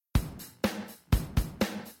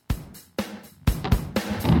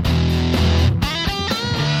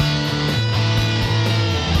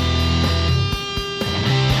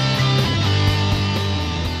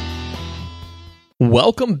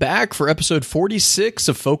Welcome back for episode 46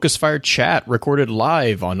 of Focus Fire Chat, recorded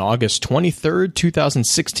live on August 23rd,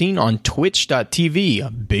 2016 on twitch.tv. A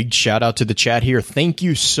big shout out to the chat here. Thank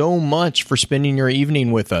you so much for spending your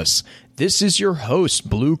evening with us. This is your host,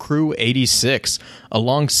 Blue Crew 86.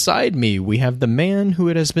 Alongside me, we have the man who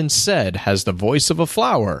it has been said has the voice of a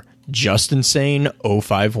flower, Justin Sane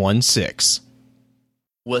 0516.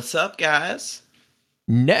 What's up, guys?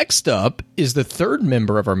 Next up is the third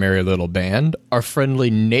member of our merry little band, our friendly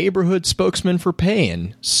neighborhood spokesman for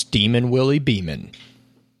Payin, Steamin' Willie Beeman.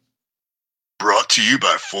 Brought to you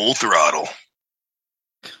by Full Throttle.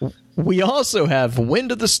 We also have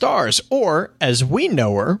Wind of the Stars, or as we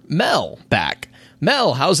know her, Mel, back.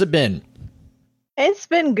 Mel, how's it been? It's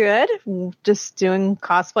been good. Just doing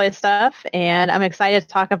cosplay stuff, and I'm excited to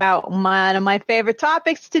talk about one of my favorite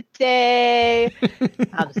topics today.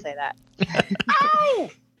 I'll just say that.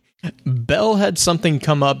 Ow! Belle had something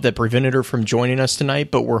come up that prevented her from joining us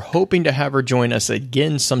tonight, but we're hoping to have her join us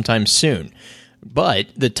again sometime soon. But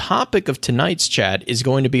the topic of tonight's chat is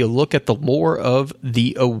going to be a look at the lore of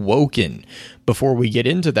The Awoken. Before we get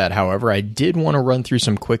into that, however, I did want to run through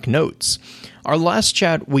some quick notes. Our last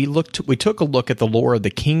chat, we took a look at the lore of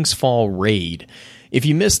the King's Fall raid. If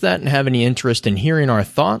you missed that and have any interest in hearing our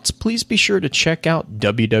thoughts, please be sure to check out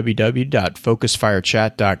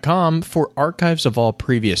www.focusfirechat.com for archives of all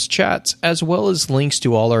previous chats, as well as links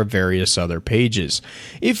to all our various other pages.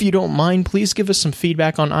 If you don't mind, please give us some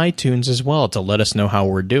feedback on iTunes as well to let us know how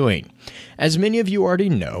we're doing. As many of you already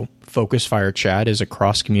know, Focus Fire Chat is a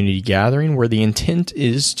cross-community gathering where the intent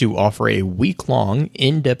is to offer a week-long,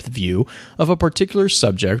 in-depth view of a particular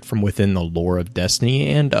subject from within the lore of Destiny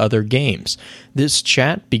and other games. This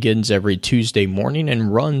chat begins every Tuesday morning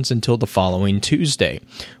and runs until the following Tuesday,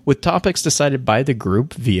 with topics decided by the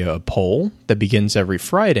group via a poll that begins every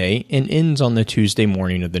Friday and ends on the Tuesday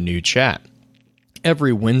morning of the new chat.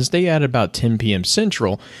 Every Wednesday at about 10 p.m.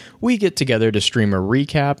 Central, we get together to stream a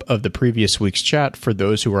recap of the previous week's chat for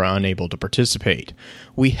those who are unable to participate.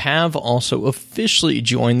 We have also officially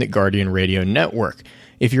joined the Guardian Radio Network.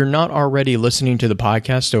 If you're not already listening to the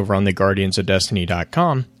podcast over on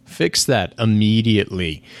theguardiansofdestiny.com, fix that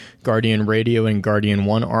immediately. Guardian Radio and Guardian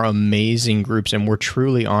One are amazing groups, and we're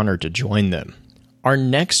truly honored to join them. Our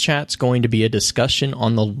next chat's going to be a discussion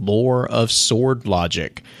on the lore of Sword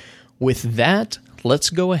Logic. With that,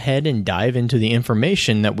 let's go ahead and dive into the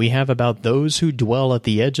information that we have about those who dwell at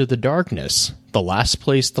the edge of the darkness, the last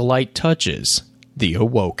place the light touches, the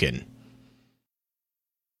Awoken.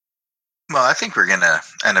 Well, I think we're going to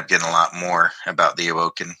end up getting a lot more about the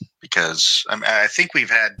Awoken because I think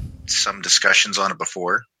we've had some discussions on it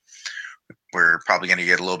before. We're probably going to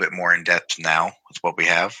get a little bit more in depth now with what we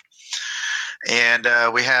have. And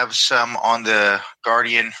we have some on the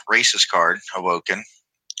Guardian Races card, Awoken.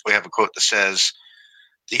 We have a quote that says,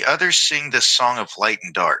 "The others sing this song of light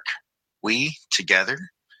and dark. We, together,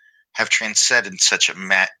 have transcended such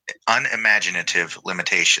unimaginative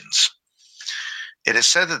limitations. It is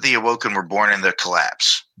said that the Awoken were born in the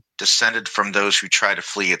collapse, descended from those who try to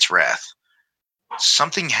flee its wrath.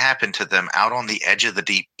 Something happened to them out on the edge of the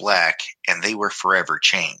deep black, and they were forever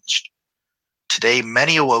changed. Today,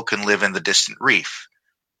 many Awoken live in the distant reef,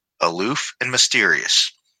 aloof and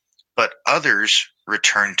mysterious, but others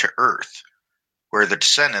return to Earth, where the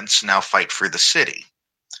descendants now fight for the city.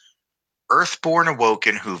 Earthborn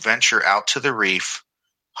Awoken who venture out to the reef,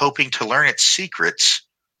 hoping to learn its secrets,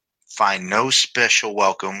 find no special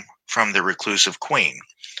welcome from the reclusive queen."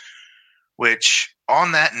 Which,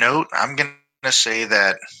 on that note, I'm going to say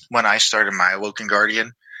that when I started my Awoken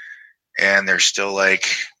Guardian, and they're still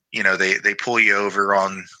like, you know, they pull you over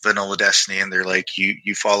on Vanilla Destiny, and they're like,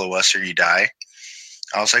 you follow us or you die.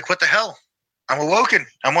 I was like, what the hell? I'm Awoken.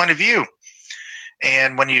 I'm one of you.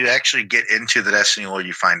 And when you actually get into the Destiny lore,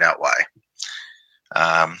 you find out why.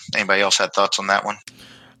 Anybody else had thoughts on that one?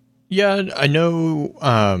 Yeah, I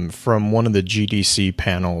know from one of the GDC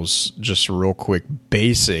panels, just a real quick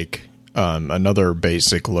basic, another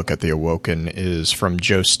basic look at the Awoken is from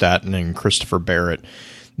Joe Staten and Christopher Barrett.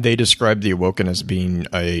 They described the Awoken as being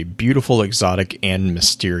a beautiful, exotic, and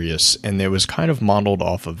mysterious, and it was kind of modeled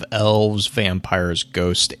off of elves, vampires,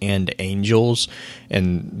 ghosts, and angels.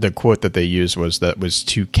 And the quote that they used was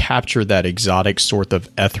to capture that exotic sort of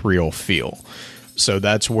ethereal feel. So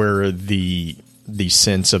that's where the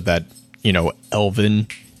sense of that, you know, elven-esque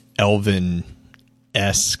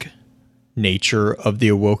nature of the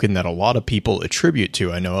Awoken that a lot of people attribute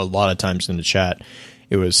to. I know a lot of times in the chat,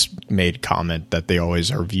 it was made comment that they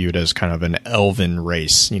always are viewed as kind of an elven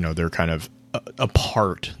race. You know, they're kind of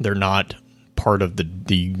apart. They're not part of the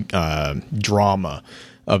drama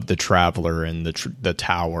of the Traveler and the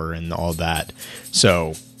tower and all that.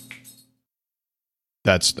 So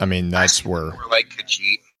that's where More like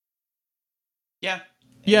Khajiit. Yeah.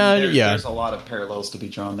 Yeah, There's a lot of parallels to be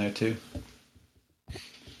drawn there too.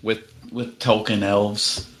 With Tolkien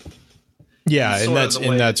elves. Yeah, and that's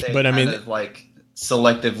but I mean, kind of like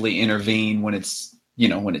selectively intervene when it's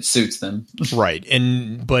when it suits them. Right.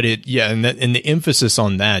 And the emphasis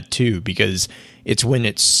on that too, because it's when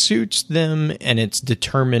it suits them and it's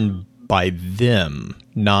determined by them,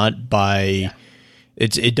 not by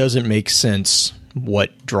it doesn't make sense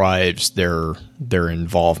what drives their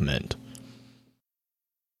involvement.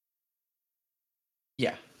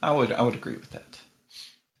 Yeah, I would agree with that.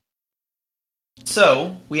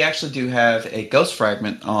 So we actually do have a ghost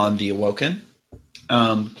fragment on the Awoken.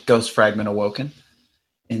 Ghost fragment Awoken.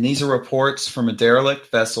 And these are reports from a derelict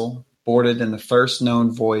vessel boarded in the first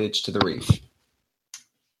known voyage to the reef.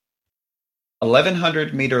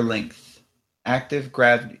 1,100 meter length, active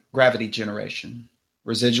gravity generation,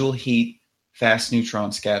 residual heat, fast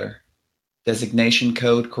neutron scatter, designation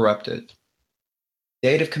code corrupted,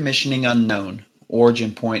 date of commissioning unknown,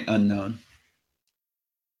 origin point unknown.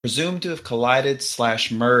 Presumed to have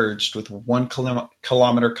collided/merged with a 1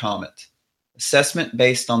 kilometer comet. Assessment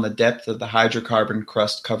based on the depth of the hydrocarbon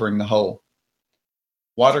crust covering the hull.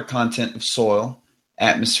 Water content of soil,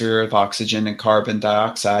 atmosphere of oxygen and carbon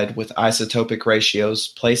dioxide with isotopic ratios,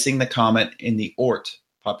 placing the comet in the Oort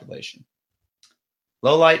population.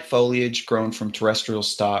 Low-light foliage grown from terrestrial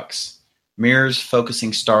stocks. Mirrors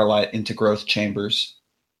focusing starlight into growth chambers.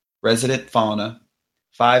 Resident fauna.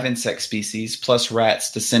 5 insect species, plus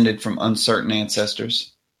rats descended from uncertain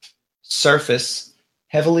ancestors. Surface,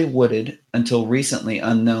 heavily wooded until recently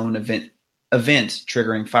unknown event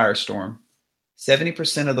triggering firestorm.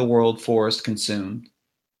 70% of the world forest consumed.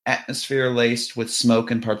 Atmosphere laced with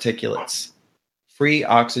smoke and particulates. Free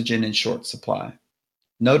oxygen in short supply.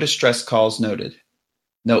 No distress calls noted.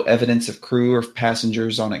 No evidence of crew or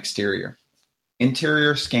passengers on exterior.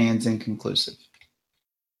 Interior scans inconclusive.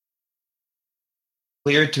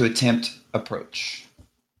 Cleared to attempt approach.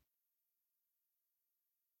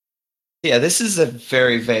 Yeah, this is a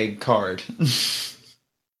very vague card.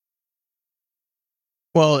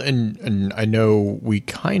 Well, and I know we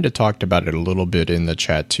kind of talked about it a little bit in the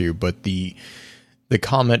chat too, but the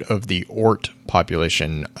comet of the Oort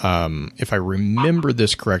population, if I remember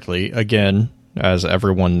this correctly, again, as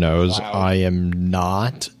everyone knows, Wow. I am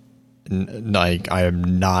not an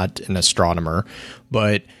astronomer,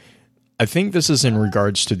 but I think this is in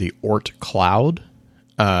regards to the Oort cloud,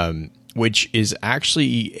 which is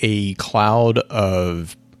actually a cloud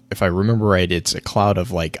of, if I remember right, it's a cloud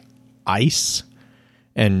of like ice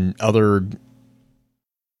and other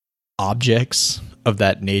objects of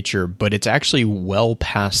that nature, but it's actually well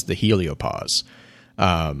past the heliopause.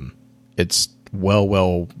 It's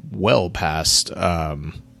well past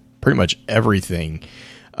pretty much everything.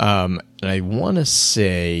 And I want to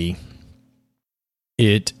say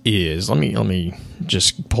it is. Let me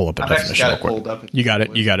just pull up a definition real quick. Up You got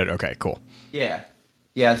it. You got it. Okay, cool. Yeah.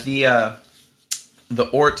 The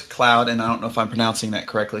Oort cloud, and I don't know if I'm pronouncing that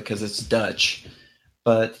correctly because it's Dutch,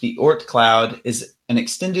 but the Oort cloud is an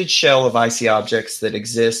extended shell of icy objects that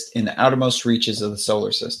exist in the outermost reaches of the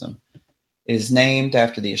solar system. It is named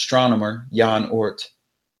after the astronomer Jan Oort,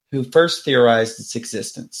 who first theorized its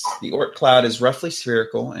existence. The Oort cloud is roughly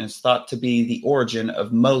spherical and is thought to be the origin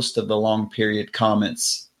of most of the long-period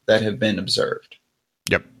comets that have been observed.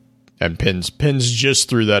 Yep. And Pins just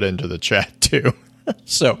threw that into the chat too.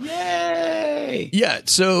 So Yay! Yeah,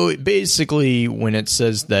 so basically when it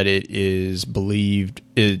says that it is believed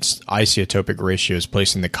its isotopic ratio is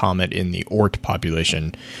placing the comet in the Oort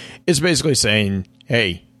population, it's basically saying,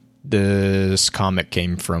 hey, this comet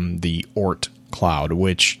came from the Oort cloud,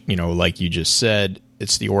 which, like you just said,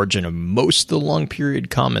 it's the origin of most of the long period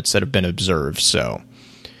comets that have been observed. So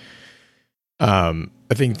I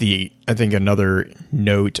think another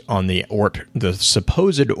note on the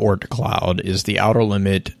supposed Oort cloud is the outer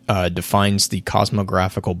limit defines the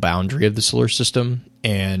cosmographical boundary of the solar system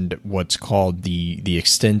and what's called the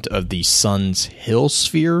extent of the sun's Hill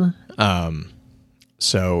sphere.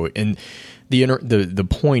 So in the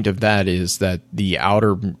point of that is that the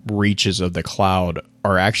outer reaches of the cloud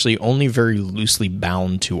are actually only very loosely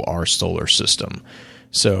bound to our solar system.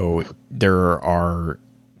 So there are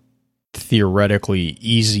theoretically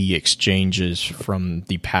easy exchanges from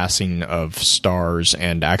the passing of stars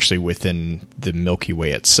and actually within the Milky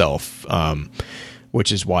Way itself,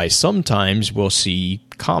 which is why sometimes we'll see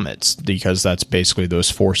comets, because that's basically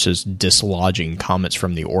those forces dislodging comets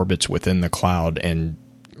from the orbits within the cloud and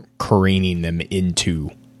careening them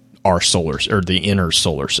into our solar or the inner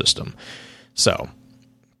solar system. So,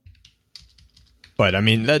 but I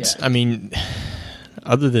mean, I mean,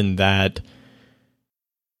 other than that.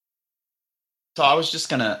 So I was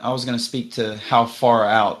gonna speak to how far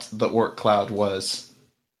out the Oort cloud was.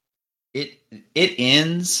 It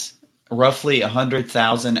ends roughly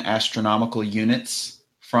 100,000 astronomical units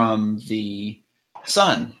from the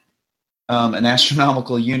sun. An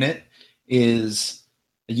astronomical unit is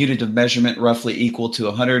a unit of measurement roughly equal to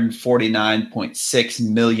 149.6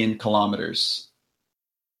 million kilometers,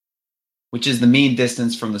 which is the mean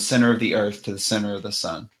distance from the center of the Earth to the center of the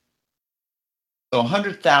sun. So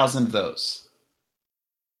 100,000 of those.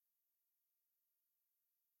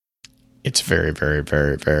 It's very, very,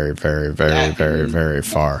 very, very, very, very, very, very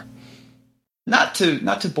far. Not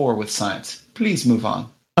to bore with science. Please move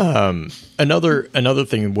on. Another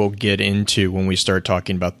thing we'll get into when we start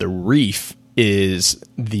talking about the reef is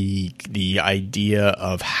the idea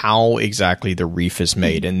of how exactly the reef is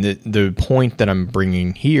made, and the point that I'm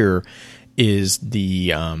bringing here is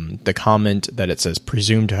the comment that it says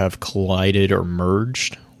presumed to have collided or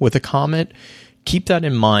merged with a comet. Keep that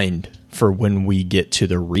in mind for when we get to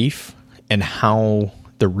the reef and how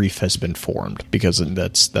the reef has been formed, because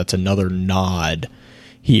that's another nod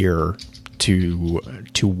here to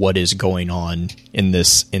what is going on in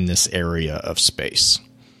this area of space.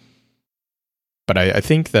 But I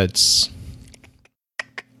think that's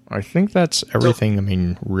everything. I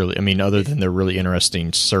mean, other than the really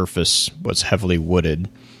interesting surface was heavily wooded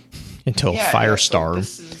until Firestar.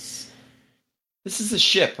 So this is a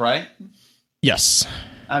ship, right? Yes.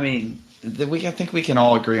 I mean, I think we can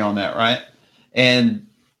all agree on that, right? And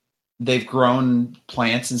they've grown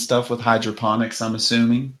plants and stuff with hydroponics, I'm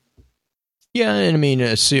assuming. Yeah, and I mean,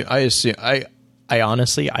 I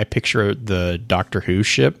honestly picture the Doctor Who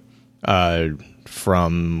ship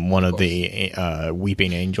from one of the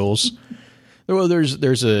Weeping Angels. Well,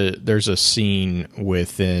 there's a scene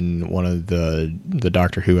within one of the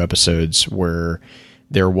Doctor Who episodes where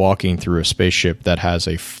they're walking through a spaceship that has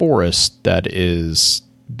a forest that is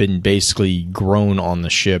been basically grown on the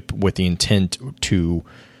ship with the intent to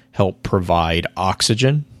help provide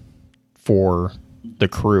oxygen for the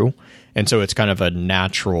crew. And so it's kind of a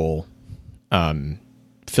natural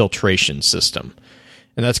filtration system.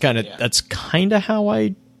 And that's kind of how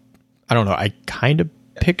I don't know, I kind of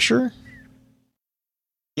picture.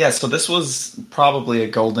 Yeah, so this was probably a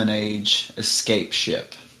Golden Age escape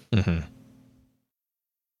ship. Mm-hmm.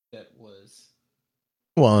 That was...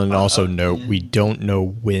 Well, and also note, we don't know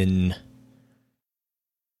when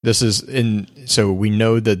this is in, so we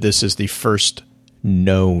know that this is the first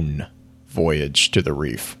known voyage to the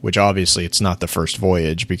reef, which obviously it's not the first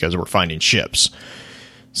voyage because we're finding ships.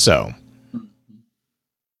 So,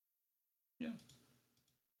 yeah.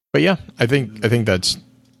 But yeah, I think that's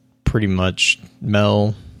pretty much.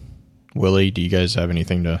 Mel, Willie, do you guys have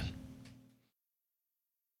anything to?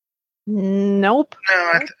 Nope. No,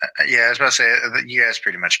 I was about to say you guys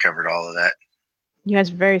pretty much covered all of that. You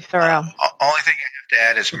guys are very thorough. Only thing I have to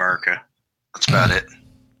add is Merca. That's about it.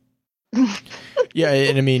 Yeah,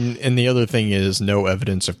 and I mean, and the other thing is no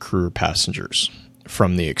evidence of crew or passengers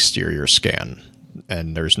from the exterior scan,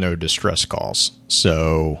 and there's no distress calls.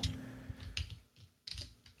 So,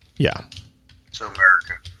 yeah. So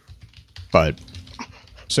America. But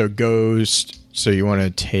so Ghost. So you want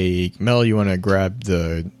to take Mel? You want to grab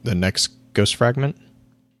the next Ghost fragment?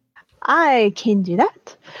 I can do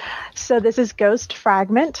that. So this is Ghost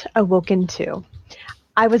Fragment Awoken 2.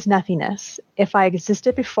 I was nothingness. If I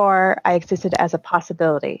existed before, I existed as a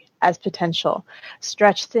possibility, as potential,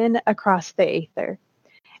 stretched thin across the aether.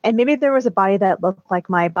 And maybe there was a body that looked like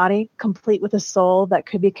my body, complete with a soul that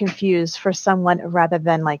could be confused for someone rather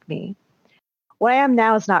than like me. What I am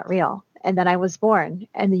now is not real, and then I was born,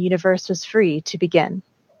 and the universe was free to begin.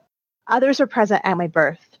 Others were present at my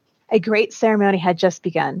birth. A great ceremony had just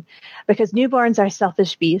begun. Because newborns are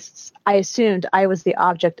selfish beasts, I assumed I was the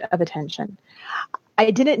object of attention. I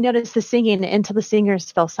didn't notice the singing until the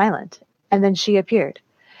singers fell silent, and then she appeared.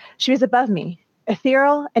 She was above me,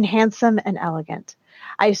 ethereal and handsome and elegant.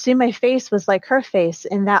 I assumed my face was like her face,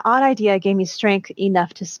 and that odd idea gave me strength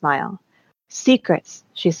enough to smile. Secrets,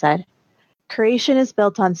 she said. Creation is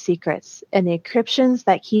built on secrets, and the encryptions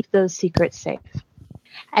that keep those secrets safe.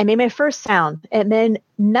 I made my first sound. It meant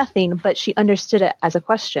nothing, but she understood it as a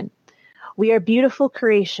question. We are beautiful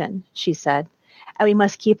creation, she said, and we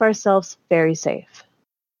must keep ourselves very safe.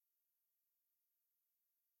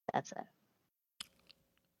 That's it.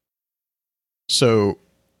 So,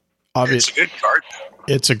 obviously, it's a good card.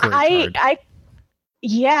 It's a great card.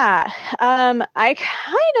 Yeah, I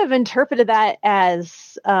kind of interpreted that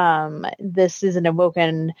as this is an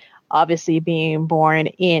Awoken, obviously being born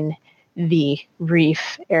in the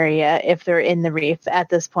reef area, if they're in the reef at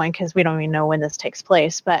this point, because we don't even know when this takes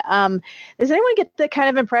place. But does anyone get the kind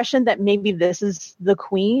of impression that maybe this is the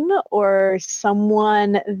queen or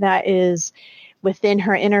someone that is within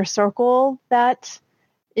her inner circle that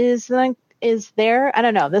is there? I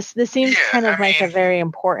don't know. This seems Yeah, kind of I like a mean, very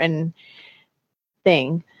important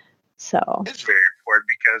thing. So, it's very important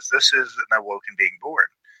because this is an awoken being born.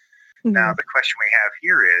 Now, mhm. the question we have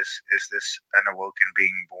here is this an awoken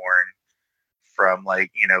being born from,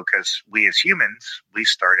 like, because we as humans, we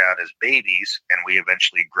start out as babies and we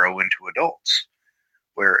eventually grow into adults.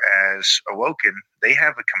 Whereas awoken, they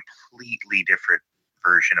have a completely different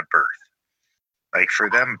version of birth. Like for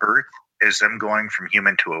them, birth is them going from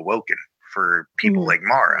human to awoken for people Mhm. like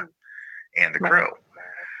Mara and the Right. Crow.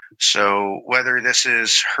 So whether this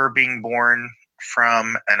is her being born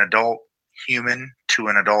from an adult human to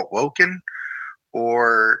an adult woken,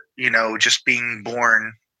 or just being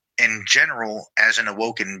born in general as an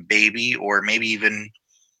awoken baby, or maybe even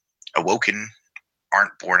awoken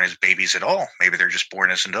aren't born as babies at all, maybe they're just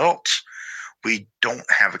born as adults, we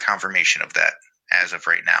don't have a confirmation of that as of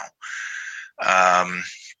right now.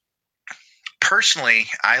 Personally,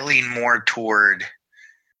 I lean more toward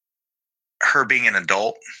her being an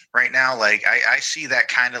adult right now. Like I see that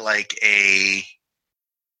kind of like a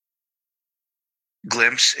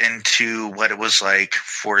glimpse into what it was like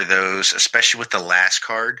for those, especially with the last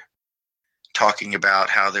card, talking about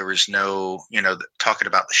how there was no, talking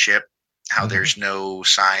about the ship, how there's no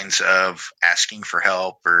signs of asking for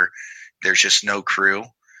help, or there's just no crew.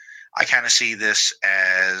 I kind of see this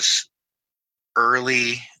as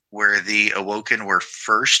early, where the Awoken were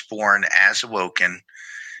first born as Awoken,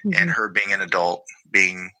 and Mhm. her being an adult,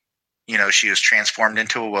 being, she was transformed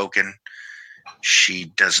into Awoken. She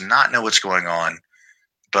does not know what's going on,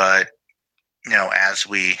 but as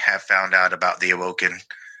we have found out about the Awoken,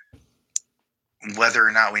 whether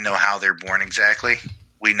or not we know how they're born exactly,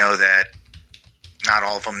 we know that not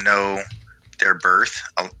all of them know their birth.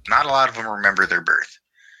 Not a lot of them remember their birth,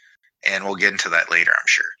 and we'll get into that later, I'm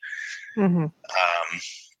sure. Mhm.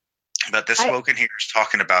 But this Awoken here is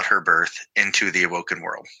talking about her birth into the Awoken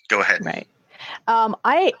world. Go ahead. Right.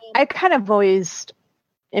 I kind of always,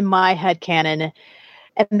 in my head canon,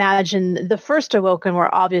 imagine the first Awoken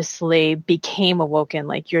were obviously became Awoken.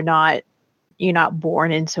 Like you're not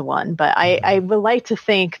born into one. But I would like to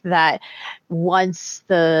think that once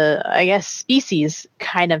the, I guess, species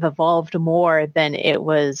kind of evolved more, then it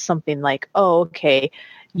was something like, oh, okay,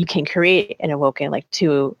 you can create an Awoken, like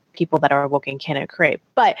two people that are Awoken can create.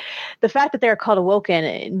 But the fact that they're called Awoken,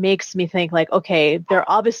 it makes me think like, okay, they're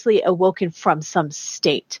obviously Awoken from some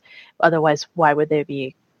state. Otherwise, why would they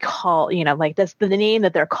be called, like that's the name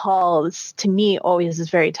that they're called to me always is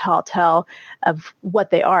very telltale of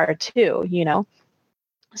what they are too.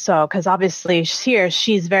 So because obviously here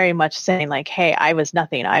she's very much saying like, hey, I was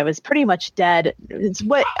nothing, I was pretty much dead. It's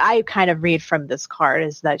what I kind of read from this card,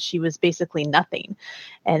 is that she was basically nothing,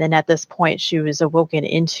 and then at this point she was awoken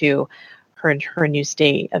into her new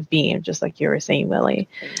state of being, just like you were saying, Willie.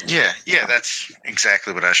 Yeah, that's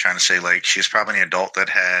exactly what I was trying to say. Like, she's probably an adult that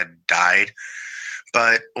had died.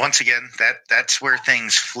 But once again, that's where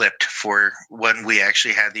things flipped for when we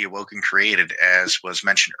actually had the Awoken created, as was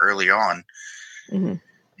mentioned early on, Mm-hmm.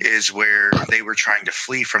 is where they were trying to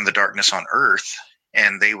flee from the darkness on Earth,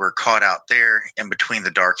 and they were caught out there in between the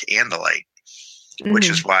dark and the light, Mm-hmm. which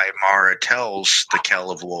is why Mara tells the Kell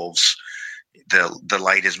of Wolves, the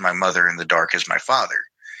light is my mother and the dark is my father.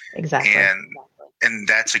 Exactly. And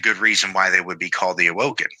that's a good reason why they would be called the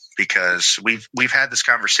Awoken, because we've had this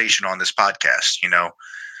conversation on this podcast,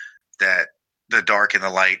 that the dark and the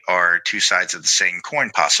light are two sides of the same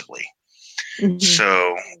coin, possibly. Mm-hmm.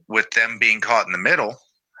 So with them being caught in the middle,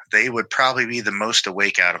 they would probably be the most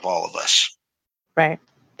awake out of all of us. Right.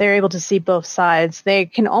 They're able to see both sides. They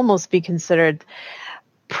can almost be considered,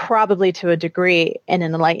 probably to a degree, an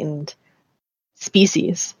enlightened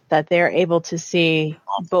species, that they're able to see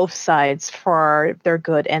both sides for their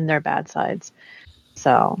good and their bad sides.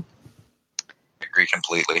 So I agree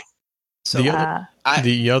completely. So the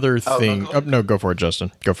other thing. No, go for it,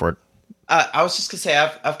 Justin. Go for it. I was just gonna say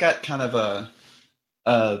I've got kind of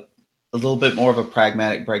a little bit more of a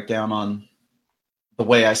pragmatic breakdown on the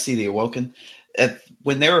way I see the Awoken.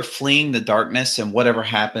 When they were fleeing the darkness and whatever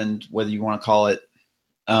happened, whether you want to call it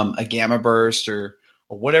a gamma burst or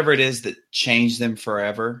whatever it is that changed them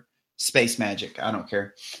forever, space magic, I don't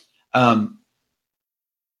care. I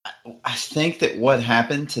think that what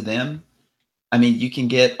happened to them, I mean, you can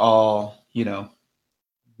get all,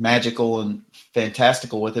 magical and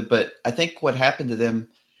fantastical with it, but I think what happened to them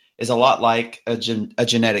is a lot like a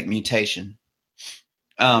genetic mutation.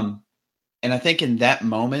 And I think in that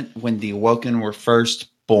moment when the Awoken were first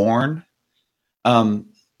born, when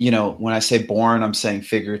I say born, I'm saying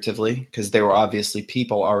figuratively because they were obviously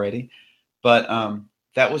people already, but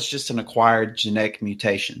that was just an acquired genetic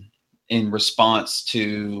mutation in response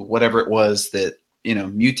to whatever it was that,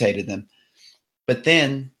 mutated them. But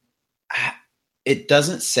then it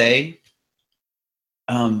doesn't say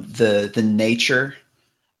the nature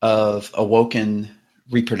of Awoken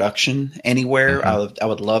reproduction anywhere. I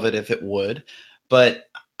would love it if it would, but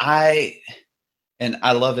I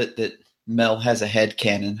love it that Mel has a head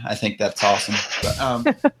cannon. I think that's awesome. But,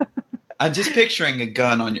 I'm just picturing a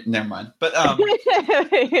gun on your. Never mind. But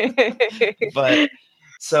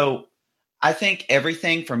so I think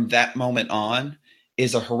everything from that moment on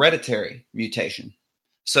is a hereditary mutation.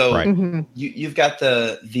 So Right. you've got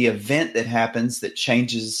the event that happens that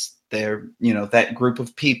changes their that group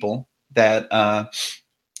of people that that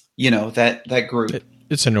group.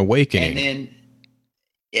 It's an awakening. And then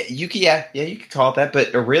you could call it that,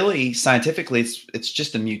 but really scientifically it's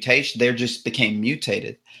just a mutation. They just became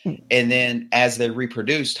mutated. And then as they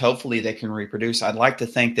reproduced, hopefully they can reproduce. I'd like to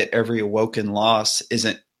think that every Awoken loss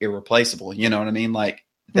isn't irreplaceable. You know what I mean? Like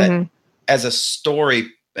that as a story,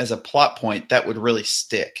 as a plot point, that would really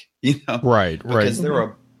stick, Right. Because there were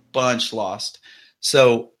a bunch lost.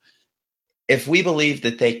 So if we believe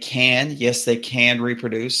that they can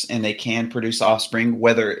reproduce and they can produce offspring,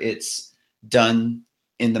 whether it's done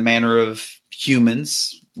in the manner of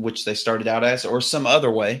humans, which they started out as, or some other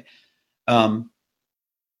way,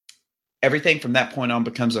 everything from that point on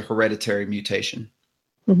becomes a hereditary mutation.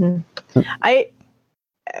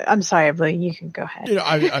 I'm sorry, but you can go ahead.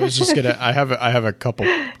 I was just gonna. I have a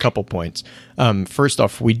couple points. First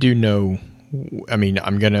off, we do know. I mean,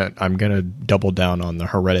 I'm gonna double down on the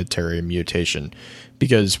hereditary mutation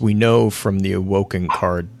because we know from the Awoken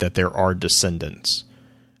card that there are descendants.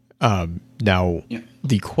 Now,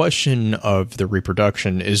 the question of the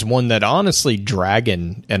reproduction is one that honestly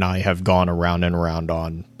Dragon and I have gone around and around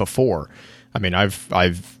on before. I mean,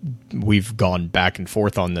 we've gone back and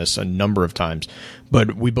forth on this a number of times,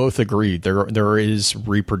 but we both agree there is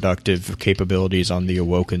reproductive capabilities on the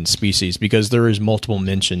Awoken species because there is multiple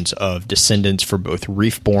mentions of descendants for both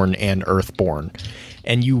Reefborn and Earthborn,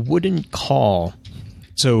 and you wouldn't call.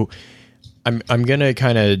 So, I'm gonna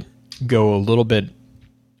kind of go a little bit.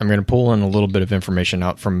 I'm going to pull in a little bit of information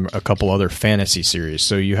out from a couple other fantasy series.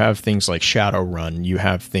 So you have things like Shadowrun. You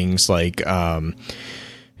have things like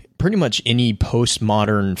pretty much any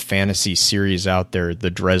postmodern fantasy series out there. The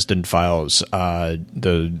Dresden Files,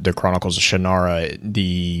 the Chronicles of Shannara,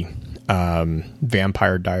 the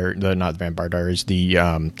Vampire Diary, not Vampire Diaries, the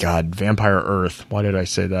Vampire Earth. Why did I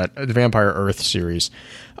say that? The Vampire Earth series.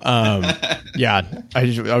 I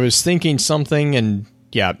was thinking something, and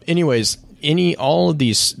anyways. All of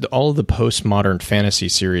the postmodern fantasy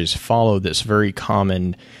series follow this very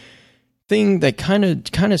common thing that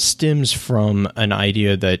kind of stems from an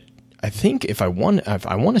idea that I think if I want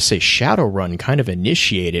to say Shadowrun kind of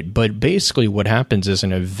initiated, but basically what happens is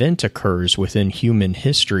an event occurs within human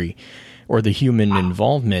history or the human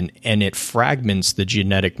involvement, and it fragments the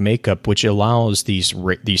genetic makeup, which allows these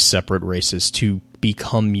separate races to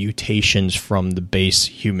become mutations from the base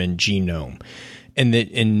human genome. And that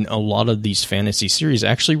in a lot of these fantasy series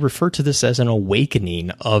actually refer to this as an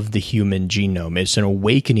awakening of the human genome. It's an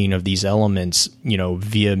awakening of these elements,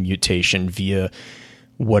 via mutation, via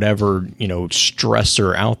whatever,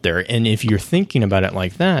 stressor out there. And if you're thinking about it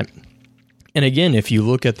like that, and again, if you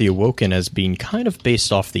look at the Awoken as being kind of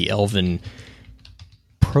based off the elven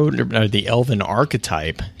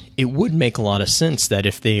archetype, it would make a lot of sense that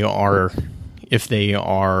if they are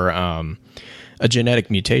a genetic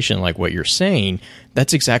mutation like what you're saying,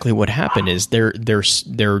 that's exactly what happened. Is their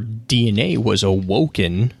DNA was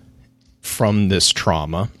awoken from this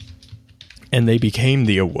trauma, and they became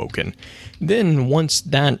the Awoken. Then once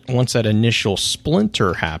that initial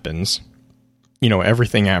splinter happens,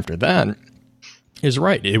 everything after that is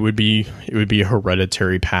right. It would be a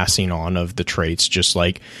hereditary passing on of the traits, just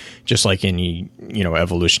like any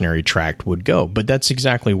evolutionary tract would go. But that's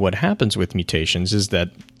exactly what happens with mutations: is that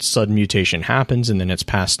sudden mutation happens and then it's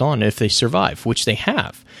passed on if they survive, which they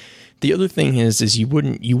have. The other thing is you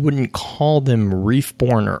wouldn't call them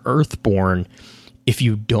Reefborn or Earthborn if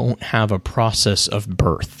you don't have a process of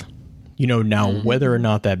birth. Now whether or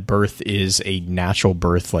not that birth is a natural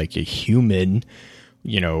birth like a human,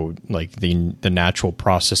 like the natural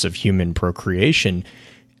process of human procreation,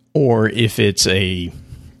 or if it's a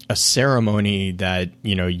ceremony that,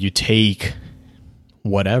 you take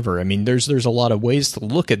whatever. I mean, there's a lot of ways to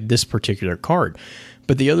look at this particular card.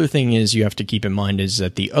 But the other thing is you have to keep in mind is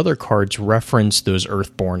that the other cards reference those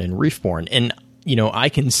Earthborn and Reefborn. And, I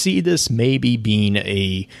can see this maybe being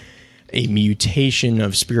a mutation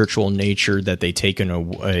of spiritual nature, that they take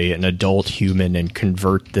an adult human and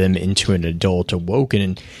convert them into an adult awoken,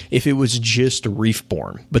 and if it was just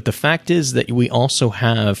Reefborn. But the fact is that we also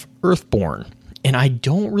have Earthborn, and I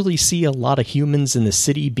don't really see a lot of humans in the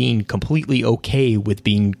city being completely okay with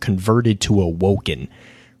being converted to awoken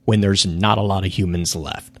when there's not a lot of humans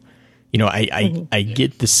left. I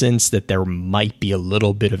get the sense that there might be a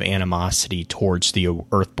little bit of animosity towards the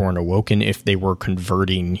Earthborn Awoken if they were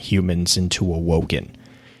converting humans into Awoken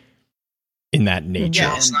in that nature,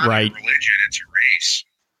 Yeah, it's not right? a religion; it's a race.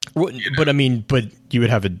 Well, but I mean, but you would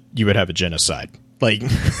have a genocide, like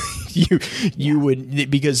you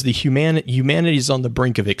would, because the humanity is on the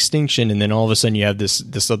brink of extinction, and then all of a sudden you have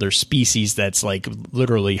this other species that's like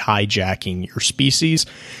literally hijacking your species.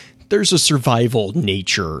 There's a survival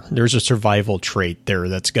nature. There's a survival trait there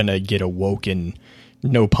that's going to get awoken,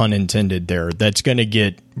 no pun intended there, that's going to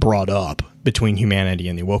get brought up between humanity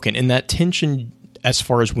and the awoken. And that tension, as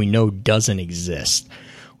far as we know, doesn't exist,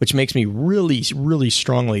 which makes me really, really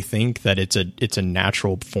strongly think that it's a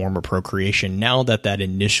natural form of procreation. Now that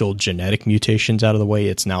initial genetic mutation's out of the way,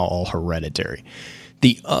 it's now all hereditary.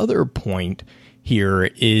 The other point here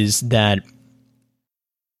is that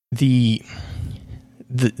the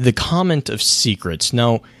comment of secrets.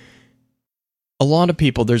 Now, a lot of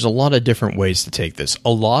people, there's a lot of different ways to take this. A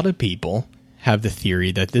lot of people have the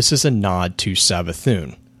theory that this is a nod to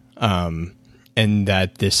Savathun, and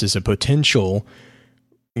that this is a potential,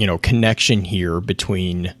 connection here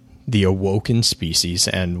between the awoken species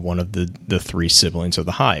and one of the three siblings of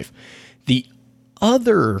the hive. The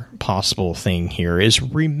other possible thing here is,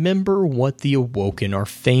 remember what the awoken are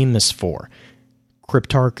famous for: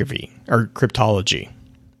 cryptography or cryptology.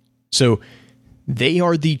 So they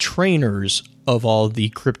are the trainers of all the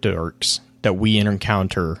cryptarchs that we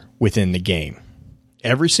encounter within the game.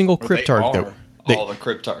 Every single cryptarch all the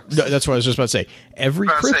cryptarchs. That's what I was just about to say. Every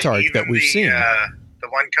cryptarch that we've seen, the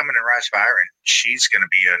one coming in Rise of Iron, she's going to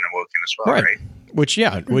be an awoken as well, right?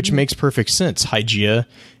 Which makes perfect sense. Hygeia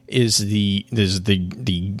is the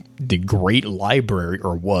great library,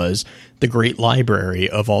 or was the great library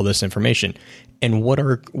of all this information. And what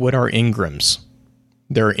are engrams?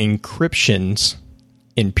 They're encryptions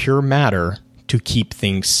in pure matter to keep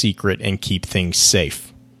things secret and keep things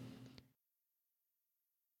safe.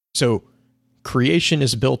 So creation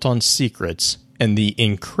is built on secrets, and the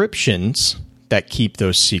encryptions that keep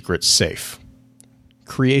those secrets safe.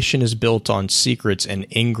 Creation is built on secrets, and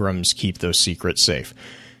engrams keep those secrets safe.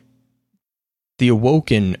 The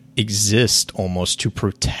Awoken exist almost to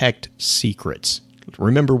protect secrets.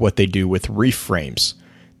 Remember what they do with reef frames.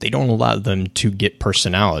 They don't allow them to get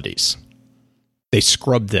personalities. They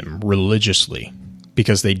scrub them religiously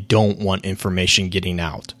because they don't want information getting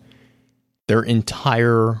out. Their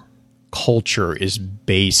entire culture is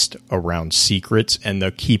based around secrets and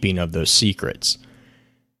the keeping of those secrets.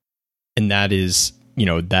 And that is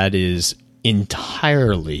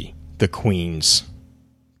entirely the Queen's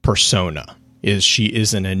persona. She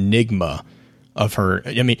is an enigma of her.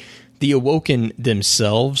 I mean, the Awoken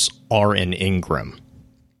themselves are an engram.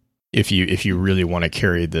 If you really want to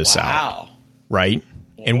carry this out, right?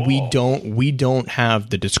 And we don't have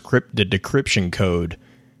the decryption code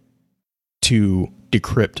to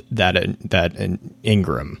decrypt that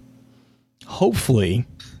engram. Hopefully,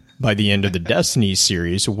 by the end of the Destiny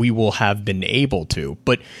series, we will have been able to.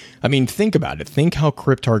 But I mean, think about it. Think how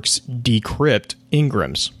cryptarchs decrypt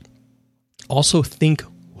engrams. Also, think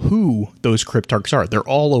who those cryptarchs are. They're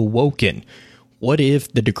all awoken. What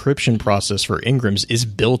if the decryption process for engrams is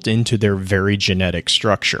built into their very genetic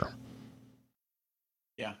structure?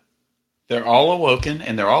 Yeah. They're all awoken,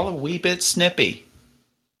 and they're all a wee bit snippy.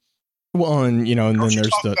 Well, and then there's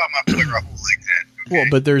the... Well,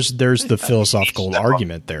 but there's the philosophical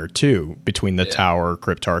argument there, too, between the Tower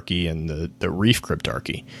Cryptarchy and the Reef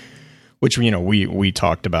Cryptarchy, which, we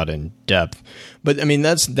talked about in depth. But, I mean,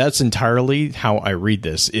 that's entirely how I read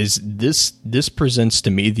this, is this presents to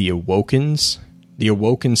me the Awokens. The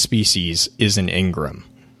Awoken species is an engram.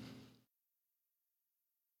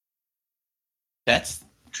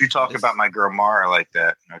 You talk about my girl Mara like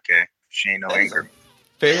that, okay? She ain't no engram.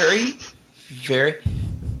 Very, very,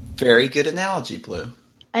 very good analogy, Blue.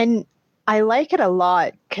 And I like it a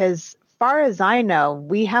lot because, far as I know,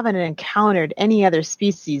 we haven't encountered any other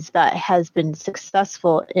species that has been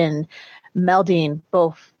successful in melding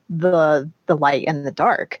both the light and the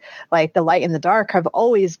dark. Like the light and the dark have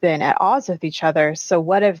always been at odds with each other. So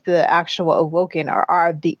what if the actual Awoken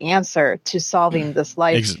are the answer to solving this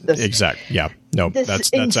life? Exactly. Yeah. No,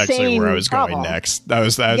 that's actually where I was going next. That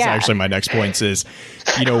was actually my next point is,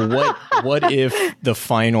 what if the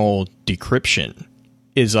final decryption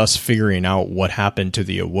is us figuring out what happened to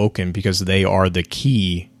the Awoken, because they are the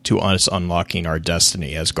key to us unlocking our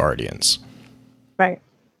destiny as guardians. Right.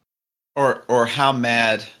 Or how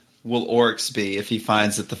mad will Oryx be if he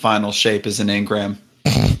finds that the final shape is an engram?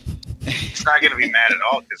 He's not going to be mad at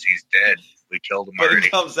all because he's dead. We killed him already.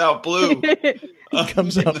 It comes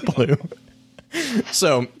out blue.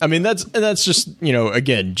 So, I mean, that's just,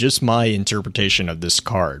 again, just my interpretation of this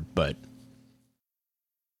card, but.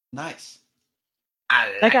 Nice.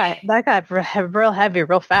 That got real heavy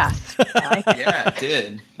real fast. Yeah, it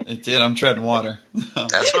did. It did. I'm treading water.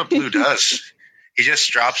 That's what blue does. He just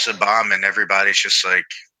drops a bomb and everybody's just like,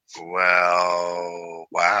 well,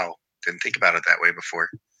 wow. Didn't think about it that way before.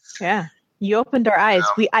 Yeah. You opened our eyes.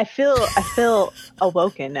 I feel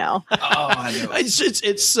awoken now. Oh, I know.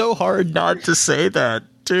 It's so hard not to say that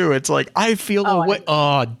too. It's like I feel awake.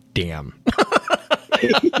 Oh, damn.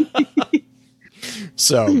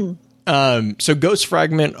 So Ghost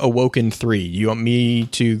Fragment Awoken 3. You want me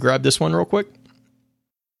to grab this one real quick?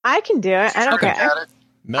 I can do it. I don't care.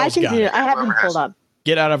 I can do it. I have them pulled up.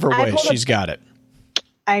 Get out of her way. She's got it.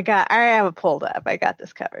 I have it pulled up. I got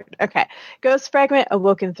this covered. Okay. Ghost Fragment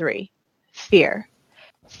Awoken 3. Fear.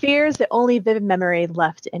 Fear is the only vivid memory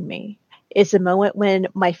left in me. It's a moment when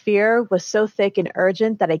my fear was so thick and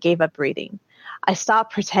urgent that I gave up breathing. I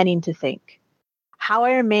stopped pretending to think. How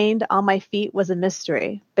I remained on my feet was a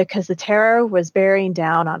mystery, because the terror was bearing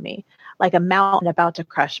down on me like a mountain about to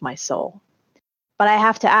crush my soul. But I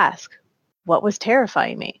have to ask, what was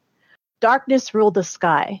terrifying me? Darkness ruled the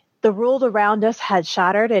sky. The world around us had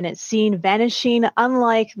shattered, and it seemed vanishing,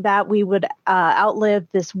 unlike that we would outlive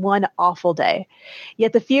this one awful day.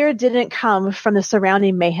 Yet the fear didn't come from the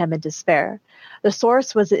surrounding mayhem and despair. The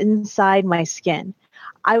source was inside my skin.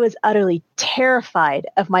 I was utterly terrified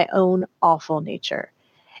of my own awful nature.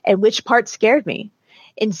 And which part scared me?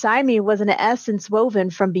 Inside me was an essence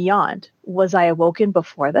woven from beyond. Was I awoken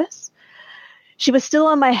before this? She was still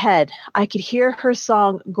on my head. I could hear her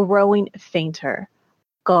song growing fainter.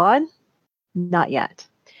 Gone? Not yet.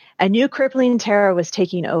 A new crippling terror was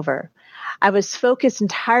taking over. I was focused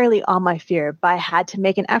entirely on my fear, but I had to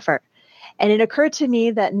make an effort. And it occurred to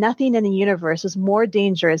me that nothing in the universe was more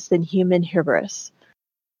dangerous than human hubris.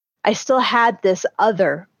 I still had this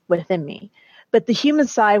other within me, but the human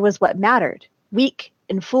side was what mattered, weak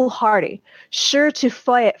and foolhardy, sure to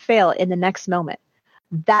fail in the next moment.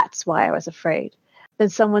 That's why I was afraid. Then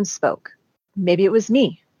someone spoke. Maybe it was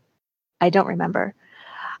me. I don't remember.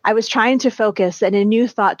 I was trying to focus, and a new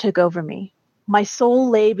thought took over me. My soul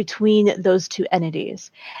lay between those two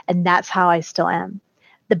entities, and that's how I still am.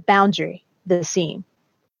 The boundary, the seam,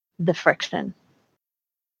 the friction.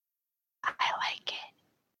 I like it.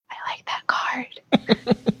 I like that card.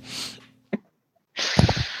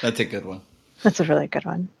 That's a good one. That's a really good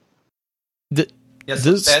one.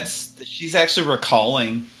 She's actually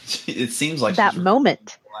recalling. It seems like that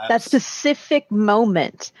moment, that specific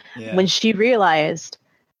moment when she realized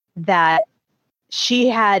that she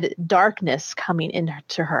had darkness coming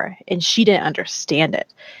into her and she didn't understand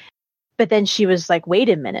it. But then she was like, wait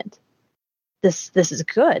a minute. This is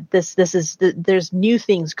good. There's new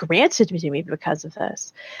things granted to me because of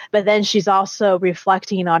this. But then she's also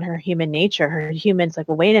reflecting on her human nature. Her human's like,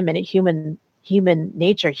 well, wait a minute, human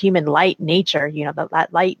nature, human light nature, that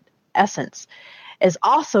light essence is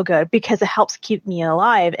also good because it helps keep me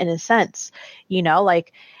alive in a sense, they're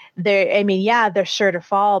sure to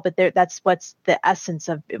fall, but that's what's the essence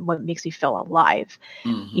of what makes me feel alive,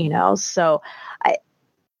 so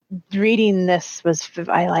reading this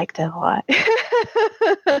I liked it a lot.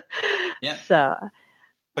 Yeah. So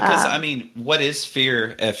because what is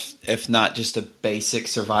fear if not just a basic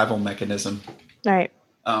survival mechanism? Right.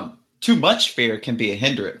 Too much fear can be a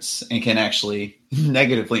hindrance and can actually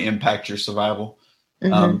negatively impact your survival.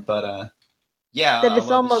 Mm-hmm. But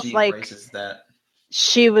it's almost like that.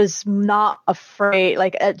 She was not afraid.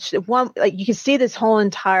 Like you can see this whole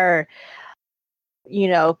entire,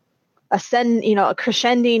 crescending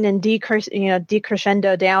and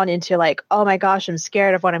decrescendo down into like, oh my gosh, I'm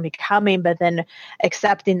scared of what I'm becoming, but then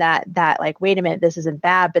accepting that like, wait a minute, this isn't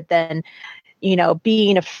bad, but then,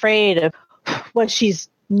 being afraid of what she's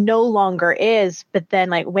no longer is, but then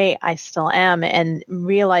like, wait, I still am, and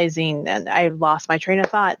realizing, and I lost my train of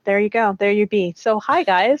thought. There you go. There you be. So hi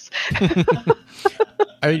guys.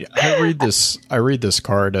 I read this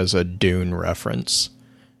card as a Dune reference.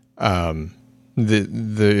 I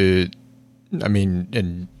mean,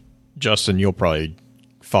 and Justin, you'll probably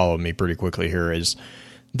follow me pretty quickly here, is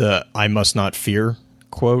the "I must not fear"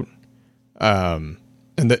 quote. And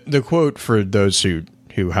the quote, for those who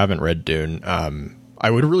haven't read Dune, I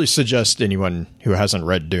would really suggest anyone who hasn't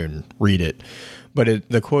read Dune read it. But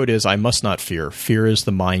the quote is, "I must not fear. Fear is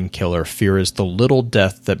the mind killer. Fear is the little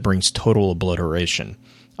death that brings total obliteration.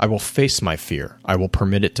 I will face my fear. I will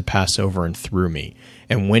permit it to pass over and through me.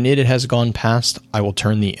 And when it has gone past, I will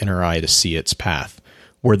turn the inner eye to see its path.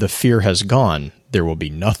 Where the fear has gone, there will be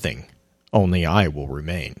nothing. Only I will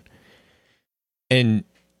remain." And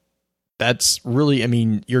that's really, I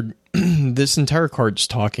mean, this entire card's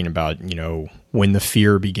talking about, when the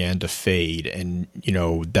fear began to fade, and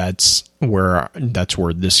that's where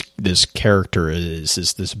this character is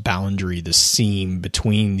this boundary, this seam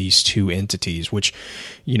between these two entities, which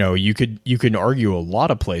you could argue a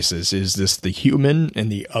lot of places. Is this the human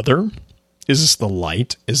and the other? Is this the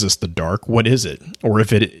light? Is this the dark? What is it? Or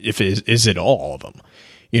is it all of them?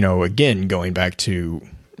 Again, going back to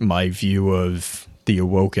my view of the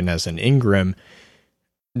Awoken as an Ingram,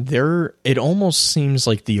 it almost seems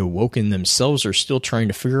like the Awoken themselves are still trying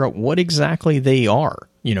to figure out what exactly they are.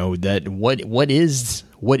 That what is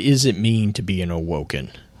it mean to be an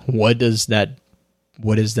Awoken? What does that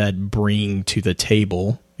bring to the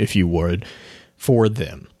table, if you would, for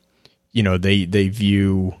them? They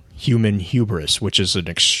view human hubris, which is an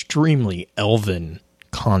extremely elven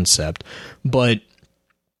concept, but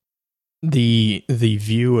the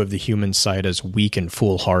view of the human side as weak and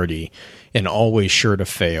foolhardy and always sure to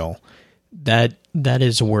fail, that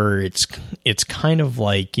is where it's kind of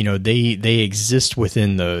like, they exist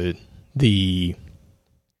within the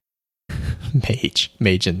mage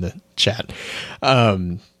in the chat.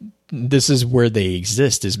 This is where they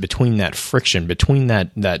exist, is between that friction, between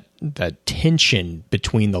that tension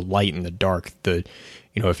between the light and the dark.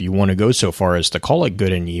 If you want to go so far as to call it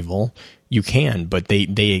good and evil, you can, but they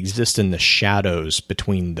exist in the shadows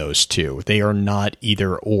between those two. They are not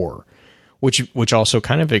either or, which also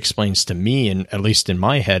kind of explains to me, and at least in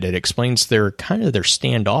my head, it explains their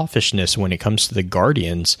standoffishness when it comes to the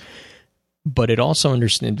Guardians. But they also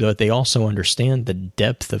understand the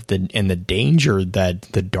depth of and the danger that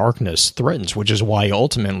the darkness threatens, which is why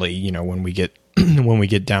ultimately, when we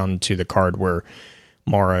get down to the card where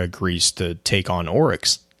Mara agrees to take on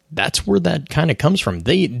Oryx, that's where that kind of comes from.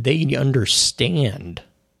 They understand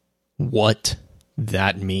what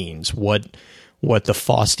that means, what the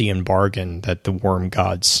Faustian bargain that the worm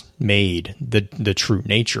gods made, the true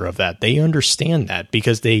nature of that. They understand that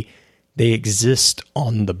because they exist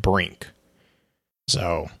on the brink.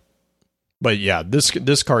 So, but yeah,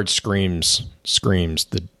 this card screams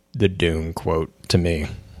the Dune quote to me.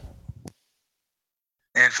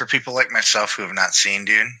 And for people like myself who have not seen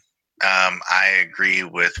Dune, I agree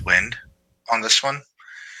with Wind on this one.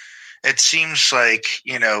 It seems like,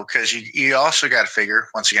 because you also got to figure,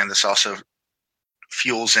 once again, this also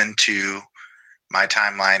fuels into my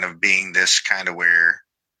timeline of being this kind of where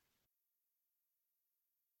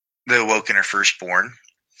the Awoken are first born,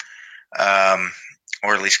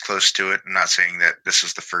 or at least close to it. I'm not saying that this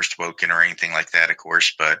is the first Awoken or anything like that, of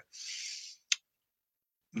course, but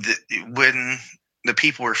when the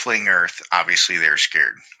people were fleeing Earth, obviously they were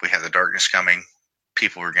scared. We had the darkness coming.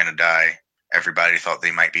 People were going to die. Everybody thought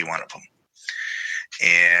they might be one of them.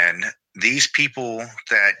 And these people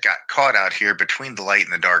that got caught out here between the light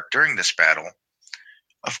and the dark during this battle,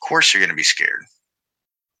 of course you're going to be scared.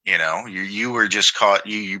 You were just caught.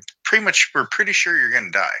 You pretty much were pretty sure you're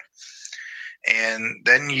going to die. And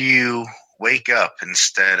then you wake up,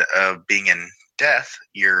 instead of being in death,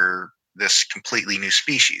 you're this completely new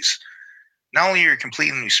species. Not only are you a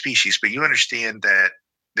completely new species, but you understand that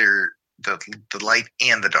they're the light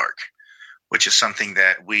and the dark, which is something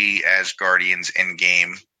that we as Guardians in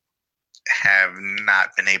game have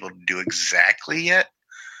not been able to do exactly yet.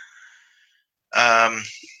 Yeah,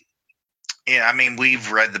 I mean,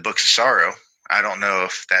 we've read the Books of Sorrow. I don't know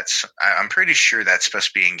if I'm pretty sure that's supposed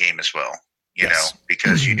to be in game as well, Yes.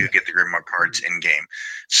 Because you do get the Grimoire cards in game.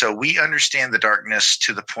 So we understand the darkness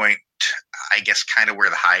to the point, I guess, kind of where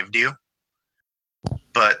the Hive do.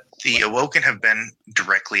 But the Awoken have been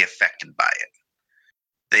directly affected by it.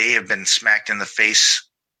 They have been smacked in the face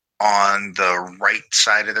on the right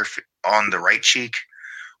side of on the right cheek,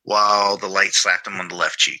 while the light slapped them on the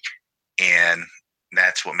left cheek. And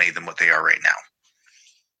that's what made them what they are right now.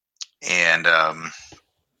 And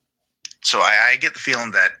so I get the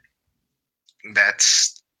feeling that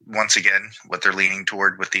that's, once again, what they're leaning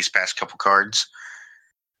toward with these past couple cards.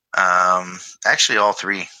 Actually, all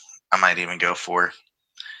three I might even go for.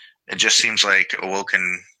 It just seems like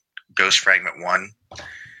Awoken Ghost Fragment 1,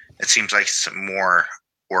 it seems like it's a more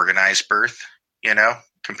organized birth,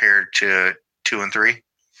 compared to 2 and 3.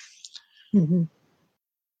 Mm-hmm.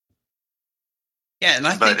 Yeah, and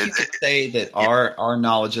I think you could say that our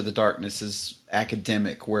knowledge of the darkness is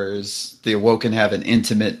academic, whereas the Awoken have an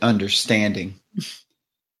intimate understanding.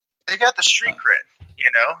 They got the street cred,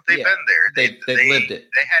 They've been there. They've lived it.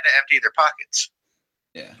 They had to empty their pockets.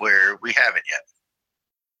 Yeah. Where we haven't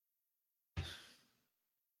yet.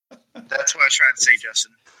 That's what I was trying to say,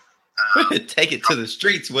 Justin. Take it to the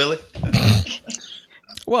streets, Willie.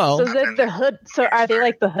 Well, so the hood. So are they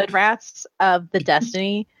like the hood rats of the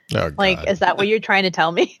Destiny? Oh, like, is that what you're trying to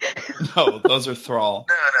tell me? No, those are Thrall.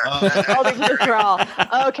 No. Oh, these are Thrall.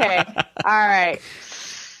 Okay, all right.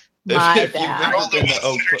 My bad.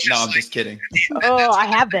 No, I'm just kidding. Oh, I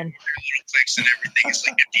have been. Little clicks and everything is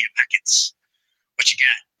like empty packets. What you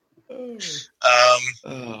got?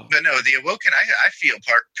 But no, the Awoken, I feel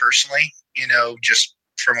personally, just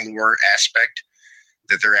from a lore aspect,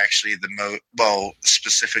 that they're actually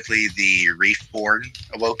specifically the Reefborn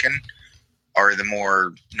Awoken are the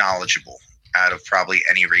more knowledgeable out of probably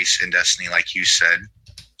any race in Destiny, like you said,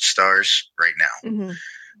 Stars, right now.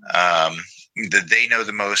 Mm-hmm. That they know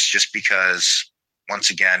the most just because, once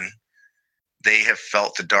again, they have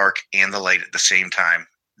felt the dark and the light at the same time.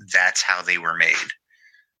 That's how they were made.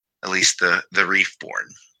 At least the Reefborn.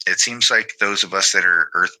 It seems like those of us that are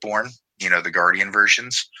Earthborn, the Guardian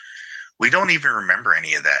versions, we don't even remember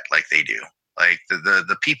any of that like they do. Like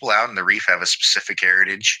the people out in the Reef have a specific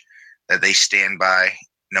heritage that they stand by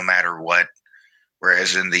no matter what.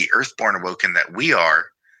 Whereas in the Earthborn Awoken that we are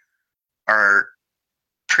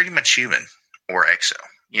pretty much human or exo.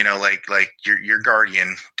 Like your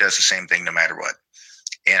Guardian does the same thing no matter what.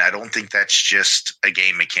 And I don't think that's just a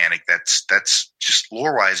game mechanic. That's just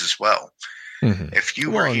lore wise as well. Mm-hmm. If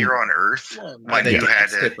you were here on Earth, when you had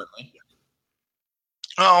to,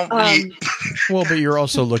 well, but you're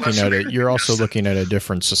also looking at it. You're also looking at a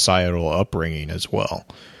different societal upbringing as well.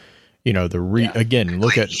 Again,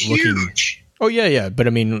 looking. Oh yeah. But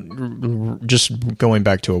I mean, just going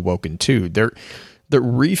back to Awoken 2, the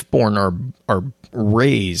Reefborn are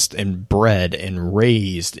raised and bred and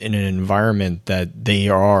raised in an environment that they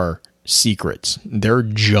are secrets. Their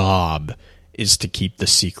job is to keep the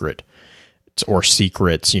secret or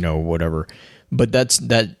secrets, whatever. But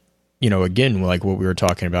that, again, like what we were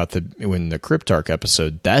talking about in the Cryptarch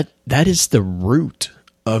episode, that is the root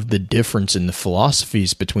of the difference in the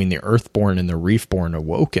philosophies between the Earthborn and the Reefborn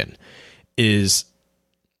Awoken. Is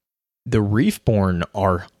the Reefborn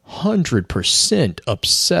are 100%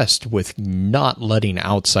 obsessed with not letting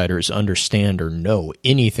outsiders understand or know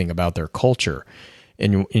anything about their culture.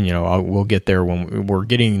 And we'll get there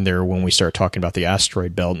when we start talking about the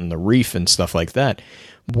asteroid belt and the reef and stuff like that.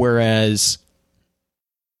 Whereas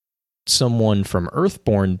someone from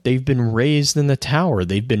Earthborn, they've been raised in the tower.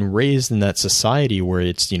 They've been raised in that society where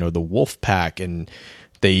it's, the wolf pack, and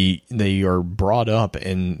they are brought up,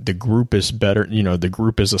 and the group is better. The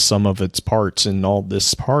group is a sum of its parts, and all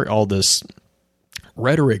this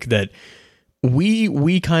rhetoric that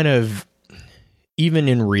we kind of, even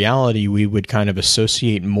in reality, we would kind of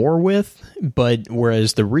associate more with. But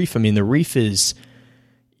whereas the reef is,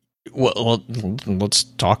 well, let's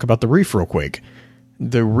talk about the reef real quick.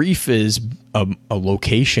 The reef is a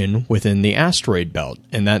location within the asteroid belt,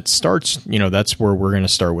 and that starts, that's where we're going to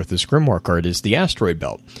start with this Grimoire card, is the asteroid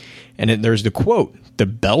belt. And there's the quote, "The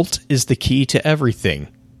belt is the key to everything."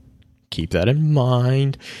 Keep that in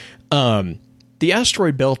mind. The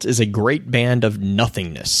asteroid belt is a great band of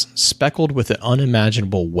nothingness, speckled with an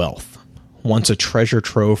unimaginable wealth. Once a treasure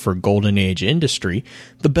trove for Golden Age industry,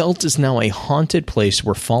 the belt is now a haunted place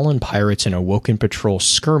where fallen pirates and Awoken patrol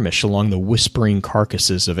skirmish along the whispering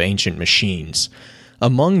carcasses of ancient machines.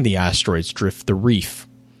 Among the asteroids drift the reef,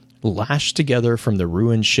 lashed together from the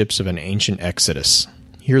ruined ships of an ancient exodus.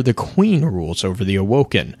 Here the Queen rules over the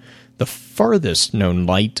Awoken, the farthest known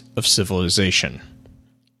light of civilization.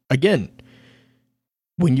 Again,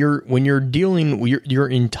 when you're dealing, your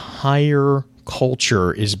entire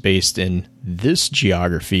culture is based in this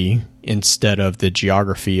geography instead of the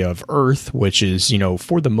geography of Earth, which is,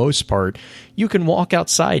 for the most part, you can walk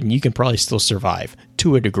outside and you can probably still survive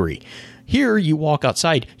to a degree. Here, you walk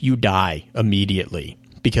outside, you die immediately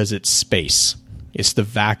because it's space. It's the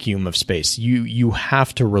vacuum of space. You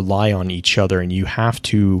have to rely on each other, and you have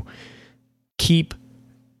to keep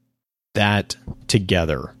that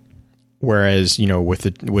together. Whereas, with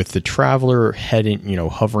the traveler heading,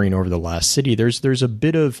 hovering over the last city, there's a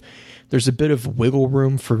bit of wiggle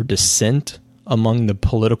room for dissent among the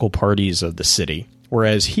political parties of the city,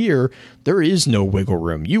 Whereas here, there is no wiggle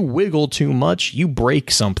room. You wiggle too much, you break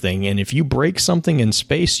something, and if you break something in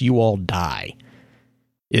space, you all die.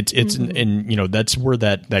 It's and you know, that's where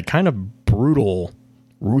that kind of brutal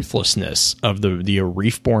ruthlessness of the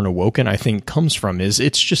Reefborn Awoken, I think, comes from. Is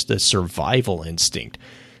it's just a survival instinct.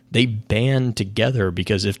 They band together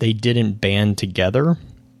because if they didn't band together,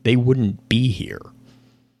 they wouldn't be here.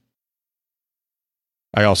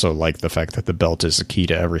 I also like the fact that the belt is the key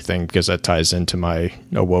to everything, because that ties into my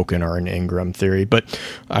Awoken or an Ingram theory, but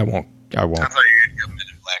I won't. I thought you were going to go Men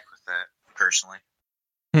in Black with that, personally.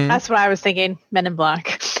 That's what I was thinking, Men in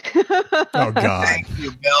Black. Oh, God. Thank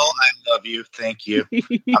you, Bill. I love you. Thank you.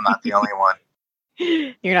 I'm not the only one.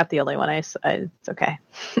 You're not the only one. It's okay.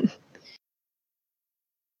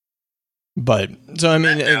 But, so, I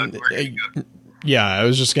mean, yeah, I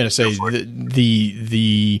was just going to say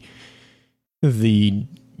the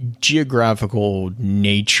geographical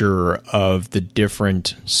nature of the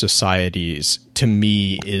different societies, to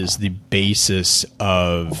me, is the basis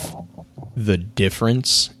of the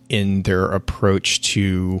difference in their approach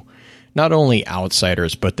to not only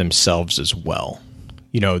outsiders, but themselves as well.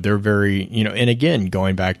 You know, they're very, you know, and again,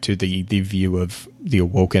 going back to the view of the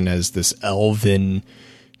Awoken as this elven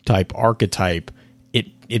type archetype,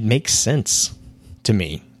 it makes sense to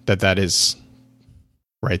me that is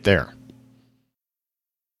right there.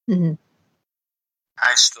 Mm-hmm.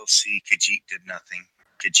 I still see Khajiit did nothing.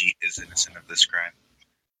 Khajiit is innocent of this crime.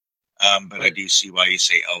 But I do see why you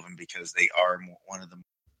say elven, because they are one of them.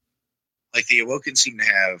 Like, the Awoken seem to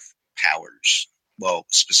have powers. Well,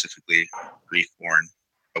 specifically, Reefborn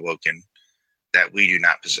Awoken, that we do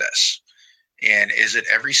not possess. And is it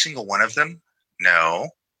every single one of them? No.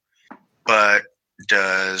 But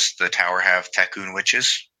does the tower have Tekun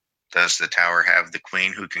witches? Does the tower have the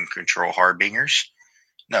queen who can control harbingers?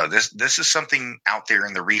 No, this is something out there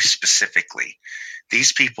in the reef specifically.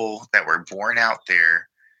 These people that were born out there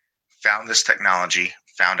found this technology,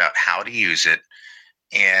 found out how to use it,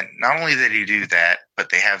 and not only did they do that, but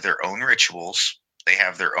they have their own rituals. They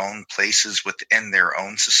have their own places within their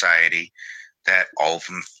own society that all of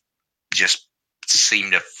them just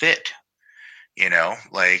seem to fit. You know,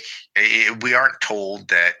 like, we aren't told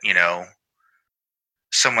that, you know,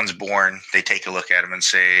 someone's born, they take a look at them and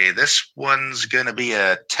say, this one's going to be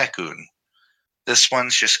a Tekun. This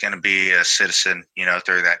one's just going to be a citizen, you know,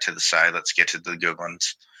 throw that to the side. Let's get to the good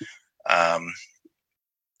ones.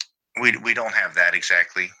 We don't have that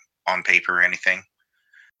exactly on paper or anything,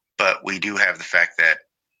 but we do have the fact that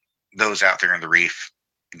those out there in the reef,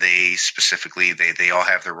 they specifically, they all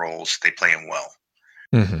have their roles. They play them well.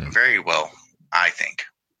 Mm-hmm. Very well, I think.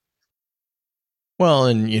 Well,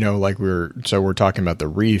 and, you know, like we're talking about the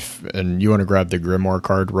reef, and you want to grab the Grimoire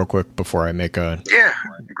card real quick before I make a... Yeah,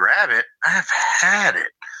 grab it. I've had it.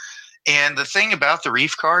 And the thing about the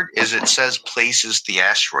reef card is it says places the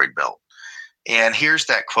asteroid belt. And here's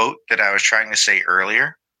that quote that I was trying to say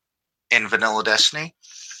earlier in Vanilla Destiny.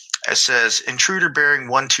 It says, Intruder bearing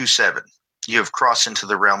 127, you have crossed into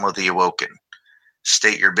the realm of the Awoken.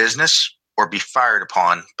 State your business or be fired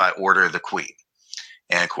upon by order of the Queen.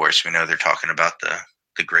 And, of course, we know they're talking about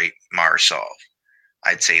the great Mara Sov.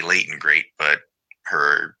 I'd say latent great, but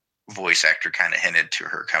her voice actor kind of hinted to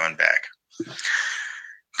her coming back.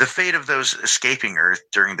 The fate of those escaping Earth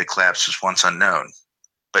during the collapse was once unknown,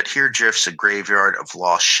 but here drifts a graveyard of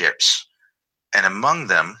lost ships, and among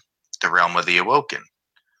them, the realm of the Awoken.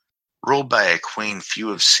 Ruled by a queen few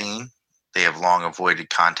have seen, they have long avoided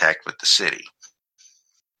contact with the city.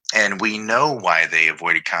 And we know why they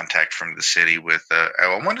avoided contact from the city with,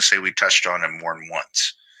 I want to say we touched on it more than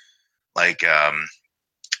once. Like,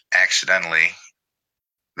 accidentally,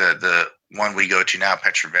 the one we go to now,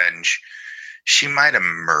 Petrovenge, she might have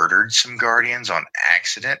murdered some Guardians on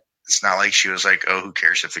accident. It's not like she was like, oh, who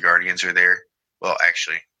cares if the Guardians are there? Well,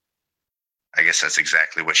 actually, I guess that's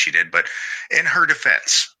exactly what she did. But in her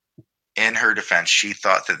defense, she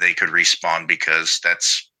thought that they could respawn because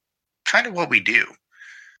that's kind of what we do.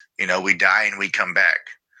 You know, we die and we come back.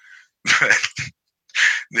 But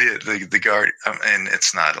the guard, and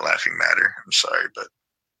it's not a laughing matter. I'm sorry, but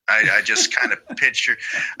I just kind of picture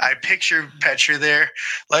Petra there,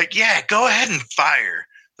 like, yeah, go ahead and fire.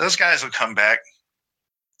 Those guys will come back.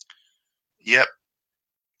 Yep.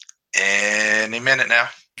 Any minute now.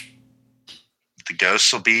 The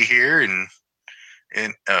ghosts will be here, and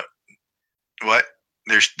what?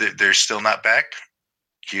 They're still not back.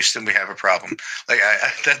 Houston, we have a problem. Like,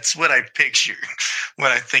 that's what I picture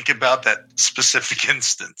when I think about that specific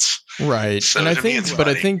instance. Right. So and I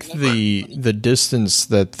think the distance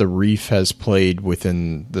that the reef has played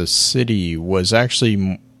within the city was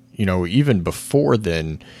actually, you know, even before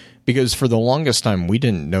then, Because for the longest time, we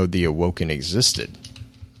didn't know the Awoken existed.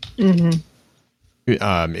 Mm-hmm.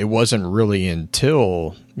 It wasn't really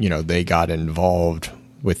until, they got involved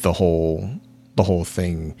with the whole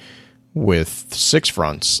thing with Six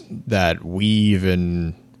Fronts that we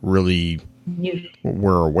even really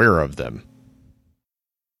were aware of them.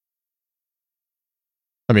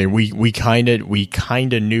 I mean, we kind of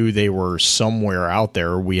knew they were somewhere out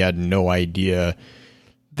there. We had no idea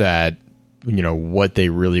that, what they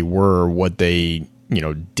really were, what they,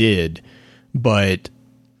 did, but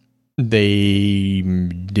they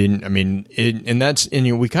didn't. I mean,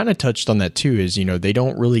 we kind of touched on that too, is, they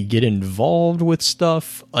don't really get involved with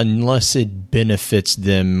stuff unless it benefits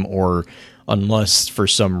them, or unless for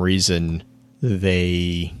some reason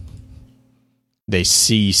they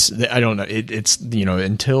cease. I don't know. It's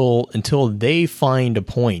until they find a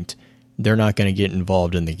point, they're not going to get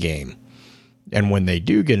involved in the game. And when they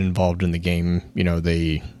do get involved in the game,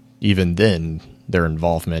 even then their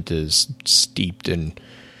involvement is steeped in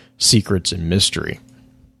secrets and mystery.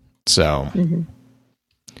 So,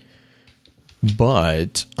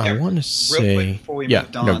 but I want to say,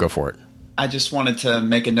 go for it. I just wanted to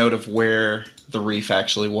make a note of where the reef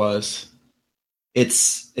actually was.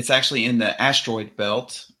 It's actually in the asteroid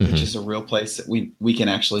belt, which is a real place that we can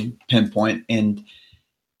actually pinpoint. And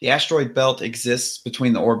the asteroid belt exists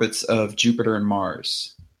between the orbits of Jupiter and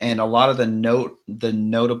Mars. And a lot of the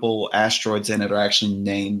notable asteroids in it are actually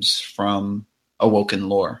names from Awoken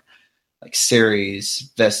lore, like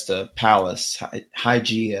Ceres, Vesta, Pallas,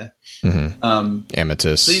 Hygeia,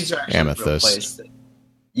 Amethyst. So these are actually Amethyst. Real places.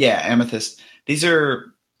 Amethyst. These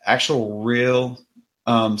are actual real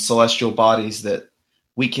celestial bodies that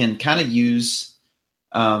we can kind of use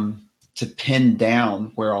to pin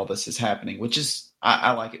down where all this is happening, which is,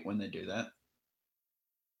 I like it when they do that.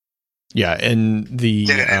 Yeah, and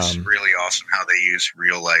it's really awesome how they use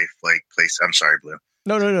real life place. I'm sorry, Blue.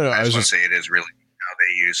 No. I just want to say it is really how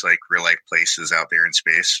they use real life places out there in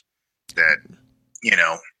space that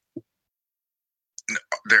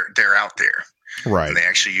they're out there, right? And they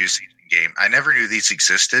actually use these in game. I never knew these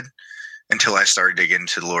existed until I started digging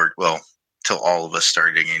into the lore. Well, till all of us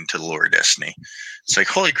started digging into the lore of Destiny. It's like,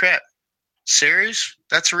 holy crap, Ceres?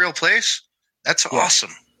 That's a real place? That's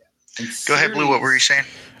awesome. Go ahead, Blue. What were you saying?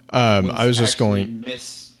 I was just going.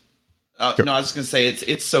 I was going to say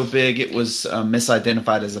it's so big it was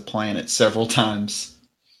misidentified as a planet several times.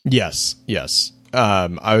 Yes.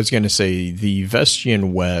 I was going to say the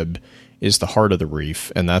Vestian Web is the heart of the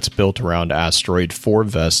reef, and that's built around asteroid 4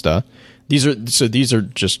 Vesta. These are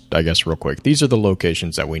just, I guess, real quick. These are the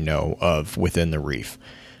locations that we know of within the reef.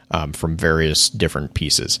 From various different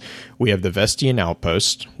pieces. We have the Vestian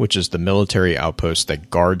Outpost, which is the military outpost that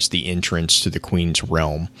guards the entrance to the Queen's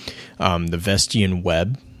realm. The Vestian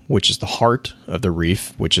Web, which is the heart of the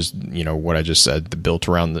reef, which is, what I just said, built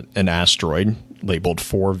around an asteroid labeled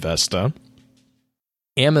 4 Vesta.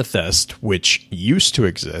 Amethyst, which used to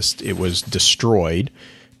exist. It was destroyed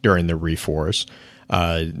during the Reef Wars.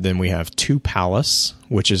 Then we have 2 Pallas,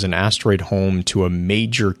 which is an asteroid home to a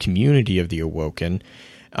major community of the Awoken.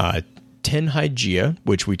 10 Hygeia,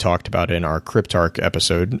 which we talked about in our Cryptarch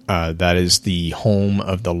episode. That is the home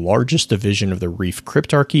of the largest division of the Reef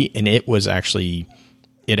Cryptarchy, and it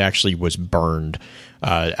actually was burned.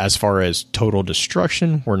 As far as total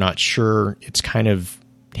destruction, we're not sure. It's kind of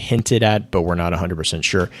hinted at, but we're not 100%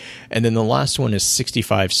 sure. And then the last one is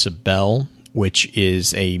 65 Cybele, which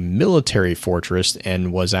is a military fortress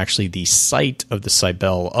and was actually the site of the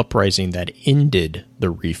Cybele uprising that ended the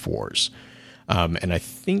Reef Wars. And I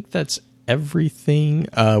think that's everything.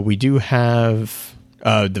 We do have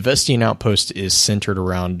the Vestian Outpost is centered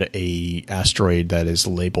around a asteroid that is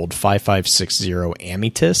labeled 5560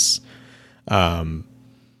 Amethys. And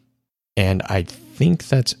I think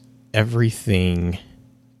that's everything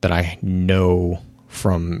that I know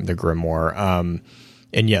from the Grimoire.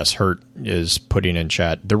 And yes, Hurt is putting in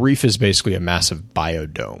chat, the reef is basically a massive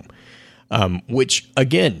biodome. Which,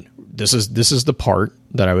 again, this is the part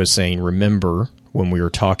that I was saying, remember when we were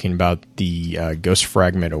talking about the Ghost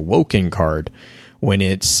Fragment Awoken card, when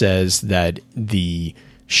it says that the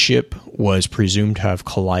ship was presumed to have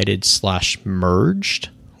collided / merged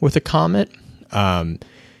with a comet.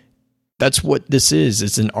 That's what this is.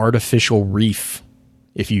 It's an artificial reef.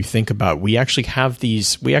 If you think about it, we actually have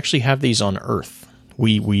these on Earth.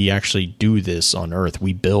 We actually do this on Earth.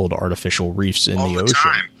 We build artificial reefs in the ocean.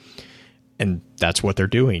 Time. And that's what they're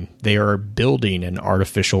doing. They are building an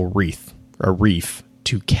artificial reef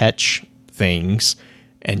to catch things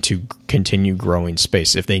and to continue growing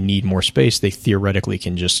space. If they need more space, they theoretically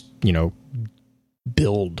can just,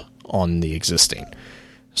 build on the existing.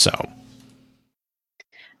 So.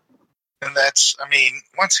 And that's, I mean,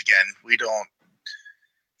 once again, we don't.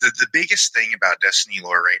 The biggest thing about Destiny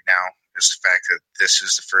lore right now is the fact that this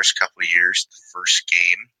is the first couple of years, the first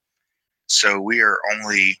game. So we are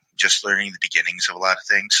only just learning the beginnings of a lot of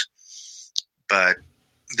things. But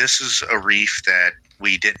this is a reef that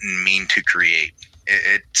we didn't mean to create.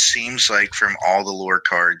 It seems like from all the lore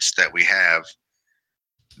cards that we have,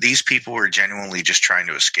 these people were genuinely just trying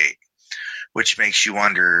to escape, which makes you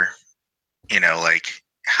wonder, like,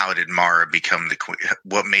 how did Mara become the queen?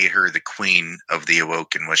 What made her the queen of the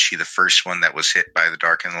Awoken? Was she the first one that was hit by the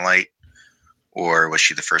dark and the light? Or was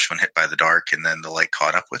she the first one hit by the dark and then the light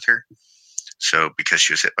caught up with her? So because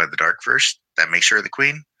she was hit by the dark first, that makes her the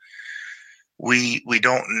queen? We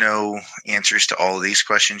don't know answers to all of these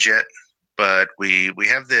questions yet, but we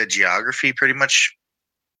have the geography pretty much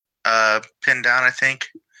pinned down, I think.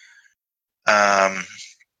 And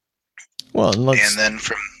then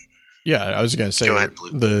from... Yeah, I was going to say, go ahead,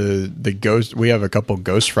 the ghost. We have a couple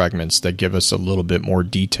ghost fragments that give us a little bit more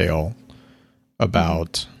detail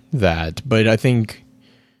about that. But I think,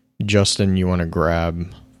 Justin, you want to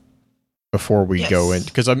grab before we go in,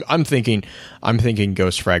 because I'm thinking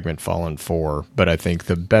Ghost Fragment Fallen 4, but I think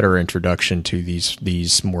the better introduction to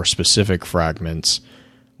these more specific fragments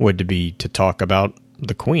would be to talk about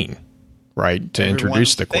the Queen, right? To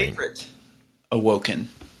introduce the Queen. Favorite Awoken.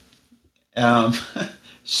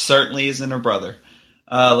 Certainly isn't her brother.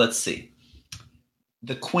 Let's see.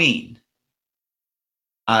 The Queen.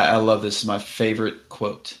 I love this. Is my favorite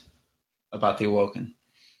quote about the Awoken.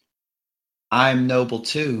 I am noble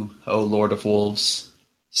too, O Lord of Wolves.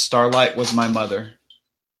 Starlight was my mother,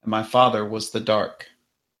 and my father was the dark.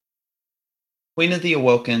 Queen of the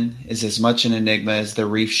Awoken is as much an enigma as the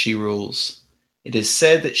reef she rules. It is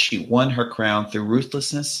said that she won her crown through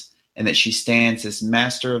ruthlessness, and that she stands as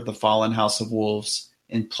master of the fallen House of Wolves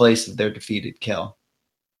in place of their defeated Kel.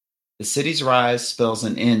 The city's rise spells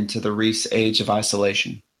an end to the reef's age of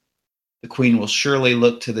isolation. The Queen will surely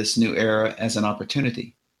look to this new era as an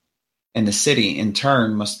opportunity, and the city, in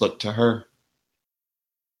turn, must look to her.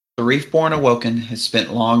 The reef-born Awoken has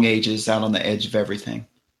spent long ages out on the edge of everything,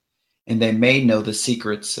 and they may know the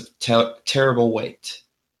secrets of terrible weight.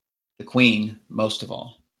 The Queen, most of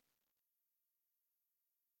all.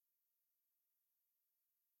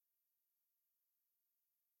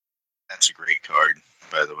 That's a great card,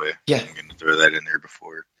 by the way. Yeah. I'm going to throw that in there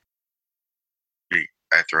before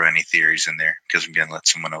I throw any theories in there, because I'm going to let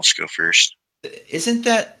someone else go first. Isn't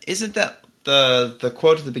that the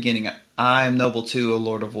quote at the beginning? I am noble too, O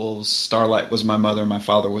Lord of Wolves. Starlight was my mother, my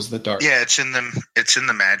father was the dark. Yeah, it's in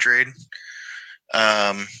the Madrade.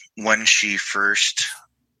 When she first.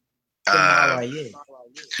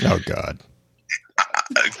 Oh God.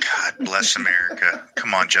 God bless America.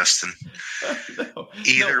 Come on, Justin.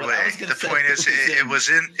 Either way, the point is,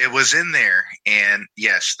 it was in there, and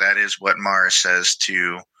yes, that is what Mara says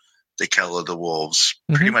to the Kel of the Wolves,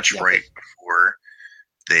 pretty much right before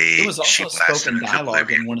It was also spoken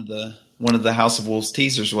dialogue in one of the House of Wolves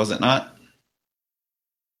teasers, was it not?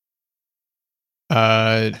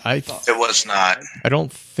 It was not. I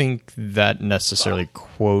don't think that necessarily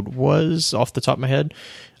quote was off the top of my head.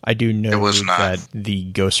 I do know that the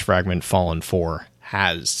Ghost Fragment Fallen 4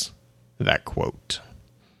 has that quote.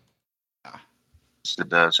 It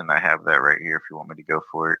does, and I have that right here if you want me to go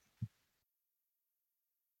for it.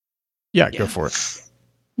 Yeah, go for it.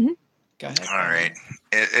 Mm-hmm. Go ahead. All right.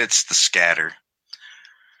 It's the scatter.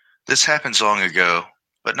 This happens long ago,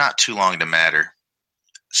 but not too long to matter.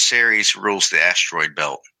 Ceres rules the asteroid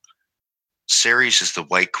belt. Ceres is the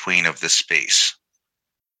White Queen of this space.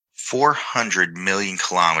 400 million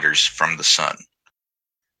kilometers from the sun.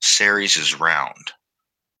 Ceres is round.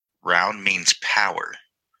 Round means power.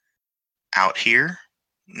 Out here,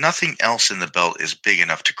 nothing else in the belt is big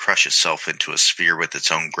enough to crush itself into a sphere with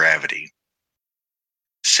its own gravity.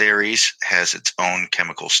 Ceres has its own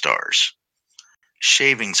chemical stars.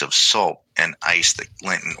 Shavings of salt and ice that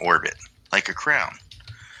glint in orbit, like a crown.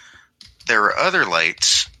 There are other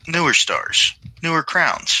lights, newer stars, newer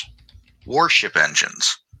crowns, warship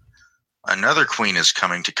engines. Another queen is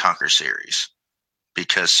coming to conquer Ceres,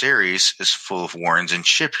 because Ceres is full of warrens and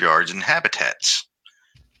shipyards and habitats.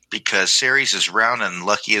 Because Ceres is round and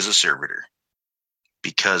lucky as a servitor.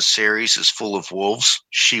 Because Ceres is full of wolves,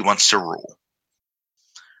 she wants to rule.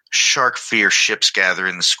 Shark fear ships gather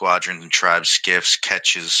in the squadrons and tribes, skiffs,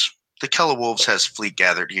 catches. The Kel of Wolves has fleet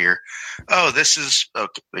gathered here. Oh, this is...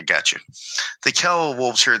 Okay, I got you. The Kel of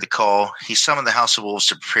Wolves heard the call. He summoned the House of Wolves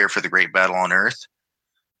to prepare for the great battle on Earth.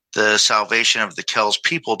 The salvation of the Kel's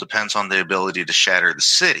people depends on the ability to shatter the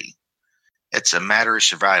city. It's a matter of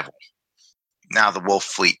survival. Now the wolf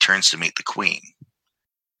fleet turns to meet the queen.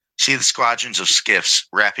 See the squadrons of skiffs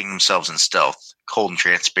wrapping themselves in stealth, cold and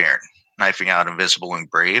transparent, knifing out invisible and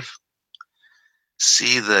brave.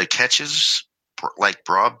 See the catches like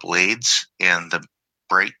broad blades and the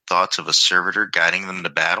bright thoughts of a servitor guiding them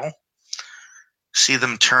to battle. See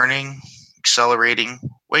them turning, accelerating,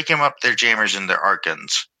 waking up their jammers and their arc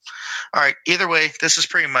guns. All right, either way, this is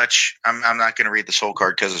pretty much, I'm not going to read this whole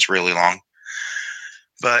card because it's really long,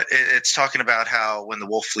 but it's talking about how when the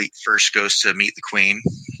Wolf Fleet first goes to meet the Queen,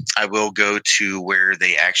 I will go to where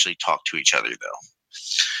they actually talk to each other, though.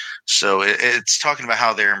 So it's talking about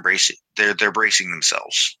how they're bracing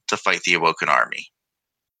themselves to fight the Awoken army.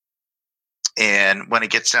 And when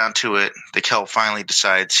it gets down to it, the Kell finally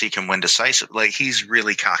decides he can win decisively. Like, he's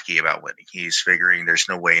really cocky about winning. He's figuring there's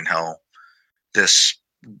no way in hell this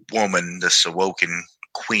woman, this Awoken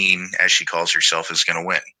Queen, as she calls herself, is going to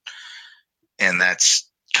win. And that's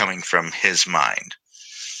coming from his mind.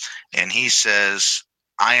 And he says,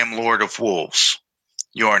 I am Lord of Wolves.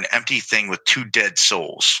 You are an empty thing with 2 dead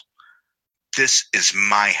souls. This is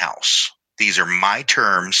my house. These are my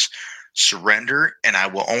terms. Surrender, and I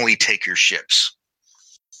will only take your ships.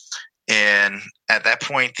 And at that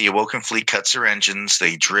point, the Awoken Fleet cuts their engines.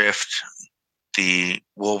 They drift. The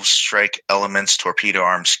Wolves strike elements, torpedo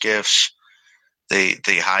armed skiffs. They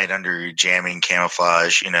hide under jamming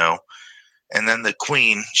camouflage, And then the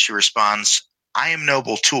Queen, she responds, I am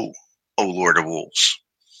Noble Tool, O Lord of Wolves.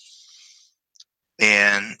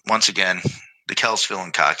 And once again, the Kell's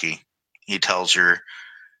feeling cocky. He tells her,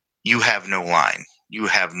 you have no line. You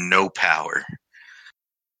have no power.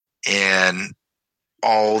 And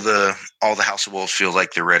all the House of Wolves feel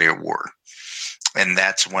like they're ready at war. And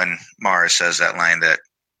that's when Mara says that line that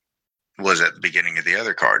was at the beginning of the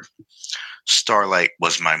other card. Starlight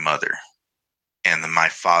was my mother, and my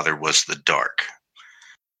father was the dark.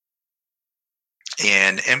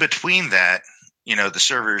 And in between that, the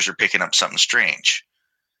servers are picking up something strange.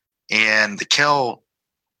 And the Kell,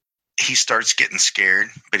 he starts getting scared,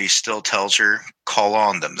 but he still tells her, call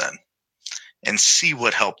on them then and see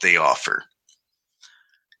what help they offer.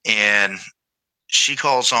 And she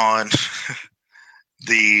calls on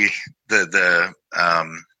the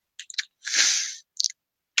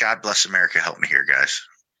God bless America, help me here, guys.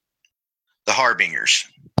 The Harbingers.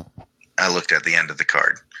 I looked at the end of the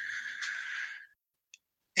card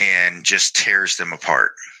and just tears them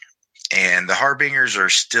apart. And the Harbingers are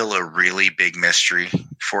still a really big mystery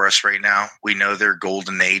for us right now. We know they're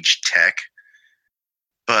Golden Age tech,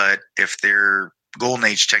 but if they're Golden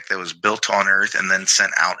Age tech that was built on Earth and then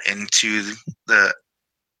sent out into the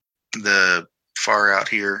far out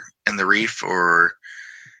here in the reef, or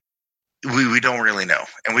we don't really know.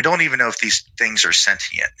 And we don't even know if these things are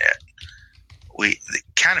sentient yet. It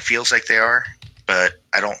kind of feels like they are, but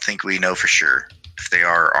I don't think we know for sure if they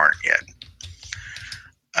are or aren't yet.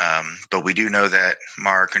 But we do know that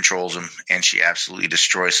Mara controls them, and she absolutely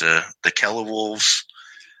destroys the Kell Wolves.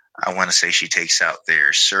 I want to say she takes out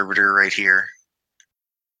their servitor right here,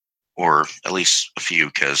 or at least a few,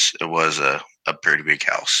 because it was a pretty big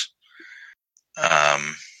house.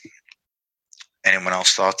 Anyone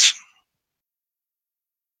else thoughts?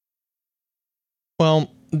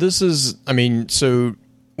 Well, so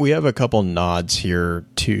we have a couple nods here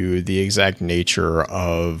to the exact nature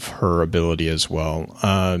of her ability as well.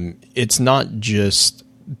 It's not just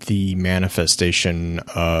the manifestation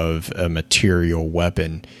of a material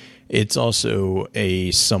weapon. It's also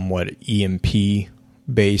a somewhat EMP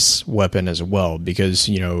base weapon as well, because,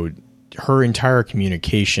 her entire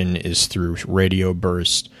communication is through radio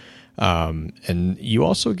burst. And you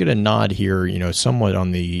also get a nod here, somewhat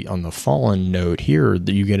on the Fallen note here,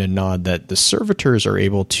 that you get a nod that the servitors are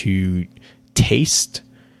able to taste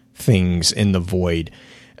things in the void.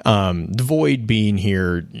 The void being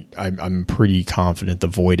here, I'm pretty confident the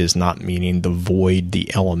void is not meaning the void,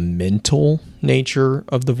 the elemental nature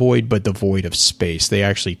of the void, but the void of space. They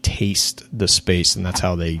actually taste the space, and that's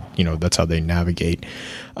how they navigate.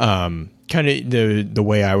 Kind of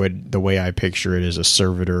the way I picture it is a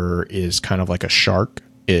servitor is kind of like a shark.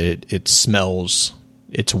 It smells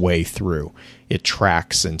its way through. It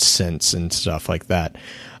tracks and scents and stuff like that.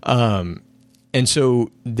 And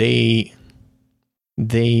so they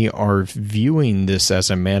are viewing this as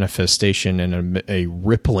a manifestation and a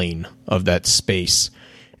rippling of that space.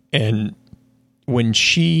 And when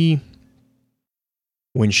she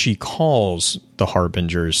calls the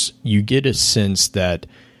Harbingers, you get a sense that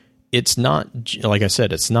it's not, like I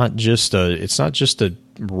said, it's not just a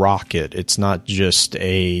rocket. It's not just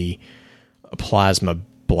a plasma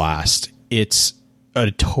blast. It's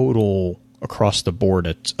a total across the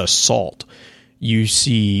board assault. You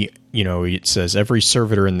see it says every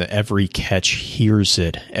servitor in the every catch hears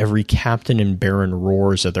it. Every captain and baron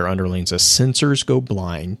roars at their underlings as sensors go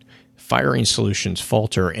blind, firing solutions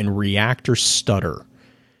falter, and reactors stutter.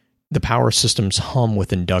 The power systems hum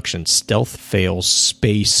with induction. Stealth fails.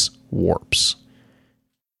 Space warps.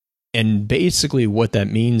 And basically what that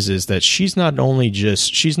means is that she's not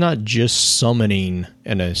just summoning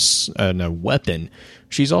a weapon.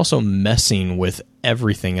 She's also messing with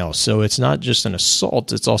everything else. So it's not just an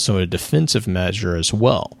assault, it's also a defensive measure as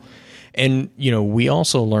well. And, we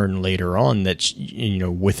also learn later on that,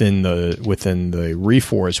 within the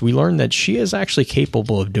Reforce, we learn that she is actually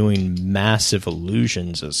capable of doing massive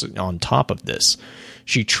illusions on top of this.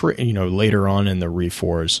 She, later on in the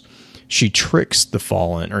Reforce, she tricks the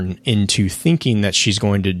Fallen into thinking that she's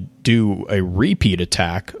going to do a repeat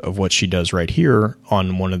attack of what she does right here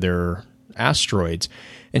on one of their asteroids.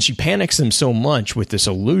 And she panics them so much with this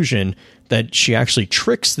illusion that she actually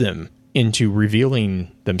tricks them into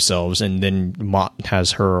revealing themselves, and then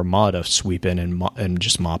has her armada sweep in and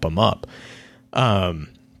just mop them up.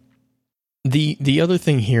 The other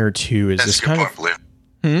thing here too is that's this kind of...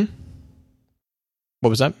 Blue. What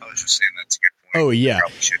was that? I was just saying that's a good point. Oh, yeah. You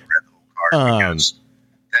probably should have read the whole card because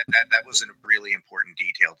that was a really important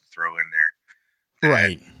detail to throw in there. That,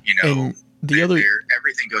 right. And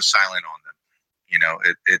everything goes silent on them.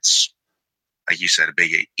 It's like you said, a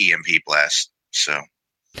big EMP blast. So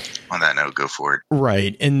on that note, go for it.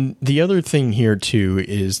 Right. And the other thing here too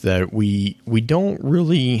is that we don't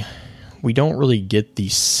really get the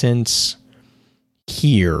sense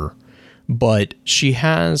here, but she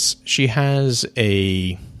has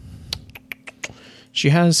a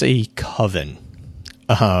coven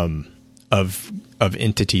of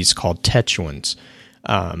entities called Techuans.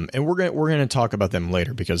 And we're going to talk about them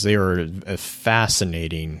later because they are a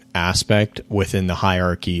fascinating aspect within the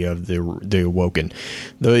hierarchy of the Awoken.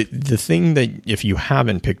 The thing that, if you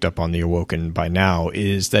haven't picked up on the Awoken by now,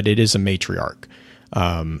 is that it is a matriarch.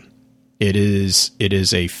 It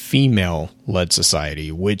is a female-led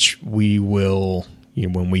society, which we will,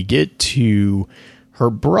 when we get to her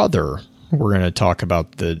brother, we're going to talk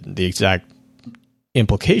about the exact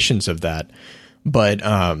implications of that. But,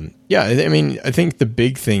 I think the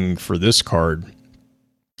big thing for this card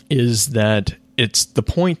is that it's the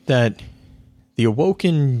point that the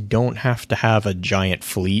Awoken don't have to have a giant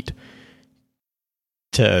fleet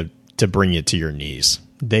to bring you to your knees.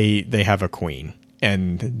 They have a queen,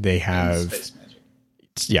 and they have space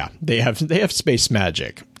magic. They have space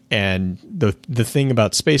magic. And the thing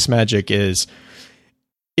about space magic is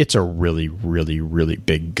it's a really, really, really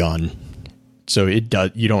big gun. So you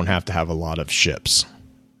don't have to have a lot of ships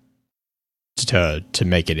to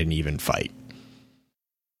make it an even fight.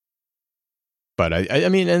 But I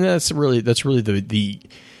mean, and that's really the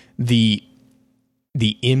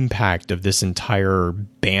impact of this entire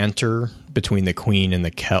banter between the Queen and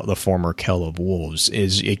the former Kell of Wolves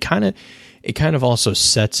is it kind of also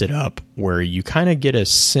sets it up where you kind of get a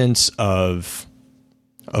sense of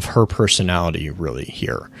her personality really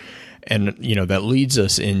here. And, that leads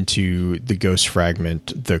us into the ghost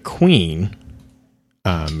fragment, the Queen.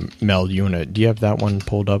 Mel, do you have that one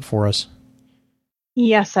pulled up for us?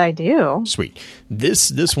 Yes, I do. Sweet.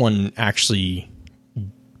 This one actually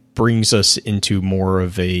brings us into more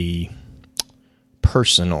of a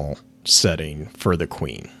personal setting for the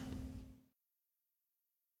Queen.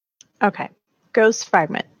 Okay. Ghost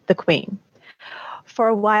fragment, the Queen. For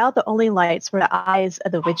a while, the only lights were the eyes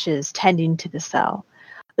of the witches tending to the cell.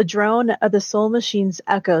 The drone of the soul machines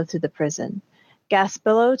echoed through the prison. Gas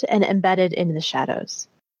billowed and embedded in the shadows.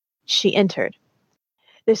 She entered.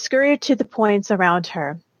 They scurried to the points around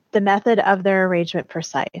her, the method of their arrangement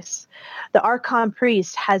precise. The Archon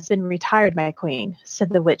priest has been retired, my queen, said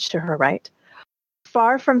the witch to her right.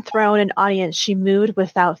 Far from throne and audience, she moved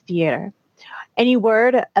without theater. Any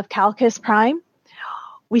word of Calcus Prime?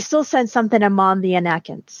 We still send something among the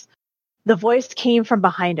Anakins. The voice came from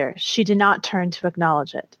behind her. She did not turn to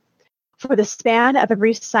acknowledge it. For the span of a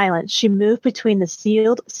brief silence, she moved between the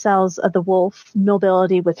sealed cells of the wolf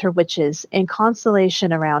nobility with her witches in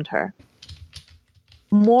constellation around her.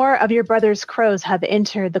 More of your brother's crows have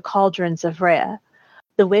entered the cauldrons of Rhea.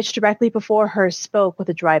 The witch directly before her spoke with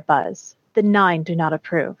a dry buzz. The 9 do not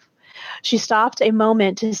approve. She stopped a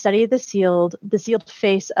moment to study the sealed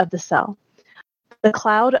face of the cell. The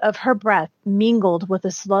cloud of her breath mingled with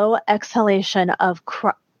a slow exhalation of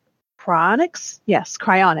cryonics? Yes,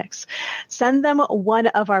 cryonics. Send them one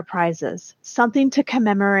of our prizes, something to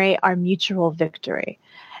commemorate our mutual victory.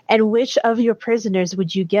 And which of your prisoners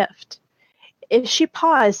would you gift? If she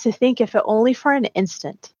paused to think, if it only for an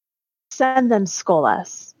instant, send them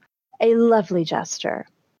Skolas. A lovely gesture.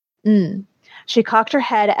 Mm. She cocked her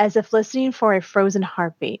head as if listening for a frozen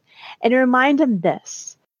heartbeat, and it reminded him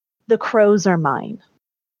this: the crows are mine.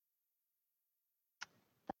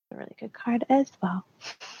 That's a really good card as well.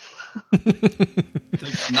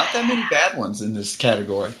 There's not that many bad ones in this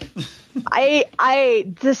category.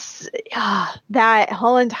 That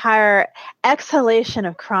whole entire exhalation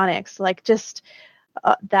of Chronix, like just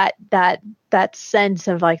that sense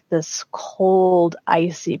of like this cold,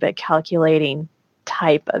 icy but calculating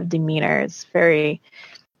type of demeanor is that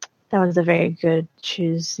was a very good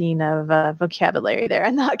choosing of vocabulary there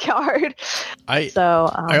in that card. I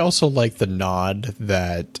also like the nod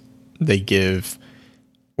that they give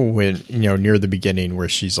when, near the beginning, where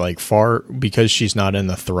she's like, because she's not in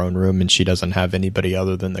the throne room and she doesn't have anybody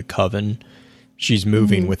other than the coven, she's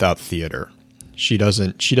moving without theater. She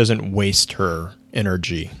doesn't waste her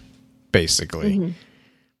energy, basically. Mm-hmm.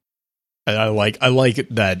 And I like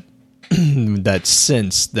that that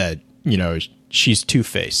sense that, she's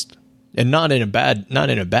two-faced, and not in a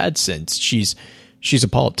bad sense. She's a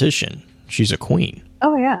politician. She's a queen.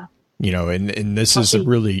 Oh yeah. And this is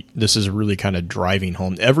really kind of driving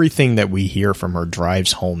home. Everything that we hear from her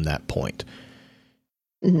drives home that point.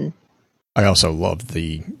 Mm-hmm. I also love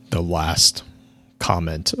the last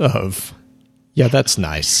comment of, yeah, that's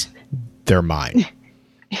nice. They're mine.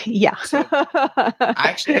 Yeah.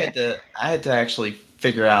 I had to actually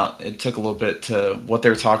figure out, it took a little bit to what they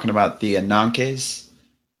were talking about, the Anankes.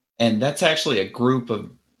 And that's actually a group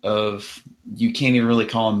of, you can't even really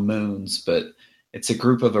call them moons, but it's a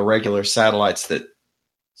group of irregular satellites that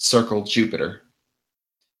circle Jupiter.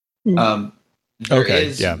 There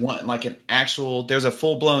is one, like there's a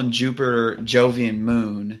full-blown Jupiter Jovian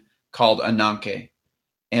moon called Ananke.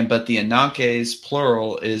 But the Anankes,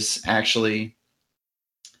 plural, is actually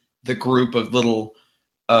the group of little,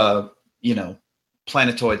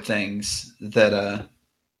 planetoid things that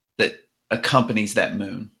accompanies that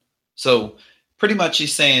moon. So pretty much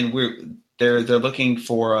he's saying they're looking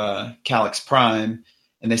for Calyx Prime,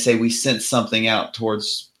 and they say we sent something out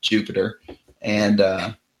towards Jupiter, and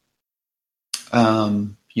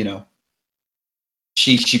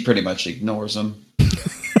she pretty much ignores them.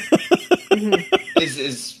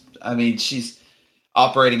 She's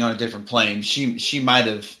operating on a different plane. She might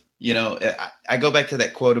have, I go back to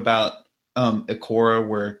that quote about Ikora,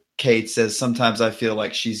 where Kate says, sometimes I feel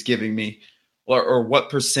like she's giving me, or what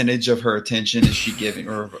percentage of her attention is she giving,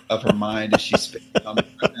 or of her mind is she spending on me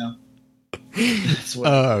right now? That's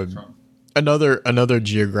what from. Another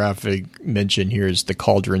geographic mention here is the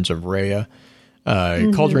Cauldrons of Rhea.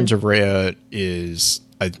 Cauldrons of Rhea is,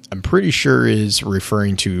 I'm pretty sure, is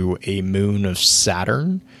referring to a moon of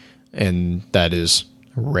Saturn, and that is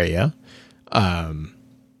Rhea.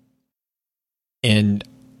 And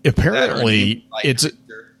apparently it's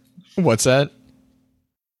creature. What's that?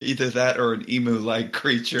 Either that or an emu-like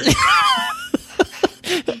creature.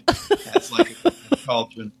 That's like a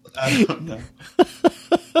cauldron. I don't know.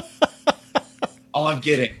 All I'm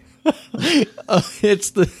getting. It's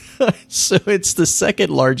the second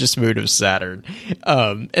largest moon of Saturn,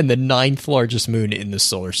 and the 9th largest moon in the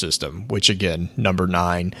solar system, which again, number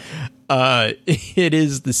 9. It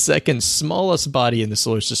is the second smallest body in the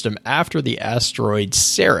solar system after the asteroid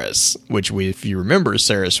Ceres, which if you remember,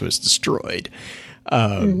 Ceres was destroyed.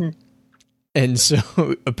 And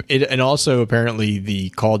so, and also apparently the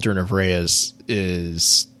Cauldron of Rhea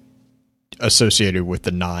is associated with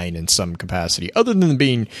the 9 in some capacity, other than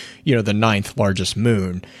being, the 9th largest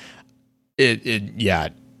moon.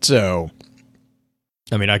 So,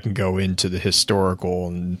 I mean, I can go into the historical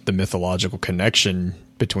and the mythological connection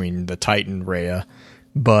between the Titan Rhea,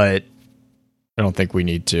 but I don't think we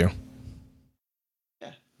need to.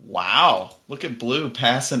 Wow. Look at Blue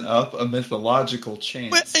passing up a mythological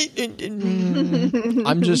chance.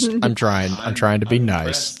 I'm trying to be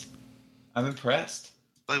nice. I'm impressed.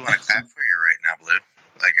 I really want to clap for you right now, Blue.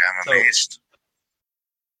 Like, I'm amazed.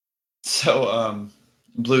 So,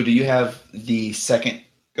 Blue, do you have the second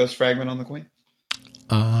Ghost Fragment on the Queen?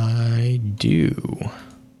 I do.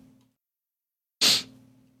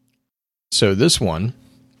 So this one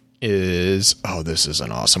is... Oh, this is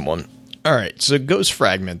an awesome one. All right, so Ghost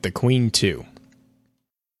Fragment, the Queen 2.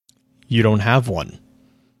 You don't have one.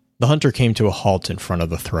 The hunter came to a halt in front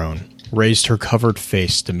of the throne, raised her covered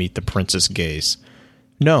face to meet the prince's gaze.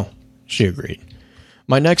 No, she agreed.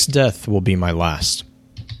 My next death will be my last.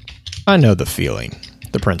 I know the feeling,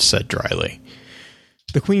 the prince said dryly.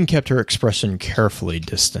 The queen kept her expression carefully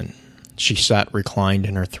distant. She sat reclined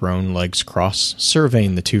in her throne, legs crossed,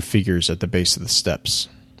 surveying the two figures at the base of the steps.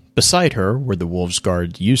 Beside her, where the Wolves'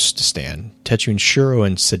 Guard used to stand, Tetuan, Shuro,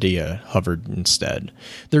 and Sadia hovered instead,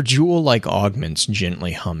 their jewel-like augments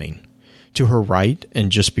gently humming. To her right,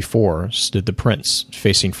 and just before, stood the prince,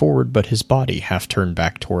 facing forward, but his body half turned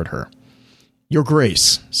back toward her. "Your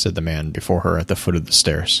Grace," said the man before her at the foot of the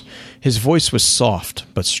stairs. His voice was soft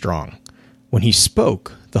but strong. When he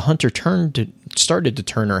spoke, the hunter started to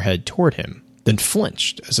turn her head toward him, then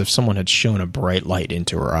flinched as if someone had shone a bright light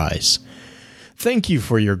into her eyes. "Thank you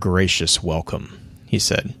for your gracious welcome," he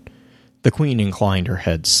said. The queen inclined her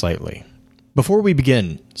head slightly. "Before we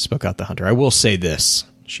begin," spoke out the hunter, "I will say this."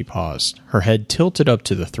 She paused, her head tilted up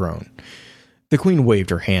to the throne. The queen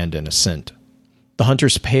waved her hand in assent. The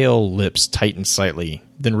hunter's pale lips tightened slightly,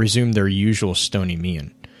 then resumed their usual stony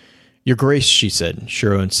mien. "Your Grace," she said.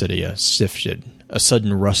 Shuro and Sadia shifted, a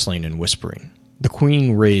sudden rustling and whispering. The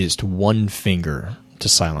queen raised one finger to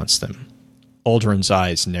silence them. Aldrin's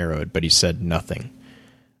eyes narrowed, but he said nothing.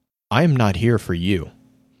 "I am not here for you."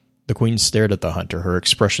 The queen stared at the hunter, her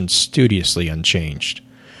expression studiously unchanged.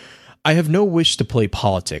 "I have no wish to play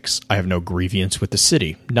politics. I have no grievance with the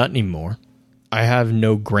city, not anymore. I have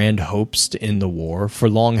no grand hopes to end the war, for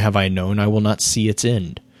long have I known I will not see its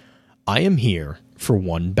end. I am here for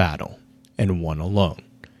one battle, and one alone,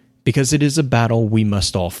 because it is a battle we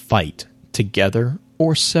must all fight, together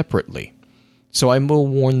or separately. So I will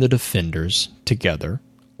warn the defenders, together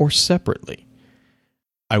or separately.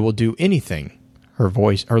 I will do anything," her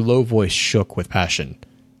low voice shook with passion,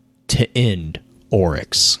 "to end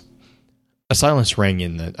Oryx." A silence rang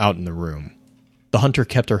out in the room. The hunter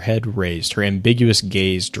kept her head raised, her ambiguous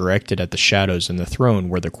gaze directed at the shadows in the throne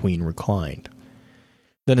where the queen reclined.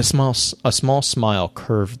 Then a small smile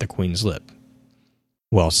curved the queen's lip.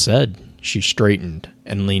 "Well said." She straightened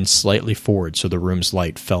and leaned slightly forward so the room's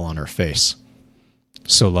light fell on her face.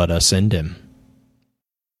 "So let us end him."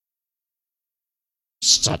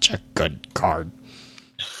 Such a good card.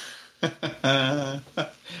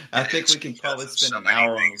 I think we can probably spend an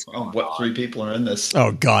hour on what three people are in this.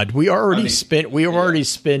 Oh God, we have already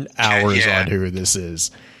spent hours on who this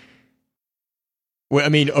is. Well, I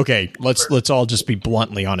mean, okay, let's all just be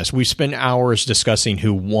bluntly honest. We spent hours discussing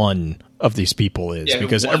who one of these people is,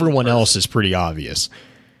 because everyone else is pretty obvious.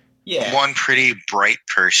 Yeah, one pretty bright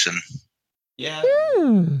person. Yeah.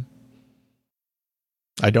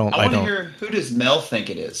 I don't. Hear, who does Mel think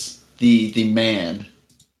it is? The man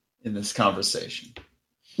in this conversation.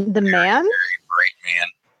 The man? Very bright man.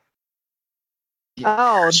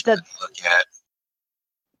 Oh, that's. Look at.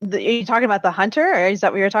 Are you talking about the hunter, or is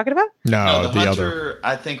that what you're talking about? No, the hunter. Other.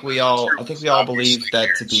 I think we all believe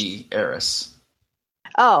that to be Eris.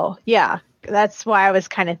 Oh, yeah. That's why I was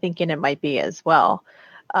kind of thinking it might be as well.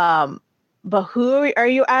 But who are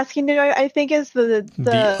you asking? I think is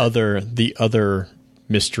the other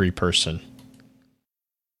mystery person,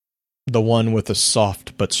 the one with a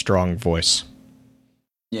soft but strong voice.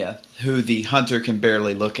 Yeah, who the hunter can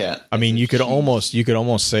barely look at. I mean, you could almost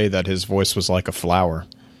say that his voice was like a flower.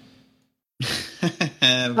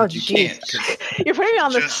 Oh, you can't. You're putting me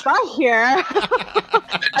on the spot here.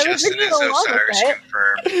 I was Justin is Osiris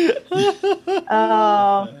confirmed.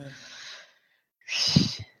 Oh.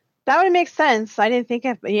 That would make sense. I didn't think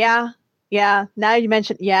of, yeah. Now you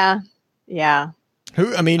mentioned, yeah.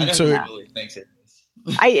 Who? I mean, so really thinks it is.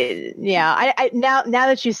 I now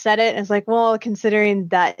that you said it, it's like, well, considering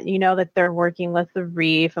that that they're working with the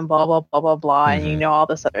reef and blah blah blah blah blah, and all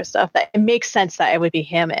this other stuff, that it makes sense that it would be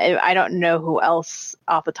him. I don't know who else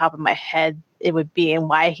off the top of my head it would be and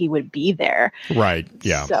why he would be there. Right.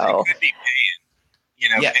 Yeah. So it could be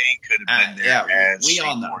Payne. Payne could have been there as we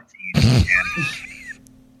all know.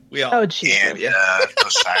 We all. Oh, geez. And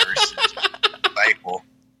Osiris' disciple.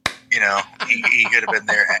 He could have been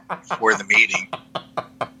there for the meeting.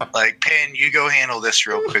 Like, Payne, you go handle this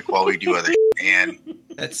real quick while we do other shit. And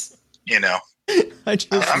that's I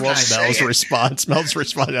just love Mel's response. Mel's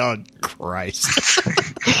response. Oh, Christ!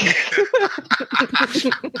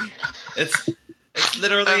 it's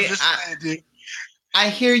literally. I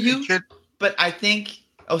hear you, but I think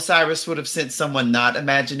Osiris would have sent someone not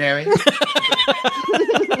imaginary.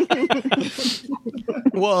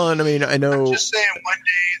 Well, and I mean, I know. I'm just saying, one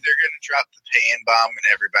day they're going to drop the Payne bomb, and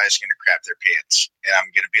everybody's going to crap their pants, and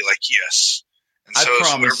I'm going to be like, yes. And so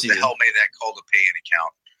whoever the hell made that call to Payne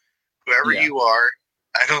account, whoever you are,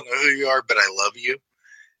 I don't know who you are, but I love you,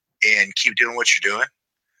 and keep doing what you're doing.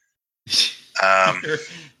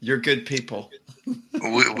 You're good people.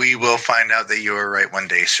 we will find out that you are right one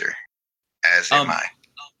day, sir. As am I.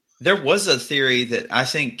 There was a theory that I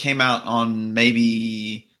think came out on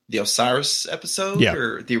maybe the Osiris episode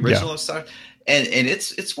or the original Osiris, and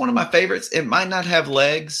it's one of my favorites. It might not have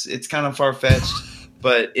legs; it's kind of far fetched,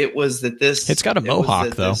 But it was that this... It's got a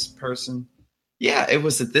mohawk, though. This person... Yeah, it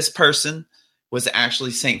was that this person was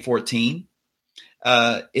actually Saint 14.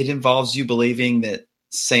 It involves you believing that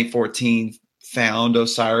Saint 14 found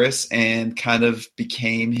Osiris and kind of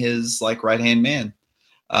became his like right-hand man.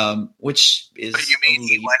 Which is... But you mean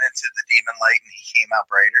he went into the demon light and he came out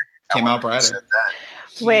brighter? Came out brighter.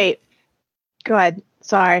 Wait. Go ahead.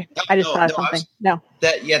 Sorry. I just thought of something.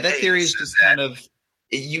 That theory is just kind of...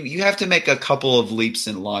 You have to make a couple of leaps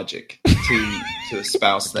in logic to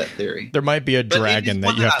espouse that theory. There might be a dragon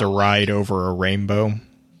that you have to ride over a rainbow.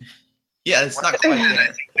 Yeah, it's not quite that. I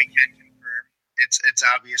think we can confirm. It's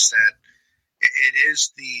obvious that it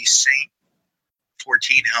is the Saint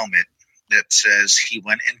 14 helmet that says he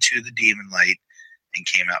went into the demon light and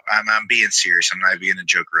came out. I'm being serious. I'm not being a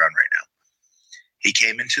joke around right now. He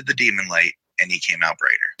came into the demon light and he came out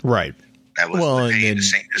brighter. Right. That was the pain to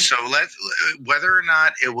Saint. So whether or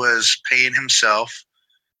not it was Payne himself,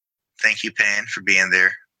 thank you, Payne, for being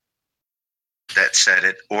there, that said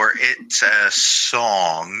it, or it's a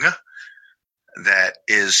song that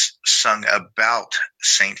is sung about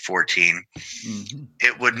Saint 14,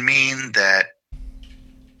 it would mean that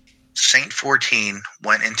Saint 14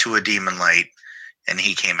 went into a demon light and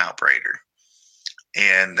he came out brighter.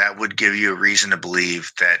 And that would give you a reason to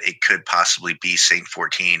believe that it could possibly be Saint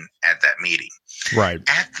 14 at that meeting. Right.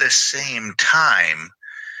 At the same time,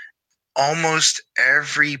 almost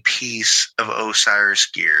every piece of Osiris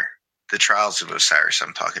gear, the Trials of Osiris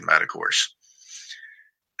I'm talking about, of course,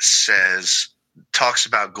 talks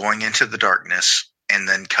about going into the darkness and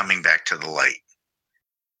then coming back to the light.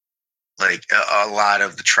 Like a lot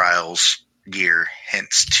of the Trials gear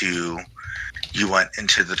hints to you went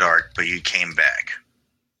into the dark, but you came back.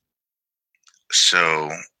 So,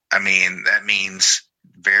 I mean, that means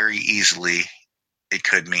very easily it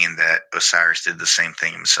could mean that Osiris did the same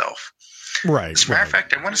thing himself. Right. As a matter of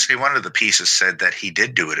fact, I want to say one of the pieces said that he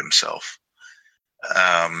did do it himself.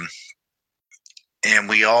 And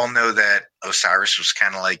we all know that Osiris was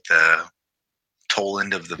kind of like the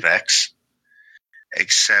Toland of the Vex,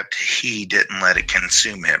 except he didn't let it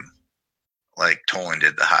consume him like Toland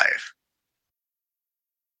did the Hive.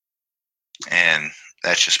 And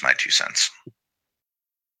that's just my 2 cents.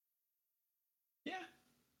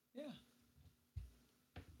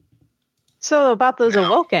 So about those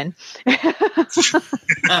Awoken. I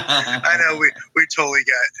know we totally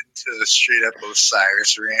got into the straight up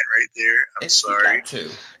Osiris rant right there. I'm sorry.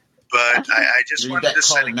 But I just wanted to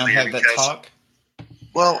set it clear because,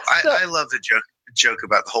 well, I love the joke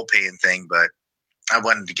about the whole Payne thing, but I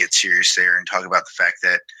wanted to get serious there and talk about the fact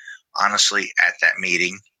that honestly at that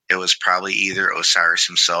meeting, it was probably either Osiris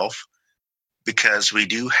himself, because we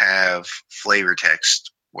do have flavor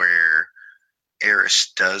text where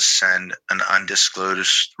Eris does send an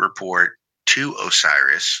undisclosed report to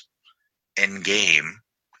Osiris in game.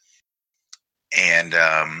 And,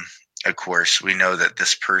 of course, we know that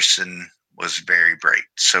this person was very bright,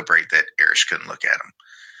 so bright that Eris couldn't look at him.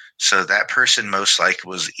 So that person most likely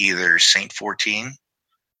was either Saint 14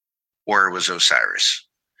 or it was Osiris.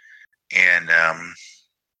 And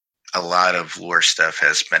a lot of lore stuff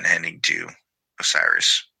has been hinting to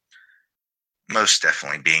Osiris most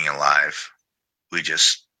definitely being alive.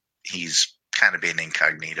 He's kind of being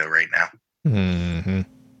incognito right now. Mm-hmm.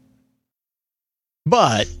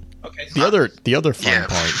 But the other fun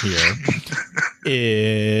part here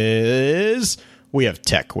is we have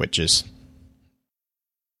tech witches,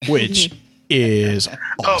 which is awesome.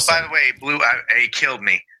 Oh, by the way, Blue, it killed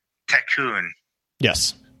me. Tekun.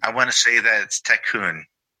 Yes. I want to say that it's Tekun.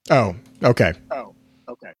 Oh, okay.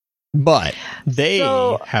 But they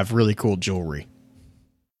have really cool jewelry.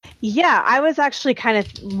 Yeah, I was actually kind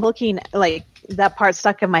of looking, like, that part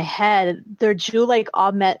stuck in my head. Their jewel, like,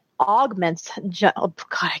 augments, oh,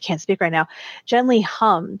 God, I can't speak right now, gently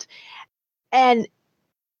hummed. And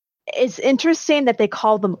it's interesting that they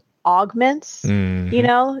call them augments, you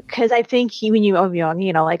know, because I think when you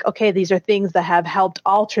know, like, okay, these are things that have helped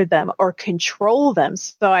alter them or control them.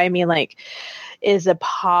 So, I mean, like, is it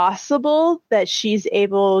possible that she's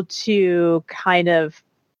able to kind of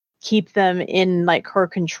keep them in like her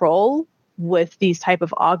control with these type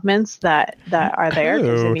of augments that are there?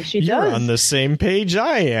 Because I mean, she you're does. On the same page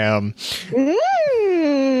I am.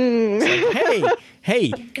 Like,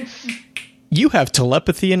 hey, you have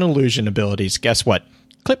telepathy and illusion abilities. Guess what?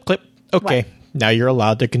 Clip. Okay, now you're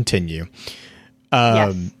allowed to continue.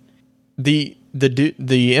 Yes.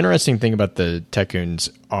 The interesting thing about the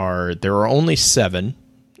Tekuns are there are only 7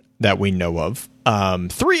 that we know of.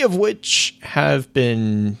 3 of which have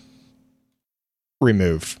been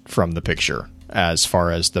removed from the picture as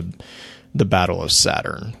far as the Battle of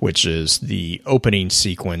Saturn, which is the opening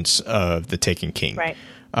sequence of The Taken King. Right.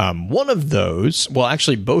 One of those, well,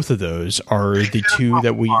 actually, both of those are the two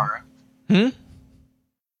that we. Mara.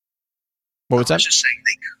 What was I that? was just saying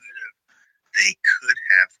they could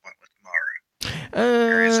have went with Mara.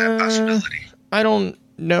 There is that possibility. I don't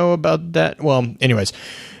know about that. Well, anyways,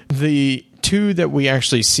 the two that we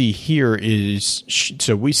actually see here is,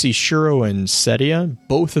 so we see Shuro and Setia.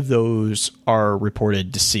 Both of those are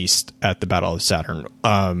reported deceased at the Battle of Saturn.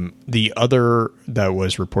 The other that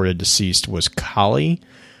was reported deceased was Kali,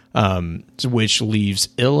 which leaves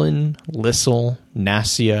Ilan, Lissel,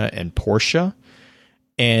 Nasia, and Portia.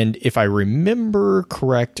 And if I remember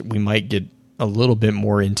correct, we might get a little bit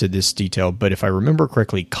more into this detail, but if I remember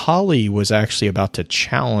correctly, Kali was actually about to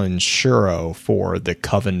challenge Shuro for the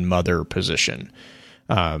Coven Mother position.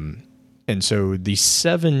 And so the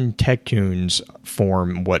 7 Tektuns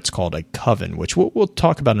form what's called a coven, which we'll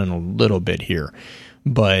talk about in a little bit here.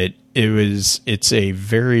 But it's a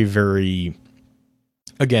very, very,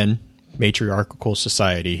 again, matriarchal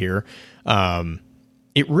society here.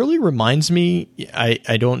 It really reminds me,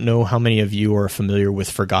 I don't know how many of you are familiar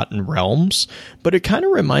with Forgotten Realms, but it kind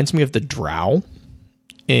of reminds me of the Drow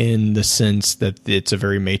in the sense that it's a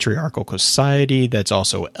very matriarchal society that's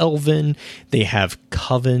also elven. They have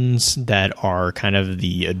covens that are kind of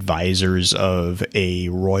the advisors of a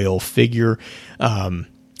royal figure,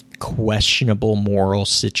 questionable moral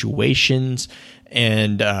situations,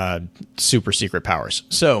 and super secret powers.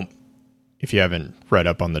 So, if you haven't read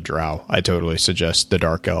up on the Drow, I totally suggest the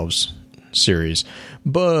Dark Elves series.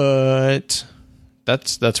 But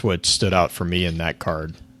that's what stood out for me in that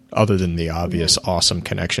card, other than the obvious awesome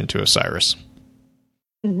connection to Osiris.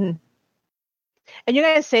 Mm-hmm. And you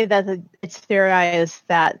guys say that it's theorized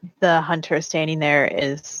that the hunter standing there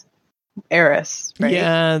is Eris, right?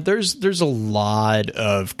 Yeah, there's a lot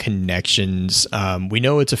of connections. We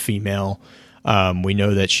know it's a female. We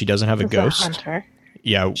know that she doesn't have a ghost. Hunter.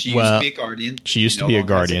 Yeah, She used to be a guardian. She used to be a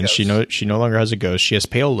guardian. She no longer has a ghost. She has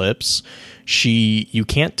pale lips. You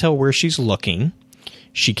can't tell where she's looking.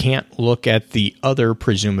 She can't look at the other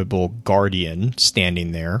presumable guardian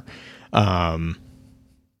standing there. Yeah,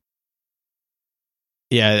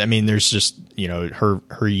 I mean, there's just,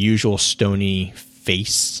 her usual stony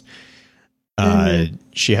face.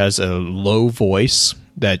 She has a low voice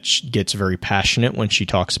that gets very passionate when she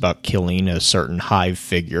talks about killing a certain hive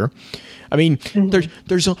figure. I mean,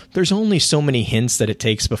 there's only so many hints that it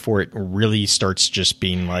takes before it really starts just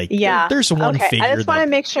being like, yeah, there's one figure. I just want to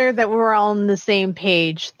make sure that we're all on the same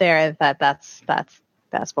page there. That's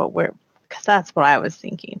what because that's what I was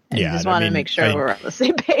thinking. I just want to make sure we're on the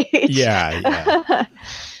same page. Yeah.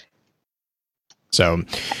 So,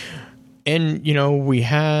 and we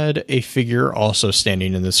had a figure also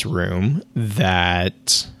standing in this room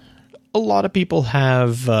that a lot of people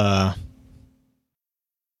have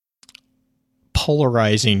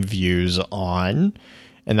polarizing views on,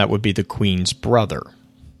 and that would be the Queen's brother.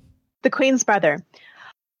 The Queen's brother.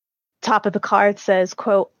 Top of the card says,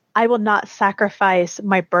 quote, "I will not sacrifice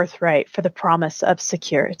my birthright for the promise of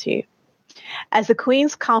security." As the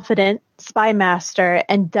Queen's confidant, spy master,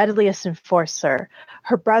 and deadliest enforcer,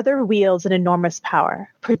 her brother wields an enormous power,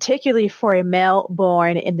 particularly for a male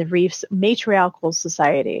born in the Reef's matriarchal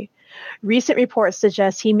society. Recent reports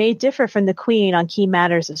suggest he may differ from the Queen on key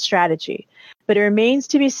matters of strategy, but it remains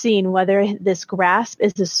to be seen whether this grasp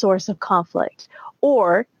is the source of conflict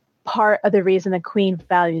or part of the reason the Queen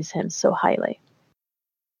values him so highly.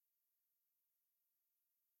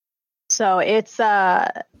 So it's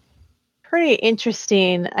pretty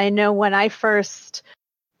interesting. I know when the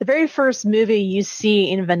very first movie you see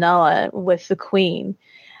in vanilla with the Queen,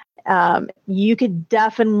 you could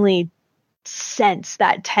definitely sense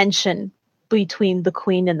that tension between the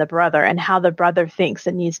Queen and the brother, and how the brother thinks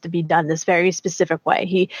it needs to be done this very specific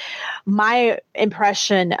way. My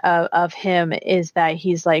impression of him is that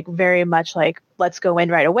he's like very much like, let's go in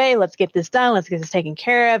right away, let's get this done, let's get this taken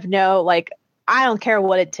care of. No, like, I don't care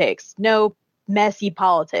what it takes. No messy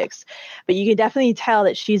politics. But you can definitely tell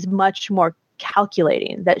that she's much more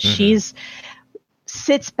calculating, that she's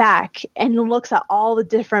sits back and looks at all the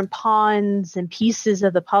different pawns and pieces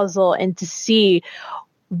of the puzzle, and to see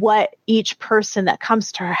what each person that comes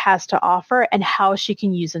to her has to offer and how she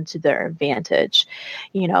can use them to their advantage.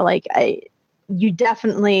 You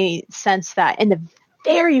definitely sense that in the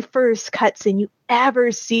very first cutscene you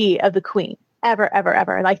ever see of the Queen.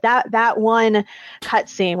 Ever. Like that one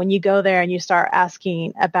cutscene when you go there and you start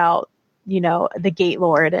asking about, the Gate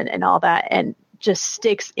Lord and all that, and just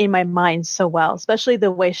sticks in my mind so well, especially the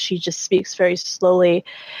way she just speaks very slowly,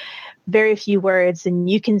 very few words, and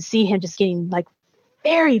you can see him just getting like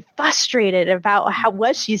very frustrated about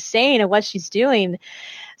what she's saying and what she's doing.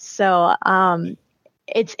 So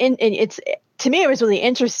it's to me, it was really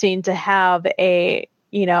interesting to have a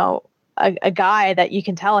guy that you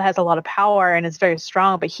can tell has a lot of power and is very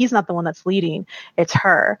strong, but he's not the one that's leading. It's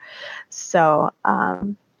her. So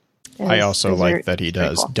I also like that he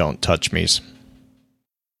does cool. "Don't touch me's."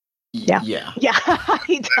 Yeah.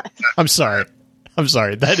 He does. I'm sorry.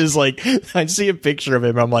 That is like, I see a picture of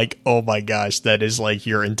him. I'm like, oh my gosh, that is like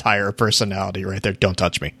your entire personality right there. Don't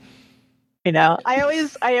touch me. I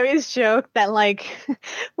always joke that like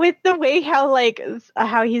with the way how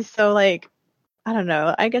he's so like, I don't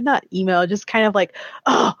know, I get not emo, just kind of like,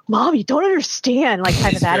 oh, mom, you don't understand, like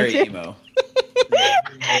kind of attitude. Emo.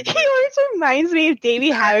 He always reminds me of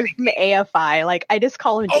Davey Havoc from AFI. Like I just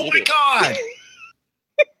call him Davey. Oh my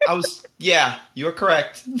god! You're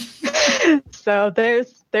correct. So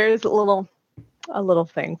there's a little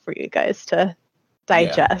thing for you guys to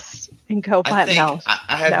digest and go find out.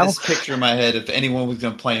 I had this picture in my head. If anyone was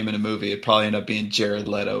going to play him in a movie, it'd probably end up being Jared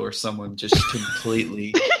Leto or someone just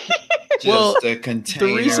completely a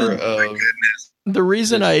container of. The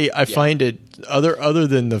reason I find it other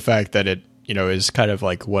than the fact that it is kind of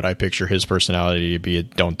like what I picture his personality to be,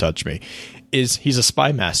 "Don't touch me," is he's a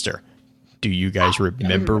spy master. Do you guys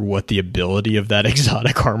remember what the ability of that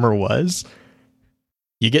exotic armor was?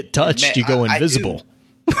 You get touched, you go invisible.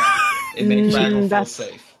 It made Fraggle feel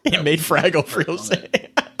safe. It made Fraggle feel safe.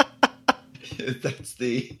 That's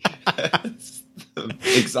the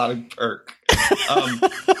exotic perk.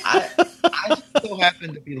 I so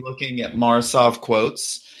happen to be looking at Marsov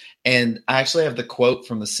quotes, and I actually have the quote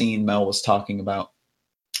from the scene Mel was talking about,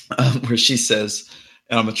 where she says,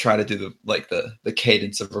 and I'm going to try to do the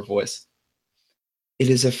cadence of her voice. "It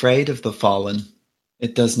is afraid of the fallen.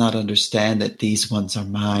 It does not understand that these ones are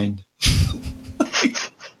mine."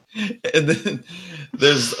 And then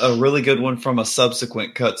there's a really good one from a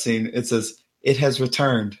subsequent cutscene. It says, "It has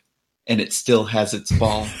returned, and it still has its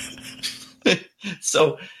ball."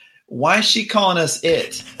 So why is she calling us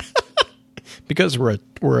it? Because we're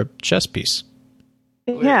a chess piece.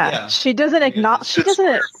 Yeah. She doesn't acknowledge. She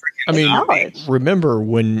doesn't. I mean, remember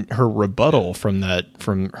when her rebuttal from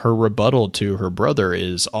her rebuttal to her brother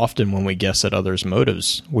is often when we guess at others'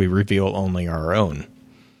 motives, we reveal only our own.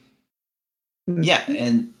 Yeah,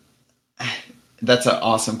 and that's an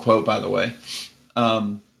awesome quote, by the way.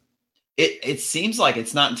 It seems like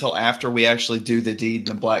it's not until after we actually do the deed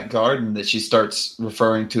in the Black Garden that she starts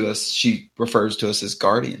referring to us. She refers to us as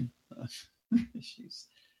guardian. She's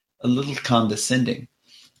a little condescending.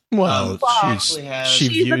 Well, she's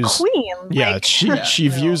a queen. Yeah, she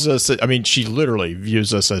views us. I mean, she literally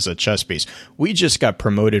views us as a chess piece. We just got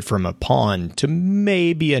promoted from a pawn to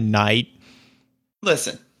maybe a knight.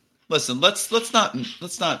 Listen. Let's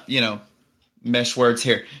not mesh words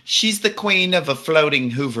here. She's the queen of a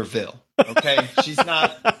floating Hooverville. Okay, she's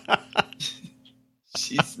not.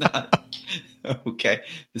 She's not. Okay,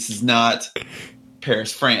 this is not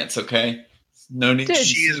Paris, France. Okay. No need. Dude,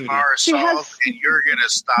 she is Marisol, and you're gonna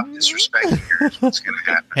stop disrespecting her. Is what's gonna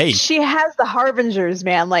happen? Hey, she has the harbingers,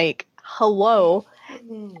 man. Like, hello,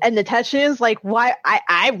 and the tension is like, why?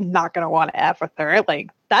 I'm not gonna want to F with her.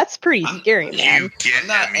 Like, that's pretty scary, man. You get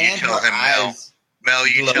him. You tell him, Mel. Mel,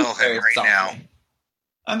 you tell him right now.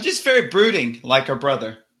 I'm just very brooding, like her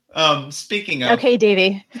brother. Speaking of, okay,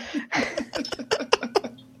 Davey.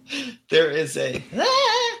 There is a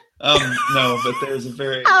no, but there's a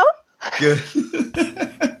very good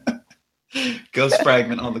ghost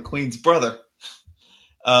fragment on the Queen's brother,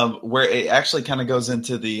 where it actually kind of goes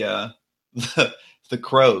into the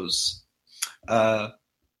crows.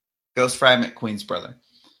 Ghost fragment, Queen's brother.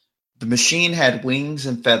 The machine had wings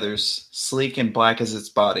and feathers, sleek and black as its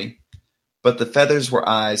body, but the feathers were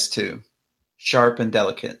eyes too, sharp and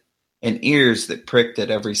delicate, and ears that pricked at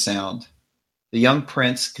every sound. The young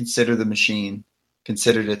prince considered the machine,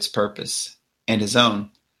 considered its purpose, and his own,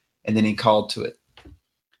 and then he called to it.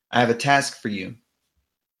 I have a task for you.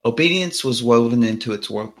 Obedience was woven into its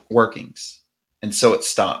workings, and so it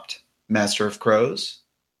stopped. Master of Crows,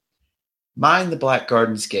 mind the Black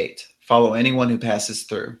Garden's gate. Follow anyone who passes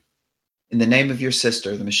through. In the name of your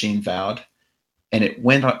sister, the machine vowed, and it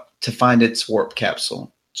went to find its warp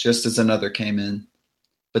capsule, just as another came in.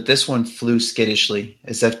 But this one flew skittishly,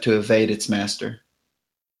 as if to evade its master.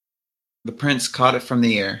 The prince caught it from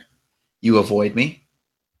the air. You avoid me?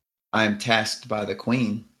 I am tasked by the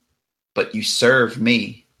queen. But you serve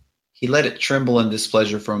me. He let it tremble in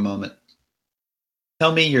displeasure for a moment.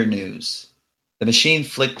 Tell me your news. The machine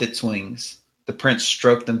flicked its wings. The prince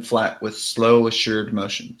stroked them flat with slow, assured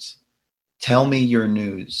motions. Tell me your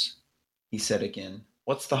news, he said again.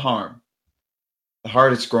 What's the harm? The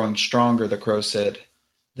heart is growing stronger, the crow said.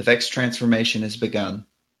 The Vex transformation has begun,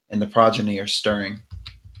 and the progeny are stirring.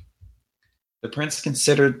 The prince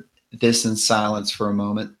considered this in silence for a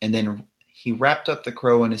moment, and then he wrapped up the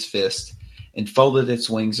crow in his fist and folded its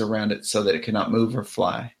wings around it so that it could not move or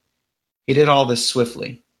fly. He did all this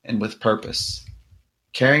swiftly and with purpose.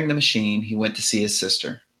 Carrying the machine, he went to see his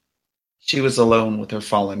sister. She was alone with her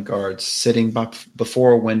fallen guards, sitting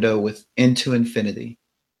before a window into infinity.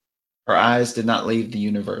 Her eyes did not leave the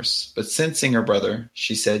universe, but sensing her brother,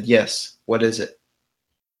 she said, "Yes, what is it?"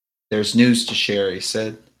 "There's news to share," he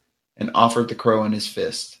said, and offered the crow in his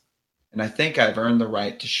fist. "And I think I've earned the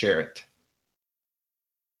right to share it."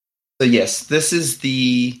 So yes, this is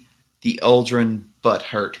the Uldren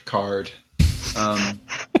Butthurt card.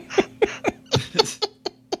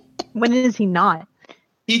 When is he not?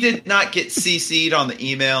 He did not get CC'd on the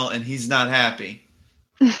email, and he's not happy.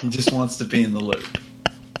 He just wants to be in the loop.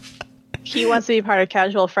 He wants to be part of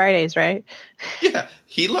Casual Fridays, right? Yeah,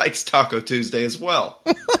 he likes Taco Tuesday as well.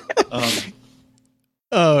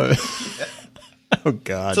 Oh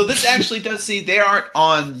God! So this actually does see they aren't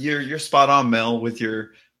on. You're spot on, Mel, with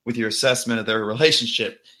your assessment of their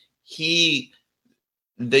relationship. It's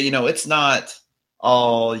not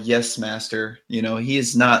all yes, master. He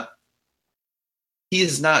is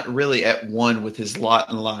not really at one with his lot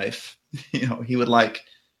in life. He would like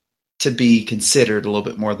to be considered a little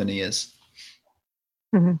bit more than he is.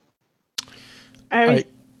 Mm-hmm. I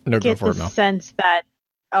get the sense that.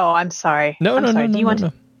 Oh, I'm sorry. No. Do you want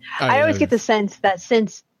to? I always get the sense that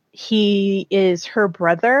since he is her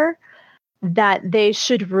brother, that they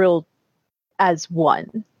should rule as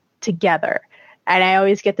one together. And I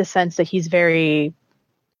always get the sense that he's very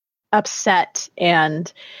upset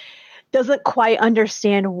and doesn't quite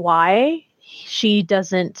understand why she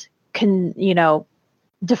doesn't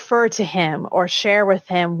defer to him or share with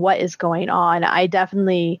him what is going on. I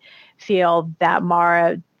definitely feel that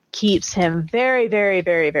Mara keeps him very, very,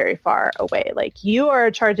 very, very far away. Like, you are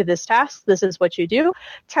in charge of this task. This is what you do.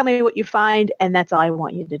 Tell me what you find, and that's all I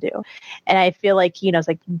want you to do. And I feel like, it's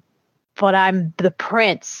like, but I'm the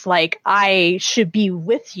prince. Like, I should be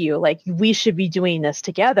with you. Like, we should be doing this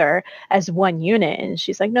together as one unit. And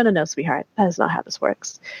she's like, no, sweetheart. That is not how this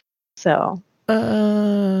works. So.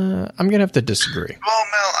 I'm going to have to disagree. Well,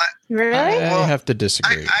 Mel, really? I have to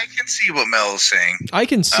disagree. I can see what Mel is saying. I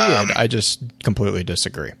can see it. I just completely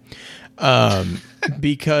disagree.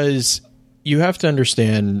 Because you have to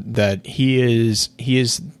understand that he is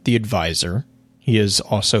the advisor. He is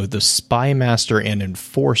also the spy master and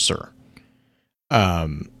enforcer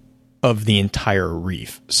of the entire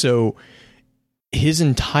reef. So his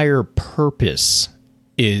entire purpose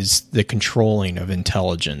is the controlling of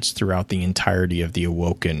intelligence throughout the entirety of the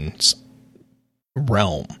Awoken's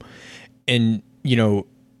realm. And,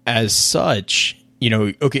 as such,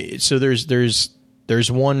 okay, so there's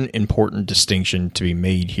one important distinction to be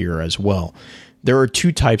made here as well. There are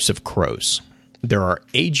two types of crows. There are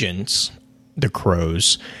agents, the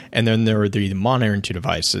crows, and then there are the monitoring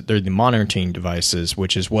devices. They're the monitoring devices,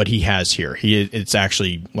 which is what he has here. It's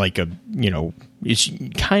actually like it's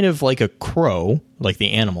kind of like a crow, like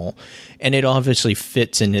the animal, and it obviously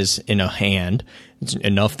fits in a hand. It's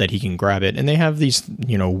enough that he can grab it, and they have these,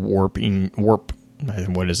 warp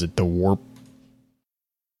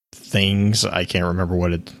things. I can't remember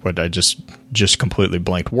what I just completely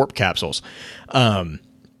blanked. Warp capsules.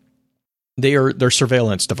 They're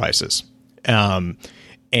surveillance devices.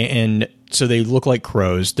 And so they look like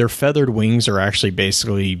crows. Their feathered wings are actually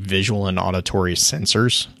basically visual and auditory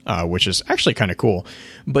sensors, which is actually kind of cool.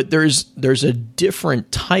 But there's a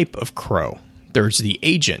different type of crow. There's the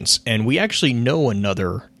agents, and we actually know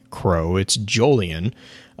another crow. It's Jolien,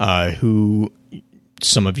 who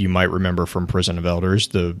some of you might remember from Prison of Elders,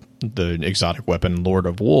 the exotic weapon Lord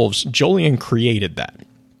of Wolves. Jolien created that.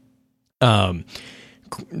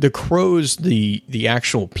 The crows, the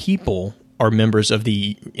actual people, are members of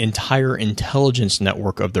the entire intelligence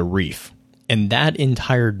network of the reef. And that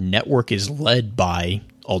entire network is led by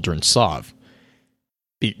Uldren Sov.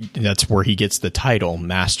 That's where he gets the title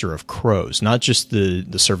Master of Crows. Not just the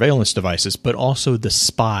surveillance devices, but also the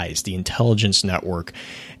spies, the intelligence network,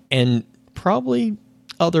 and probably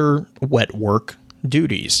other wet work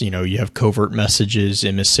duties. You have covert messages,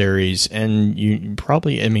 emissaries, and you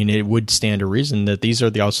probably, it would stand to reason that these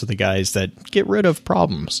are also the guys that get rid of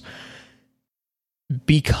problems.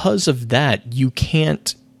 Because of that, you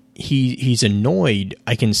can't. He's annoyed.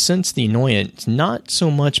 I can sense the annoyance, not so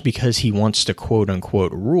much because he wants to quote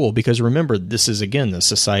unquote rule, because remember, this is again the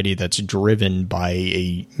society that's driven by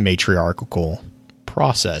a matriarchal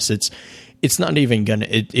process. it's not even gonna,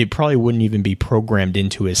 it probably wouldn't even be programmed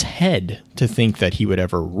into his head to think that he would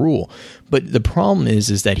ever rule. But the problem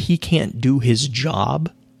is that he can't do his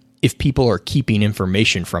job if people are keeping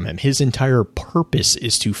information from him. His entire purpose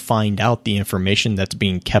is to find out the information that's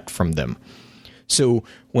being kept from them. So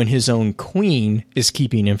when his own queen is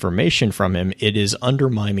keeping information from him, it is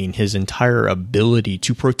undermining his entire ability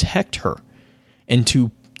to protect her and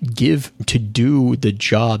to do the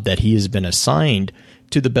job that he has been assigned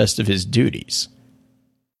to the best of his duties.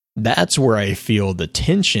 That's where I feel the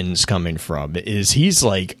tension's coming from, is he's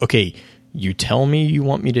like, okay, you tell me you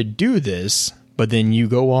want me to do this, but then you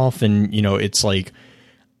go off and, it's like,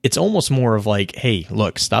 it's almost more of like, hey,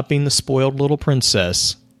 look, stop being the spoiled little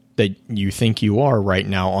princess that you think you are right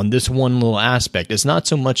now on this one little aspect. It's not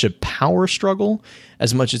so much a power struggle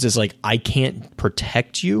as much as it's like, I can't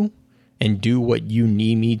protect you and do what you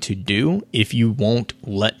need me to do if you won't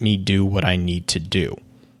let me do what I need to do.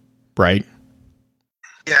 Right?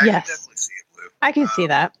 Yeah, I Yes. can definitely see it, Blue. I can see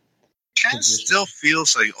that. Kind of still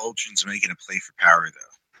feels like Aldrin's making a play for power,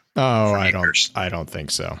 though. Oh, For me I don't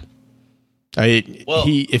think so. Well-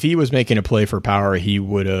 If he was making a play for power, he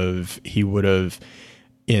would have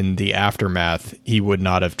in the aftermath, he would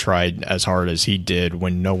not have tried as hard as he did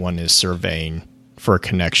when no one is surveying for a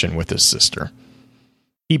connection with his sister.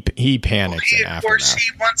 He panics in Of course, aftermath.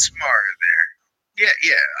 he wants Mara there.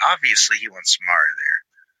 Yeah, obviously he wants Mara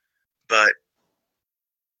there.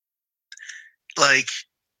 But, like,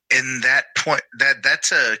 in that point,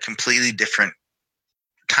 that's a completely different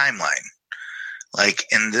timeline. Like,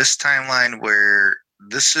 in this timeline where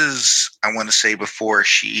this is, I want to say, before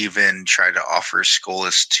she even tried to offer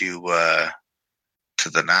Skolas to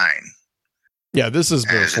the Nine. Yeah, this is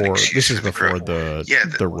As an before. excuse This is for the before growth. the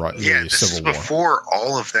This is Civil War. before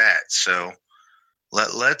all of that. So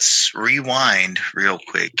let's rewind real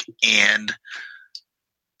quick. And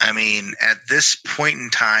I mean, at this point in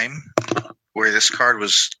time where this card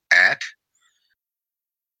was at,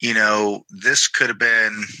 this could have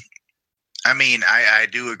been. I mean, I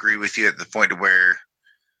do agree with you at the point where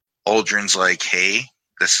Aldrin's like, "Hey,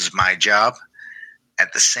 this is my job."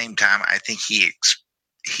 At the same time, I think he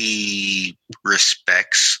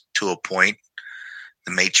respects to a point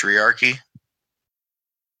the matriarchy,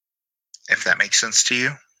 if that makes sense to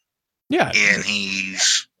you. Yeah, And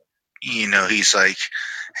he's like,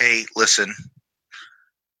 hey, listen,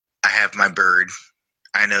 I have my bird.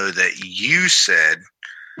 I know that you said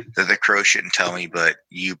that the crow shouldn't tell me, but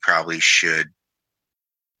you probably should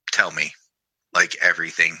tell me, like,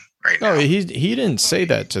 everything right now. no, he didn't say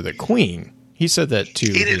that to the queen. He said that to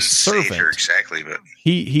He didn't his say servant. it her exactly, but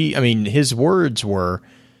I mean, his words were,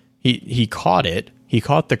 he caught it. He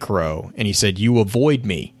caught the crow, and he said, "You avoid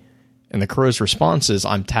me." And the crow's response is,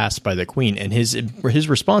 "I'm tasked by the queen." And his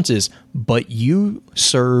response is, "But you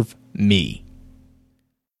serve me."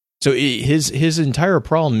 So his entire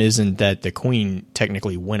problem isn't that the queen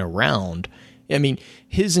technically went around. I mean,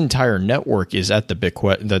 his entire network is at the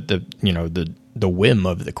whim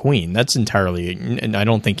of the queen. That's entirely, and I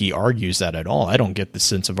don't think he argues that at all. I don't get the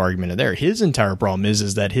sense of argument in there. His entire problem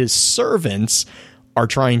is that his servants are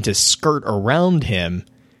trying to skirt around him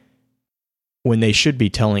when they should be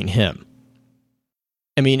telling him.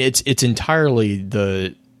 I mean, it's entirely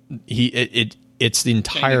the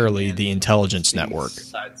intelligence network.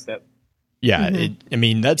 Sidestep. Yeah, I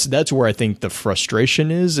mean, that's where I think the frustration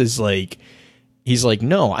is like, he's like,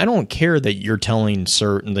 no, I don't care that you're telling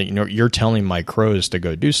you're telling my crows to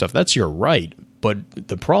go do stuff. That's your right. But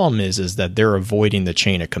the problem is that they're avoiding the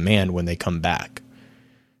chain of command when they come back.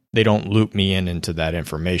 They don't loop me into that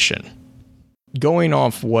information. Going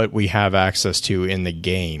off what we have access to in the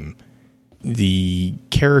game, the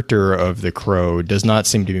character of the crow does not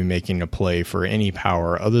seem to be making a play for any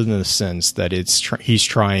power other than the sense that he's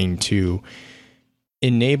trying to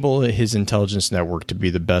enable his intelligence network to be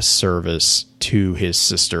the best service to his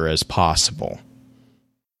sister as possible.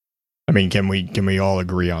 I mean, can we all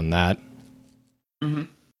agree on that? Mm-hmm.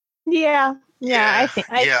 Yeah, I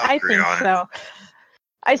agree think on it. so.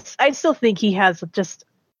 I still think he has just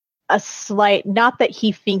a slight, not that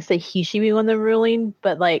he thinks that he should be the one the ruling,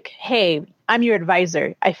 but like, hey, I'm your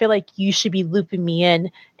advisor. I feel like you should be looping me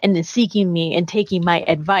in and then seeking me and taking my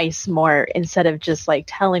advice more instead of just like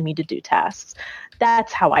telling me to do tasks.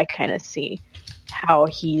 That's how I kind of see how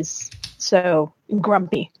he's so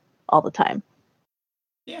grumpy all the time.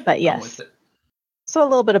 Yeah, But I'm yes. with it. So a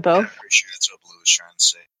little bit of I'm both. pretty sure that's what Blue was trying to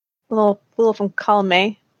say. A little from column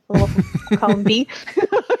A, a little from column B.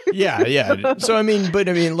 Yeah. So I mean,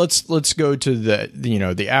 let's go to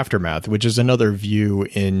the aftermath, which is another view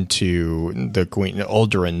into the Queen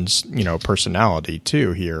Aldrin's personality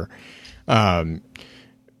too here.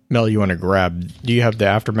 Mel, you want to grab? Do you have the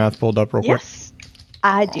aftermath pulled up real quick? Yes,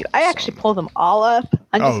 I do. I actually pulled them all up.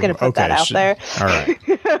 I'm just going to put that out there. All right.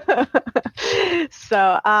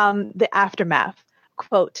 So, the aftermath.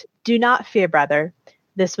 Quote, "Do not fear, brother.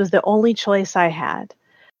 This was the only choice I had."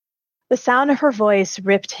 The sound of her voice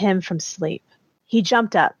ripped him from sleep. He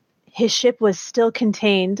jumped up. His ship was still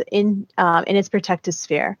contained in its protective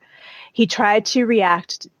sphere. He tried to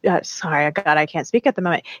react. Sorry, God, I can't speak at the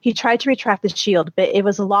moment. He tried to retract the shield, but it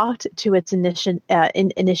was locked to its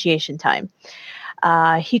initiation time.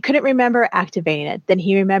 He couldn't remember activating it. Then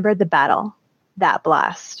he remembered the battle, that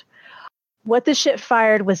blast. What the ship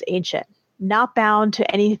fired was ancient, not bound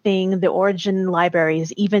to anything the Origin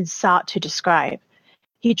libraries even sought to describe.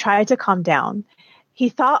 He tried to calm down. He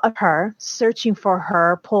thought of her, searching for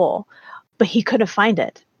her pole, but he couldn't find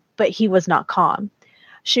it. But he was not calm.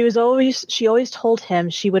 She always told him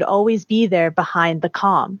she would always be there behind the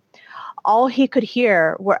calm. All he could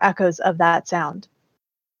hear were echoes of that sound.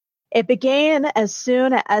 It began as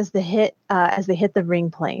soon as they hit the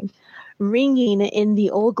ring plane, ringing in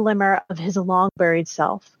the old glimmer of his long buried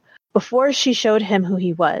self, before she showed him who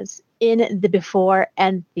he was, in the before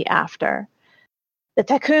and the after. The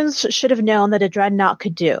Tycoons should have known that a dreadnought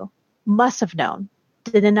could do. Must have known.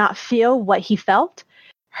 Did they not feel what he felt?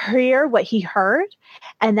 Hear what he heard?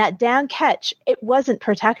 And that damn catch, it wasn't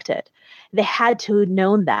protected. They had to have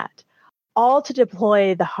known that. All to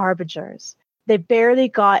deploy the Harbingers. They barely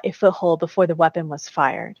got a foothold before the weapon was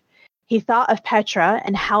fired. He thought of Petra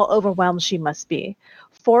and how overwhelmed she must be,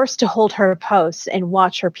 forced to hold her post and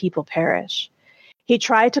watch her people perish. He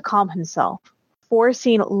tried to calm himself,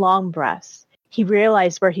 forcing long breaths. He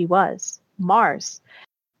realized where he was. Mars.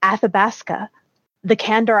 Athabasca. The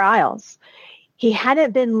Kandar Isles. He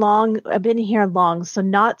hadn't been here long, so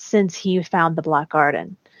not since he found the Black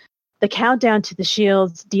Garden. The countdown to the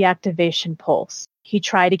shield's deactivation pulse. He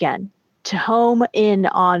tried again, to home in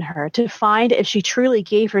on her, to find if she truly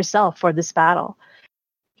gave herself for this battle.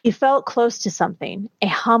 He felt close to something, a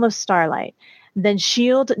hum of starlight. Then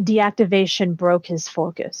shield deactivation broke his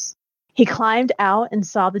focus. He climbed out and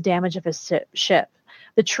saw the damage of his ship.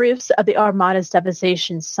 The truths of the Armada's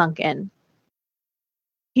devastation sunk in.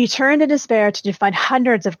 He turned in despair to find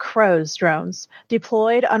hundreds of Crows drones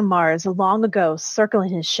deployed on Mars long ago,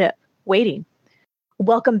 circling his ship, waiting.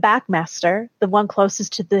 "Welcome back, Master," the one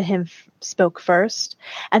closest to him spoke first,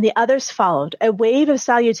 and the others followed. A wave of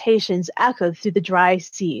salutations echoed through the dry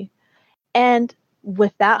sea. And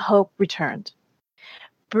with that, hope returned.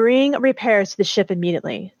 "Bring repairs to the ship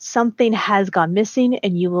immediately. Something has gone missing,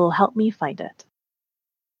 and you will help me find it."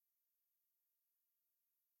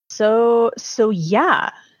 So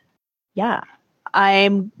yeah.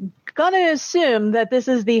 I'm gonna assume that this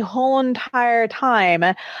is the whole entire time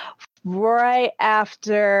right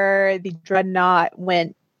after the dreadnought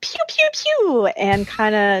went pew pew pew and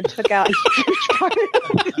kind of took out a huge part of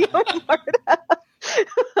the Armada.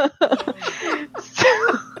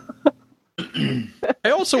 I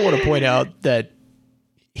also want to point out that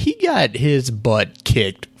he got his butt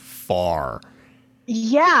kicked far.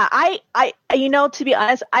 Yeah, I to be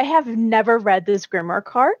honest, I have never read this Grimoire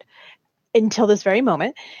card until this very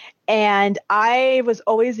moment. And I was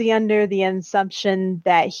always under the assumption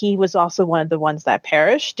that he was also one of the ones that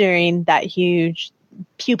perished during that huge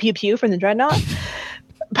pew pew pew from the dreadnought.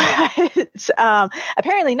 But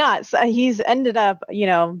apparently not. So he's ended up,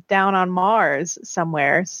 down on Mars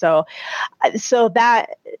somewhere. So that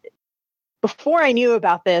before I knew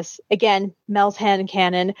about this, again, Mel's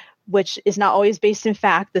headcanon, which is not always based in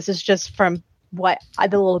fact. This is just from the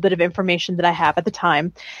little bit of information that I have at the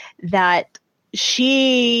time, that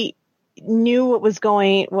she knew what was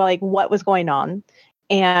going on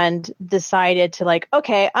and decided to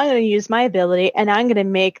okay, I'm going to use my ability and I'm going to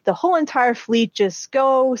make the whole entire fleet just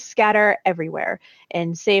go scatter everywhere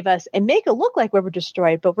and save us and make it look like we were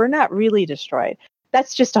destroyed, but we're not really destroyed.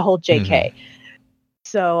 That's just a whole JK. Mm-hmm.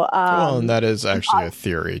 So, and that is actually a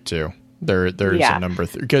theory too. There's a number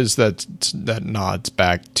because that nods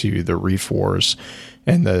back to the Reef Wars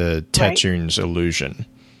and the Tetsune's illusion.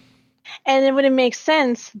 And it wouldn't make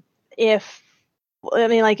sense if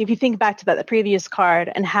you think back to the previous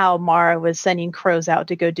card and how Mara was sending crows out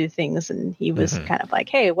to go do things, and he was kind of like,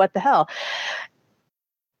 "Hey, what the hell?"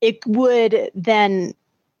 It would then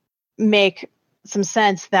make some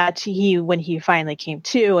sense that when he finally came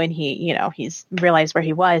to and he's realized where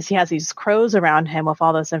he was, he has these crows around him with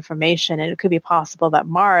all this information, and it could be possible that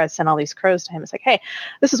Mara sent all these crows to him. It's like, "Hey,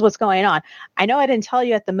 this is what's going on. I know I didn't tell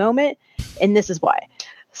you at the moment, and this is why."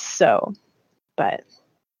 So, but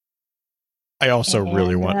I also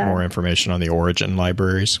really want more information on the Origin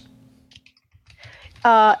libraries.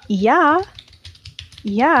 Yeah.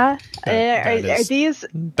 Yeah. That Are is- these?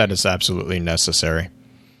 That is absolutely necessary.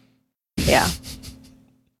 Yeah.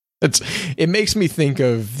 It makes me think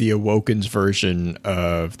of the Awoken's version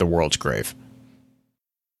of the World's Grave.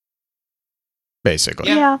 Basically.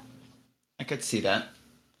 Yeah. I could see that.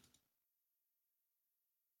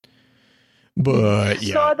 But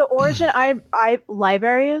yeah. So the origin, I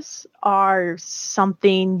libraries are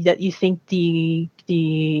something that you think the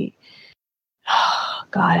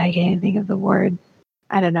God, I can't even think of the word.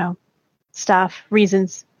 I don't know. Stuff,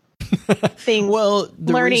 reasons, things. Well,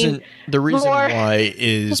 the learning reason more. why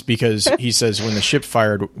is because he says when the ship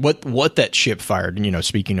fired, what that ship fired,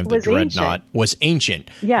 speaking of the Was Dreadnought, ancient. was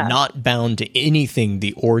ancient, Yeah. not bound to anything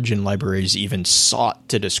the origin libraries even sought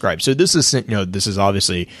to describe. So this is, this is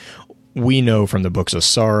obviously, we know from the Books of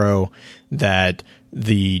Sorrow that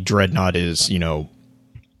the Dreadnought is,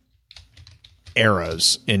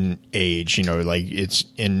 eras in age, like it's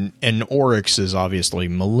and Oryx is obviously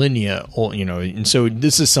millennia old, and so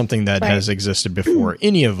this is something that has existed before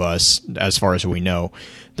any of us, as far as we know.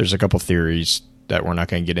 There's a couple theories that we're not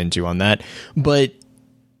going to get into on that, but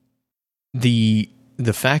the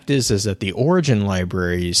fact is that the origin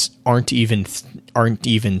libraries aren't even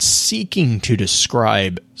seeking to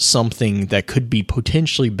describe something that could be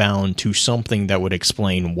potentially bound to something that would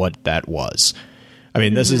explain what that was. I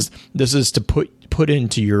mean, this is to put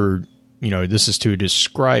into your, this is to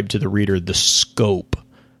describe to the reader the scope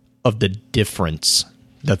of the difference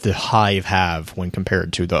that the Hive have when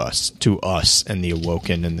compared to us and the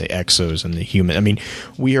Awoken and the Exos and the human. I mean,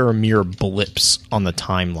 we are mere blips on the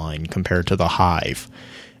timeline compared to the Hive.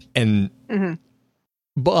 And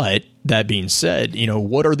but that being said,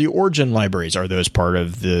 what are the origin libraries? Are those part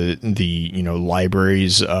of the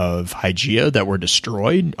libraries of Hygeia that were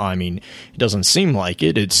destroyed? I mean, it doesn't seem like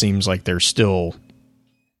it. It seems like they're still,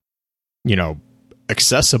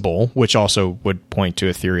 accessible, which also would point to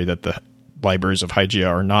a theory that the libraries of Hygeia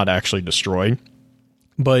are not actually destroyed.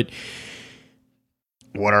 But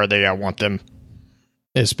what are they? I want them,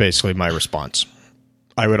 is basically my response.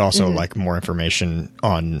 I would also like more information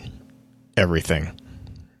on everything.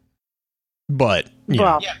 But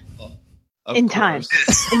Well, Yeah. Well, of in course.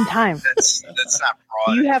 time. In time. That's not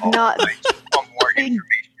broad. You at have all. not- I just want more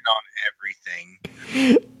information on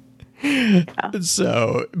everything.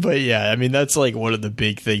 So, but yeah, I mean, that's like one of the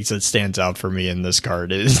big things that stands out for me in this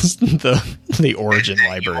card is the origin And you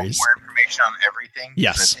want libraries. more information on everything?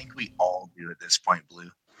 Yes. I think we all do at this point, Blue.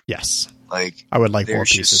 Yes, Like, I would like more there's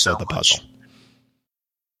just pieces so of the much. puzzle.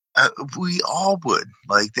 We all would.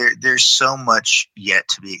 Like, there's so much yet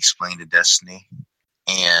to be explained to Destiny,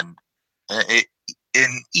 and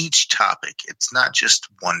in each topic, it's not just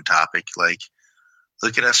one topic. Like,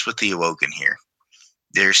 look at us with the Awoken here.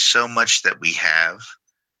 There's so much that we have,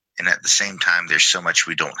 and at the same time, there's so much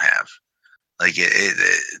we don't have. Like,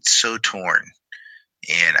 it's so torn,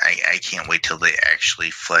 and I can't wait till they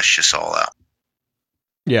actually flesh this all out.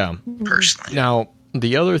 Yeah. Personally, Now,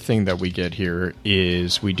 the other thing that we get here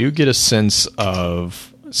is we do get a sense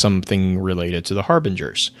of something related to the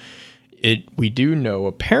Harbingers. We do know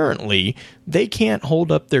apparently they can't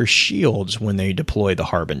hold up their shields when they deploy the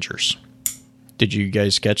Harbingers. Did you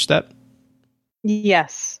guys catch that?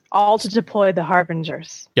 Yes. All to deploy the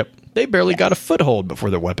Harbingers. Yep. They barely got a foothold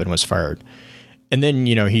before the weapon was fired. And then,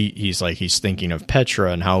 he's thinking of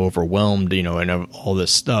Petra and how overwhelmed, and of all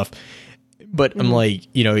this stuff. But I'm like,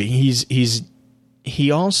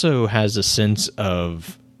 he also has a sense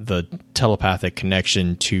of the telepathic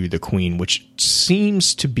connection to the Queen, which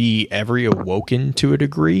seems to be every Awoken to a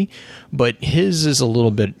degree, but his is a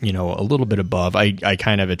little bit above. I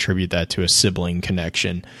kind of attribute that to a sibling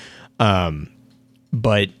connection.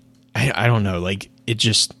 But I don't know, like, it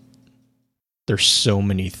just, there's so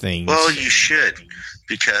many things. well, you should,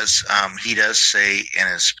 because he does say in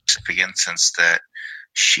a specific instance that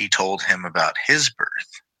she told him about his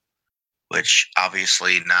birth, which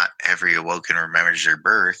obviously not every Awoken remembers their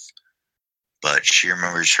birth, but she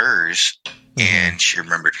remembers hers, and she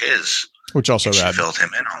remembered his, which also and she filled him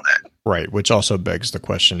in on that. right, which also begs the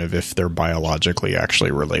question of if they're biologically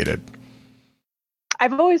actually related,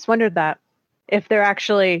 I've always wondered that. If they're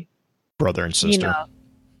actually, brother and sister.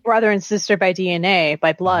 brother and sister by DNA,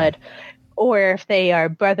 by blood, or if they are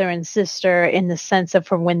brother and sister in the sense of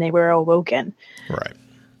from when they were awoken. Right.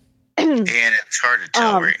 And it's hard to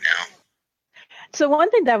tell right now. So one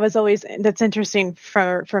thing that's interesting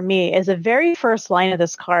for me is the very first line of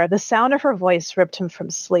this card, the sound of her voice ripped him from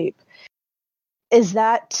sleep. Is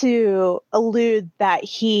that to allude that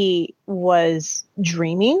he was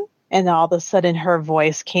dreaming and all of a sudden her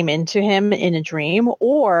voice came into him in a dream?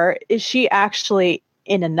 Or is she actually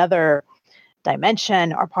in another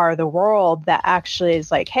dimension or part of the world that actually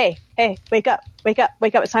is like, hey, wake up,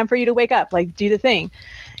 it's time for you to wake up, like do the thing,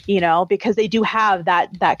 because they do have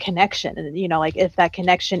that connection. And like if that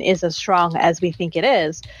connection is as strong as we think it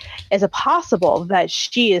is it possible that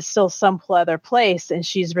she is still some other place and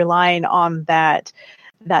she's relying on that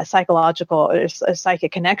psychological or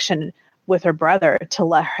psychic connection with her brother to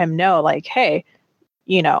let him know, like, hey,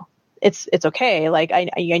 it's okay, like I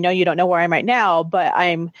know you don't know where I am right now, but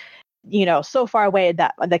I'm so far away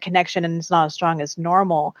that the connection and it's not as strong as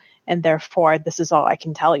normal, and therefore this is all I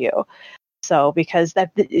can tell you. So because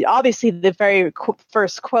that obviously the very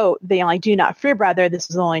first quote, they like, do not fear, brother, this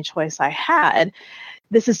is the only choice I had.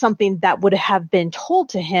 This is something that would have been told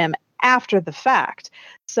to him after the fact.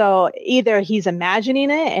 So either he's imagining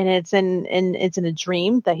it and it's in a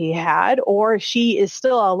dream that he had, or she is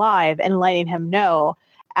still alive and letting him know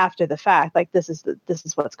after the fact, like this is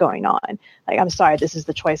what's going on. Like, I'm sorry, this is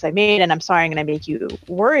the choice I made, and I'm sorry I'm going to make you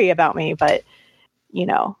worry about me, but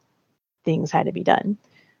things had to be done.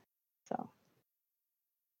 So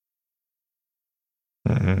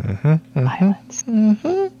violence.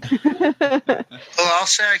 Well, I'll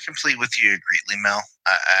say I completely with you greatly, Mel.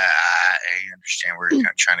 I understand where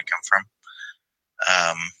you're trying to come from.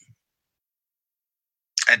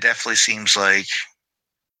 It definitely seems like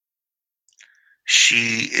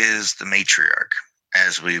she is the matriarch,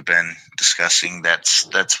 as we've been discussing. That's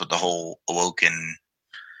what the whole Awoken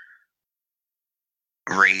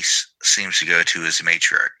race seems to go to, is the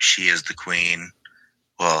matriarch. She is the queen,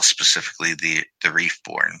 well, specifically the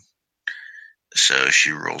Reefborn. So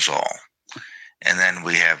she rules all. And then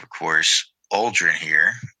we have, of course, Uldren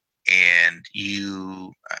here, and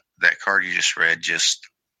that card you just read,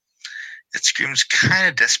 it screams kind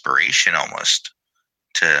of desperation almost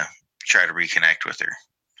to try to reconnect with her,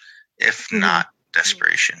 if not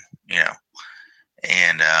desperation,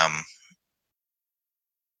 and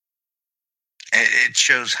it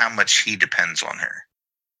shows how much he depends on her.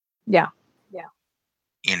 Yeah.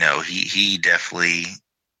 He definitely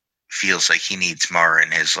feels like he needs Mara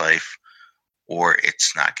in his life, or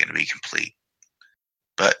it's not going to be complete.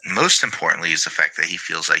 But most importantly is the fact that he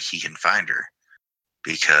feels like he can find her,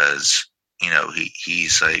 because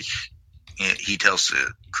he's like, he tells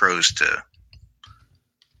the crows to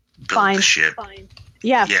build the ship.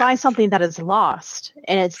 Find something that is lost.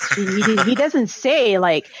 And he doesn't say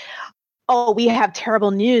like, oh, we have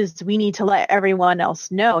terrible news, we need to let everyone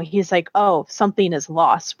else know. He's like, oh, something is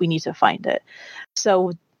lost, we need to find it.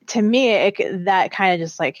 So to me, that kind of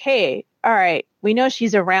just like, hey, all right, we know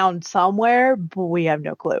she's around somewhere, but we have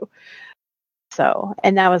no clue. So,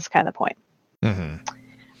 and that was kind of the point.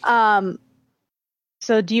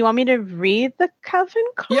 So do you want me to read the Coven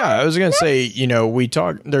card? Yeah, I was going to say, we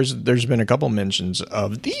talked, there's been a couple mentions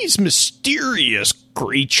of these mysterious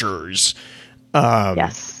creatures.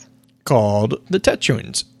 Yes. Called the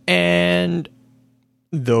Tetuans. And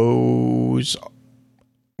those,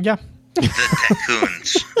 yeah. The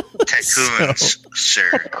Tecuns. Tecuns, sir.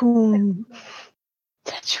 Tecuan.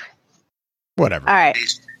 Whatever. All right.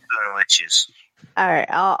 These witches. All right,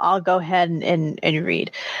 I'll go ahead and read.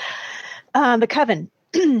 The Coven.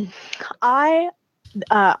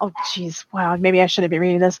 Oh geez, wow, maybe I shouldn't be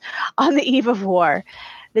reading this. On the eve of war,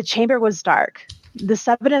 the chamber was dark. The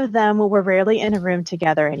 7 of them were rarely in a room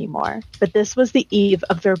together anymore, but this was the eve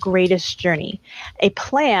of their greatest journey, a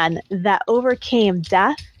plan that overcame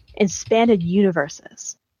death and spanned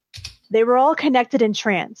universes. They were all connected in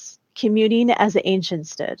trance, communing as the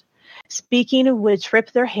ancients did. Speaking would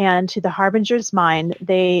trip their hand to the Harbinger's mind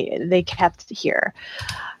they kept here.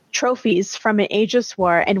 Trophies from an ageless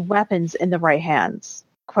war and weapons in the right hands.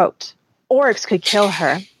 Quote, Oryx could kill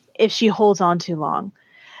her if she holds on too long.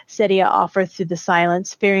 Sedia offered through the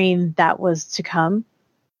silence, fearing that was to come.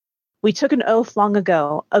 We took an oath long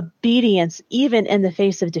ago, obedience even in the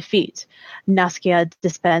face of defeat. Naskia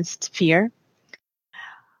dispensed fear.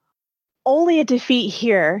 Only a defeat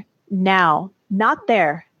here, now, not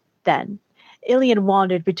there, then. Ilian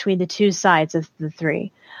wandered between the two sides of the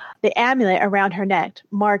 3. The amulet around her neck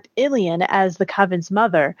marked Ilian as the Coven's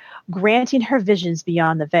mother, granting her visions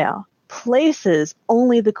beyond the veil, places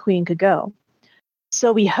only the queen could go.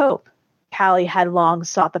 So we hope. Callie had long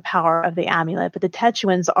sought the power of the amulet, but the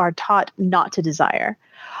Tetuans are taught not to desire.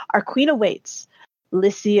 Our queen awaits.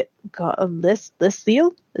 Lysiel,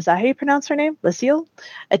 is that how you pronounce her name? Lysiel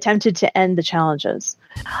attempted to end the challenges.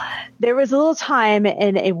 There was little time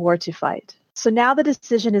in a war to fight. So now the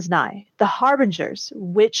decision is nigh. The Harbingers,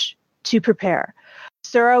 which to prepare.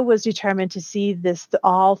 Sura was determined to see this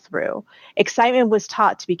all through. Excitement was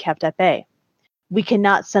taught to be kept at bay. We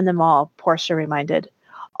cannot send them all, Portia reminded.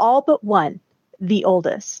 All but one, the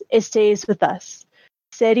oldest. It stays with us.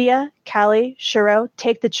 Sadia, Callie, Shiro,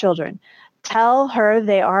 take the children. Tell her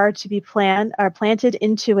they are to be planted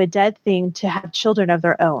into a dead thing to have children of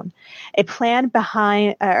their own. A plan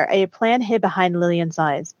hid behind Lillian's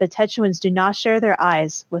eyes, but Tetuans do not share their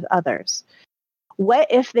eyes with others. What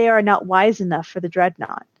if they are not wise enough for the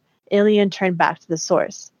dreadnought? Ilian turned back to the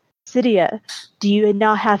source. Sadia, do you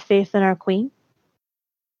not have faith in our queen?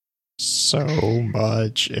 So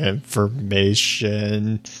much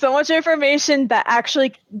information. So much information that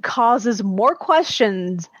actually causes more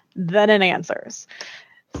questions than it answers.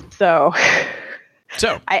 So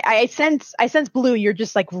I sense Blue, you're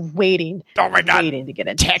just like waiting. Oh my god! Waiting to get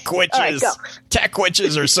into tech witches. Right, tech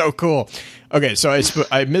witches are so cool. Okay, so I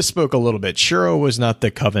misspoke a little bit. Shiro was not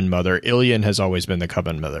the Coven Mother. Ilian has always been the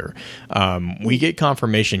Coven Mother. We get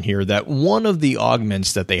confirmation here that one of the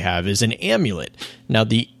augments that they have is an amulet. Now,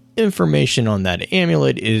 the information on that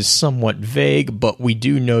amulet is somewhat vague, but we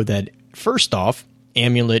do know that, first off,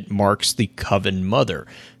 amulet marks the Coven Mother.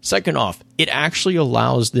 Second off, it actually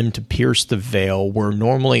allows them to pierce the veil where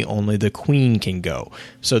normally only the Queen can go.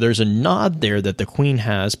 So there's a nod there that the Queen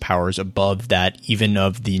has powers above that, even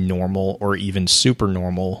of the normal or even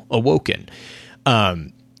supernormal Awoken.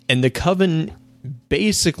 And the Coven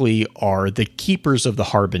basically are the keepers of the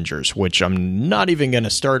Harbingers, which I'm not even going to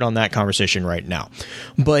start on that conversation right now.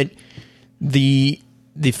 But the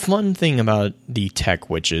fun thing about the tech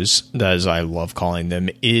witches, as I love calling them,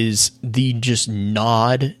 is the just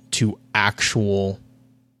nod to actual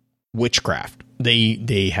witchcraft.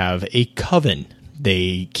 They have a coven.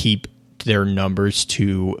 They keep their numbers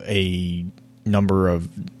to a number of,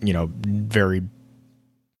 very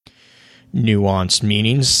nuanced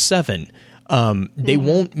meanings, 7. They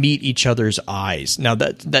won't meet each other's eyes. Now,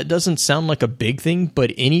 that doesn't sound like a big thing,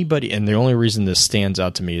 but anybody, and the only reason this stands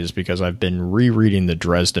out to me is because I've been rereading the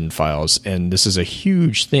Dresden Files, and this is a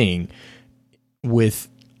huge thing with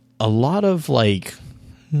a lot of, like,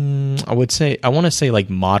 I want to say like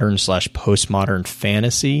modern / postmodern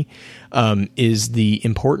fantasy, is the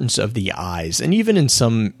importance of the eyes. And even in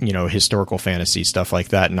some, historical fantasy, stuff like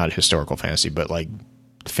that, not historical fantasy, but like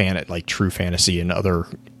true fantasy and other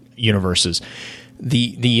universes,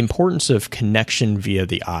 the importance of connection via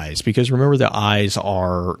the eyes, because remember, the eyes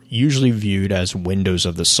are usually viewed as windows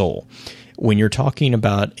of the soul. When you're talking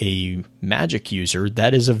about a magic user,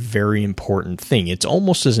 that is a very important thing. It's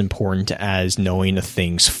almost as important as knowing a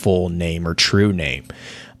thing's full name or true name.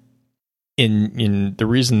 In the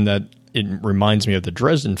reason that it reminds me of the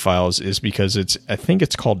Dresden Files is because I think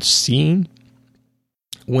it's called seeing.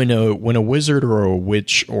 When a wizard or a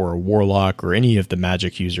witch or a warlock or any of the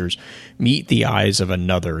magic users meet the eyes of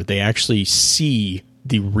another, they actually see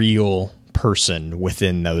the real person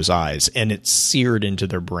within those eyes, and it's seared into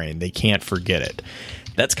their brain. They can't forget it.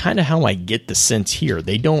 That's kind of how I get the sense here.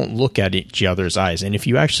 They don't look at each other's eyes. And if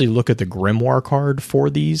you actually look at the grimoire card for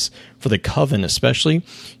these, for the Coven especially,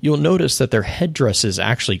 you'll notice that their headdresses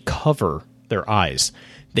actually cover their eyes.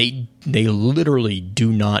 They literally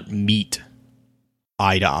do not meet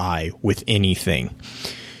eye to eye with anything.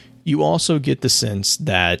 You also get the sense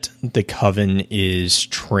that the Coven is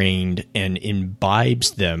trained and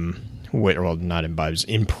imbibes them, well, not imbibes,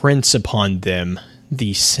 imprints upon them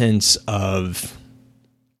the sense of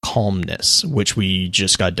calmness, which we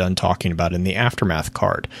just got done talking about in the Aftermath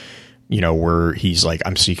card. Where he's like,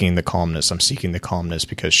 I'm seeking the calmness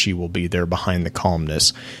because she will be there behind the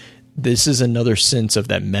calmness. This is another sense of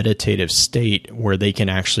that meditative state where they can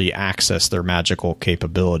actually access their magical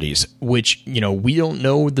capabilities, which, we don't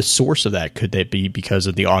know the source of that. Could that be because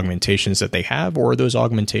of the augmentations that they have, or are those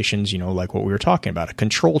augmentations, like what we were talking about, a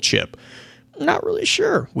control chip? Not really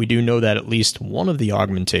sure. We do know that at least one of the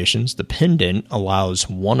augmentations, the pendant, allows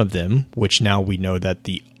one of them, which now we know that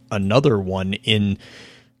the another one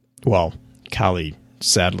Callie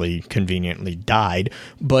sadly conveniently died,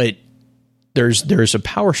 but there's a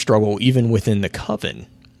power struggle even within the Coven.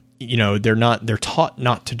 They're taught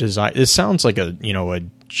not to desire. This sounds like a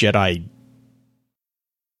Jedi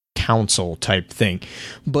council type thing,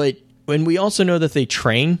 but when we also know that they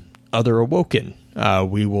train other Awoken.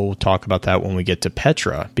 We will talk about that when we get to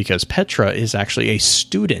Petra, because Petra is actually a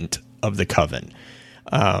student of the Coven.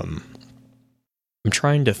 I'm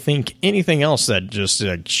trying to think anything else that just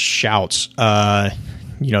shouts. The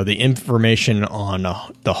information on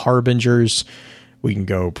the Harbingers, we can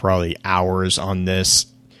go probably hours on this.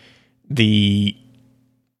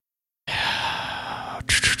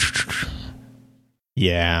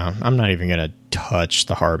 Yeah, I'm not even going to touch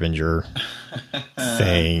the Harbinger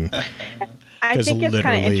thing. I think it's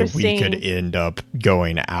kind of interesting. We could end up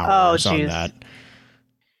going hours on that.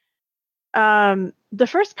 the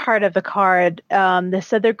first part of the card, they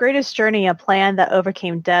said their greatest journey, a plan that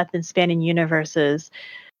overcame death and spanning universes.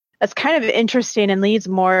 That's kind of interesting and leads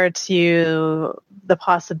more to the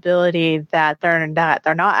possibility that they're not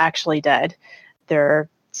actually dead. They're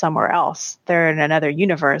somewhere else. They're in another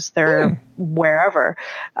universe. They're wherever.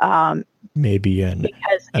 Maybe an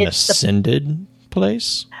ascended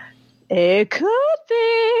place. It could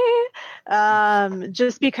be.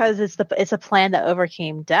 Just because it's a plan that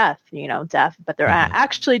overcame death, death, but they're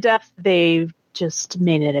actually death. They just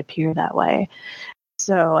made it appear that way.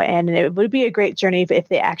 So, and it would be a great journey if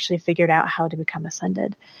they actually figured out how to become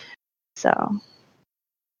ascended. So,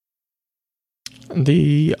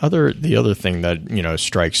 the other thing that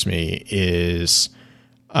strikes me is,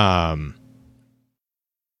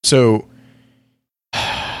 so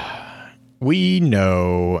we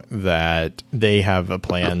know that they have a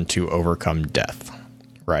plan to overcome death,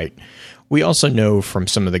 right? We also know from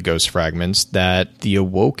some of the ghost fragments that the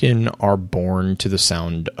Awoken are born to the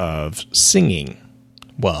sound of singing.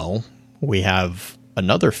 Well, we have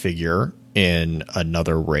another figure in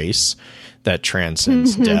another race that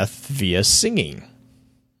transcends death via singing.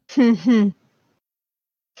 Really?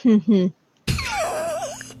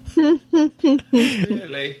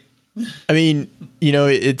 I mean,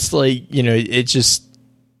 it's like, it's just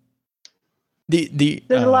there's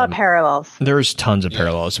a lot of parallels. There's tons of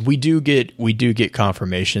parallels. We do get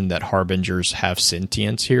confirmation that harbingers have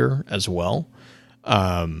sentience here as well.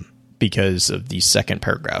 Because of the second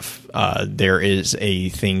paragraph, there is a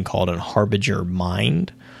thing called a harbinger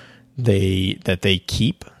mind that they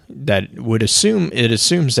keep that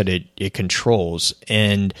assumes that it controls,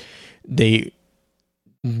 and the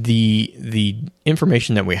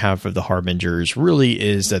information that we have of the harbingers really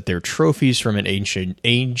is that they're trophies from an ancient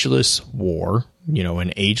ageless war.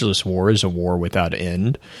 An ageless war is a war without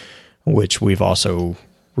end, which we've also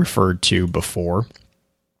referred to before.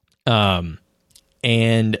 And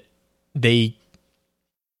they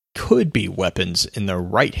could be weapons in the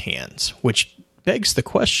right hands, which begs the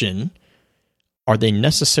question, are they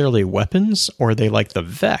necessarily weapons, or are they like the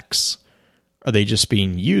Vex? Are they just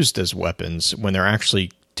being used as weapons when they're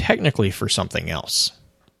actually technically for something else?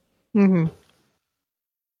 Mm-hmm.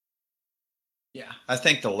 Yeah, I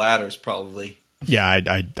think the latter's probably. Yeah,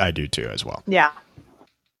 I do too as well. Yeah.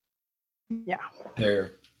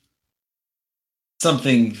 They're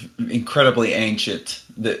something incredibly ancient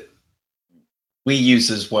that we use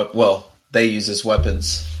as they use as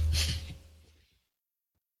weapons.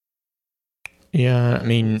 Yeah, I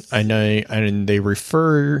mean, I know, they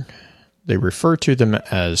refer to them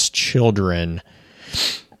as children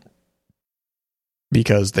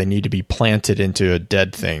because they need to be planted into a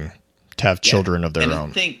dead thing to have children of their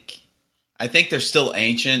own. I think they're still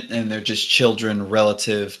ancient, and they're just children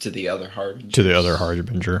relative to the other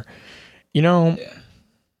harbingers. Yeah.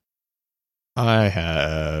 I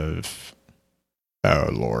have. Oh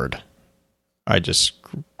Lord, I just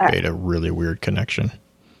made a really weird connection,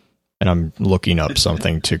 and I'm looking up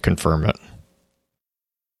something to confirm it.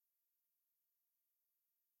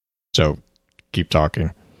 So, keep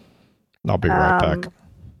talking. I'll be right back.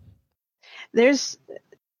 There's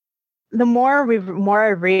the more I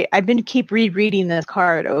read, I've been keep rereading this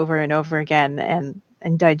card over and over again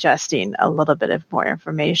and digesting a little bit of more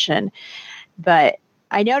information. But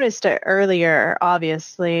I noticed earlier,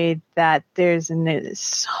 obviously, that there's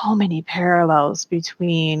so many parallels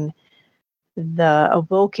between the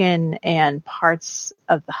Awoken and parts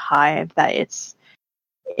of the Hive that it's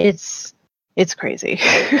crazy.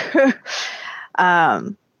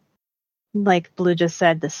 Like Blue just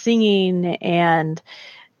said, the singing, and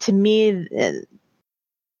to me,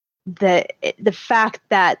 the fact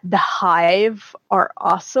that the Hive are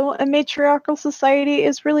also a matriarchal society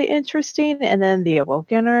is really interesting, and then the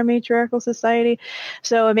Awoken are a matriarchal society.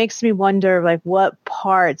 So it makes me wonder, like, what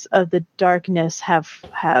parts of the darkness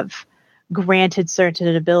have granted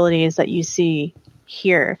certain abilities that you see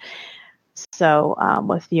here. So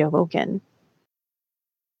with the Awoken.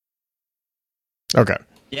 Okay.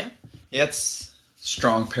 Yeah, it's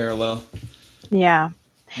strong parallel. Yeah.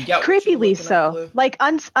 Creepily so, like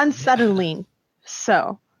unsettling. Yeah.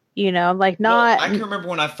 So, like not. Well, I can remember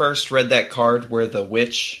when I first read that card where the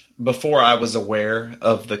witch, before I was aware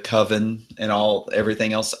of the coven and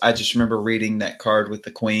everything else, I just remember reading that card with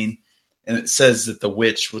the queen, and it says that the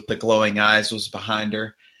witch with the glowing eyes was behind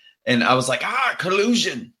her, and I was like,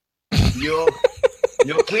 collusion.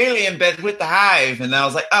 You're clearly in bed with the Hive, and I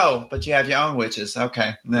was like, oh, but you have your own witches.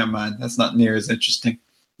 Okay, never mind. That's not near as interesting.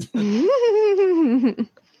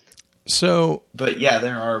 So, but yeah,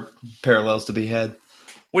 there are parallels to be had.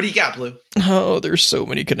 What do you got, Blue? Oh, there's so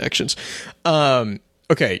many connections.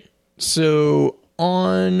 Okay, so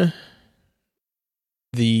on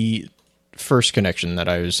the first connection that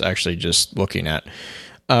I was actually just looking at,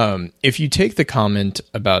 if you take the comment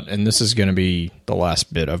about, and this is going to be the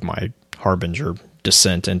last bit of my Harbinger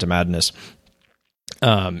descent into madness,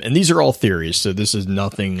 and these are all theories, so this is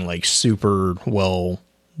nothing like super well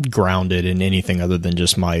grounded in anything other than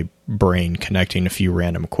just my brain connecting a few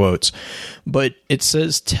random quotes. But it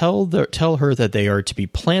says, tell her that they are to be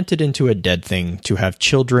planted into a dead thing to have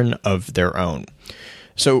children of their own.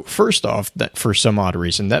 So first off, that for some odd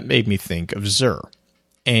reason, that made me think of Zur.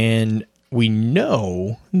 And we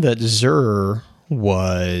know that Zur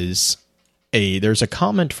was there's a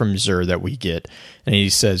comment from Zur that we get, and he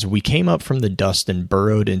says, we came up from the dust and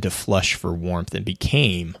burrowed into flesh for warmth and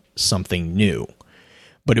became something new.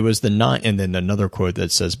 But it was the 9, and then another quote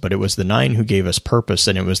that says, but it was the 9 who gave us purpose,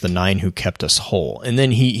 and it was the 9 who kept us whole. And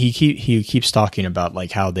then he keeps talking about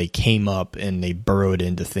like how they came up and they burrowed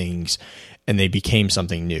into things and they became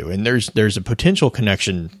something new. And there's a potential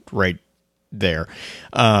connection right there.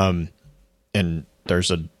 And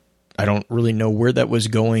there's I don't really know where that was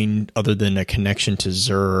going other than a connection to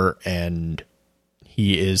Zur, and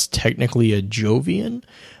he is technically a Jovian,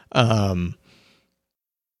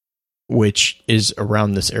 which is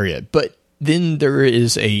around this area. But then there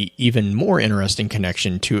is a even more interesting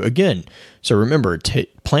connection to, again, so remember,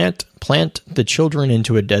 plant the children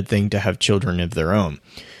into a dead thing to have children of their own.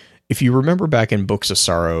 If you remember back in Books of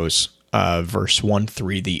Sorrows, verse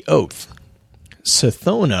 1-3, the oath,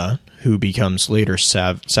 Sethona, who becomes later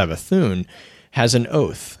Savathun, has an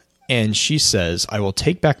oath, and she says, I will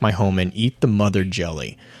take back my home and eat the mother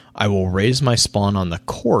jelly. I will raise my spawn on the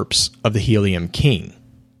corpse of the Helium King.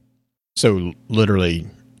 So literally,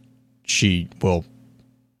 she will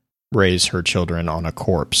raise her children on a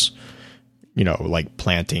corpse, like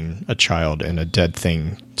planting a child in a dead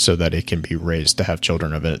thing so that it can be raised to have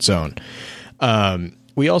children of its own.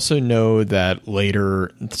 We also know that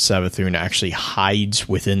later Savathun actually hides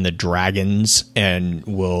within the dragons and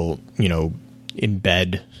will,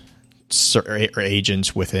 embed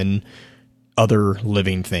agents within other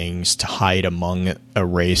living things to hide among a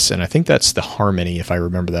race. And I think that's the Harmony, if I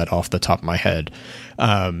remember that off the top of my head.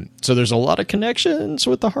 So there's a lot of connections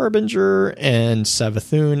with the Harbinger and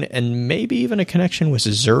Savathun, and maybe even a connection with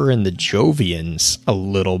Zur and the Jovians a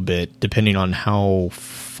little bit, depending on how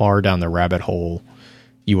far down the rabbit hole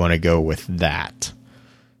you want to go with that.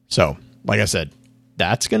 So, like I said,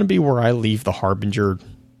 that's going to be where I leave the Harbinger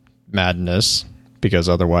madness, because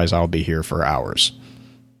otherwise I'll be here for hours.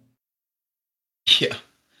 Yeah.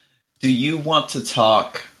 Do you want to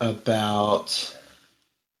talk about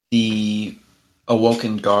the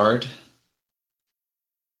Awoken Guard?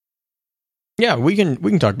 Yeah, we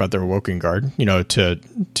can talk about the Awoken Guard,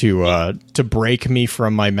 to break me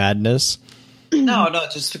from my madness. No,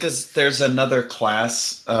 just because there's another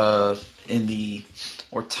class title in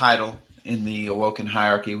the Awoken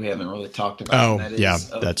hierarchy we haven't really talked about. Oh, and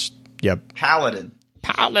that is, Paladin.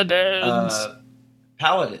 Paladins.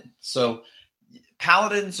 Paladin. So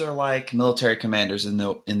Paladins are like military commanders in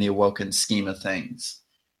the Awoken scheme of things.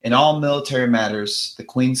 In all military matters, the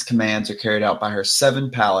Queen's commands are carried out by her 7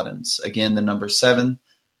 Paladins. Again, the number 7.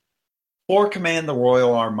 4 command the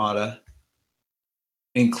Royal Armada,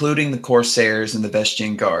 including the Corsairs and the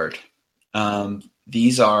Vestian Guard.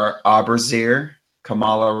 These are Abrazir,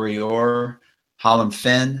 Kamala Rior, Hallam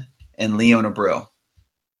Finn, and Leona Brill.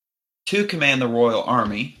 2 command the Royal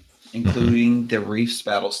Army, including the Reefs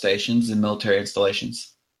battle stations and military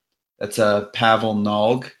installations. That's Pavel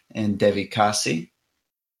Nalg and Devi Kasi.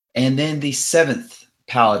 And then the 7th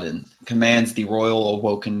Paladin commands the Royal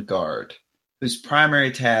Awoken Guard, whose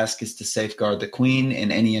primary task is to safeguard the Queen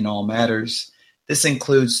in any and all matters. This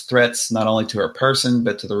includes threats not only to her person,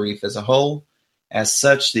 but to the Reef as a whole. As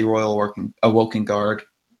such, the Royal Awoken Guard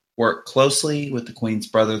work closely with the Queen's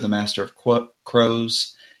brother, the Master of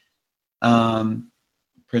Crows,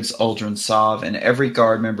 Prince Uldren Sov, and every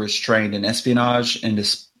guard member is trained in espionage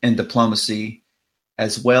and diplomacy,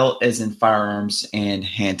 as well as in firearms and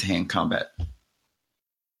hand-to-hand combat.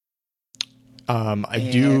 I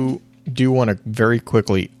do want to very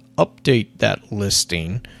quickly update that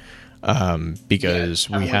listing, because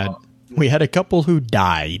we had a couple who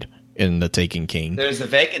died in the Taken King. There's a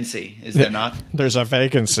vacancy, is there not? There's a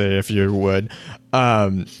vacancy, if you would.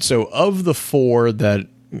 So of the 4 that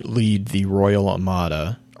lead the Royal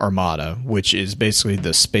Armada, which is basically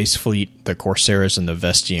the Space Fleet, the Corsairs, and the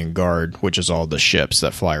Vestian Guard, which is all the ships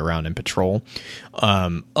that fly around and patrol.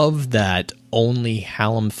 Of that, only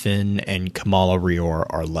Hallam Finn and Kamala Rior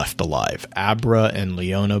are left alive. Abra and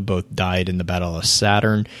Leona both died in the Battle of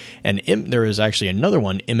Saturn, and there is actually another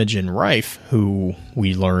one, Imogen Rife, who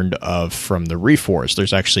we learned of from the Reforce.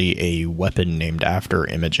 There's actually a weapon named after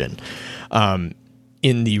Imogen.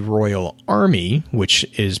 In the Royal Army, which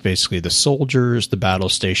is basically the soldiers, the battle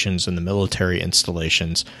stations, and the military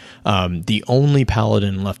installations, the only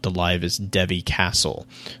paladin left alive is Devi Castle.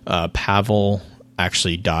 Pavel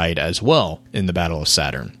actually died as well in the Battle of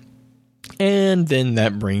Saturn. And then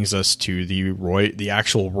that brings us to the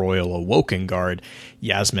actual Royal Awoken Guard,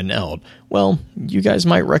 Yasmin Eld. Well, you guys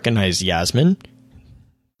might recognize Yasmin.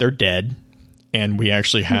 They're dead. And we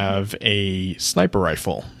actually have a sniper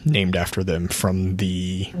rifle named after them from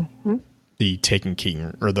the Taken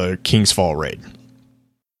King, or the King's Fall raid.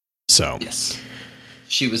 So yes,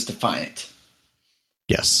 she was defiant.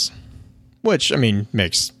 Yes, which I mean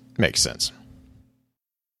makes sense.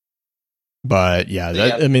 But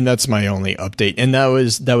yeah, I mean that's my only update, and that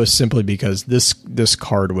was simply because this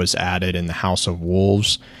card was added in the House of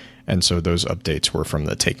Wolves, and so those updates were from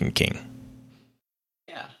the Taken King.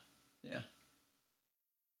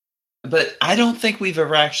 But I don't think we've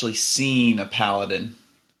ever actually seen a paladin.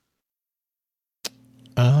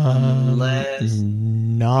 Unless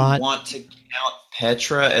not we want to count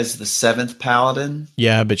Petra as the 7th paladin.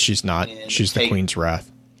 Yeah, but she's not. She's the Queen's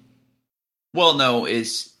Wrath. Well, no,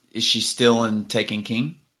 is she still in Taken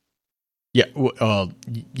King? Yeah,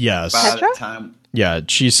 yes. By the time, yeah,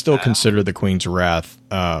 she's still considered the Queen's Wrath.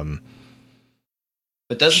 But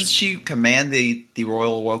doesn't she command the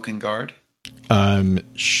Royal Awoken Guard? Let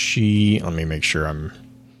me make sure I'm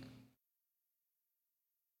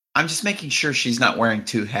just making sure she's not wearing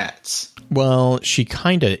 2 hats. Well, she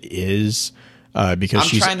kind of is,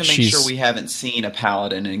 because I'm trying to make sure we haven't seen a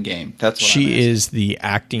paladin in game. That's what she is the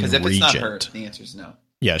acting regent. Because if it's not her, the answer is no.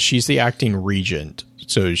 Yeah, she's the acting regent.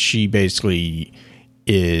 So she basically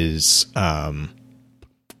is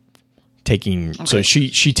taking. Okay. So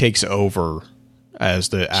she takes over as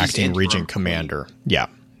the acting regent commander. Yeah.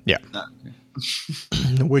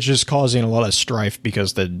 Which is causing a lot of strife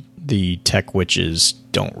because the tech witches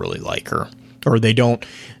don't really like her, or they don't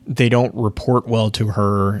report well to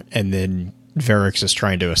her, and then Varix is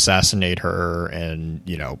trying to assassinate her, and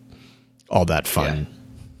all that fun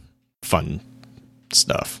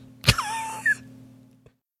stuff.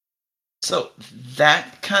 So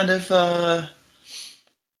that kind of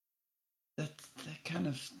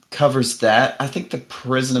covers that. I think the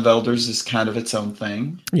Prison of Elders is kind of its own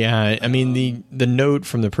thing. Yeah, I mean the note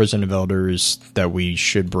from the Prison of Elders that we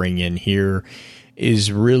should bring in here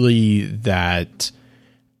is really that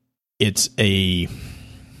it's an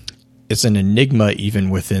enigma even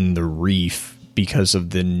within the Reef because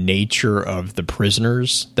of the nature of the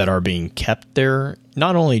prisoners that are being kept there.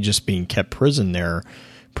 Not only just being kept prisoner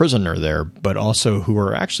there, but also who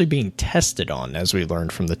are actually being tested on, as we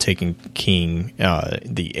learned from the Taken King,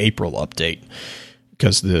 the April update,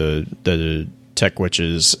 because the tech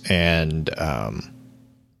witches and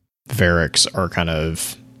Varix are kind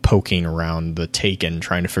of poking around the Taken,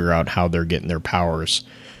 trying to figure out how they're getting their powers,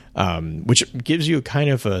 which gives you kind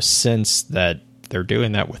of a sense that they're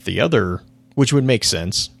doing that with the other, which would make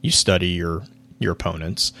sense. You study your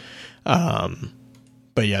opponents.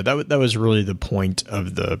 But yeah, that was really the point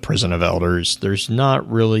of the Prison of Elders. There's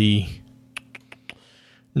not really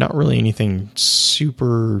anything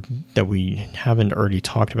super that we haven't already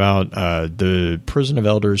talked about. The Prison of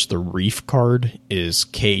Elders, the Reef card, is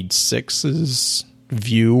Cade 6's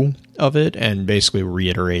view of it, and basically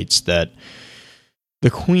reiterates that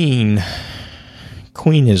the Queen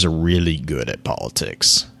is really good at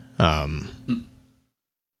politics. I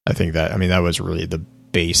think that was really the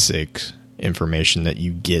basic information that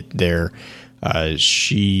you get there.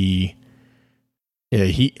 He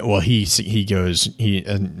goes, at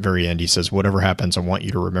the very end, he says, whatever happens, I want you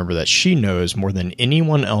to remember that she knows more than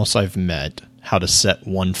anyone else I've met how to set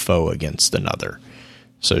one foe against another.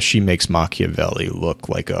 So she makes Machiavelli look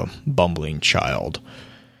like a bumbling child.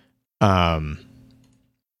 I'm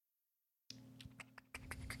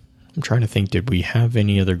trying to think, did we have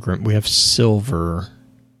any other we have Silver.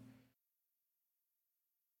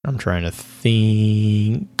 I'm trying to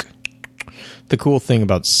think. The cool thing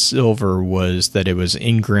about Silver was that it was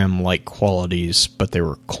engram-like qualities, but they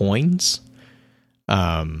were coins,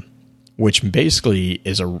 which basically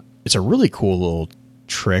is it's a really cool little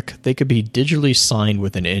trick. They could be digitally signed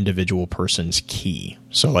with an individual person's key.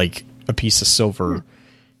 So, like a piece of silver,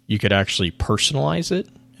 you could actually personalize it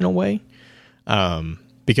in a way.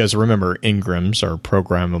 Because remember, engrams are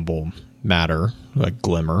programmable matter, like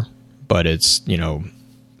Glimmer, but it's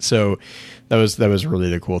So that was really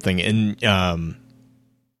the cool thing. And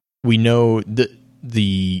we know that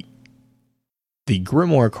the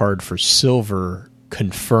Grimoire card for silver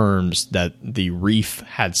confirms that the reef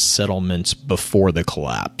had settlements before the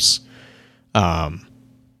collapse.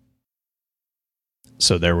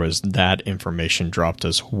 So there was that information dropped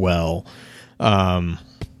as well. I'm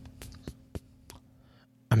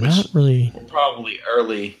not really... Probably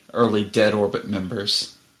early Dead Orbit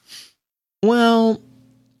members. Well,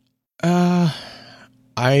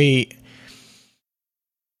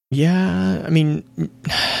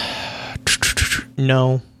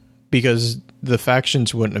 no, because the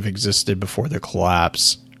factions wouldn't have existed before the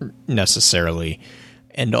collapse necessarily.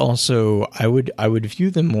 And also, I would view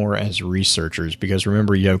them more as researchers, because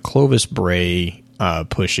remember, you have Clovis Bray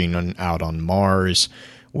pushing out on Mars.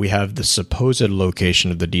 We have the supposed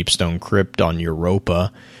location of the Deepstone Crypt on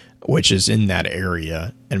Europa, which is in that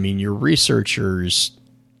area. I mean, you're researchers,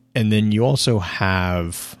 and then you also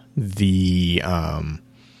have the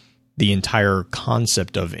entire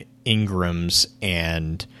concept of Ingrams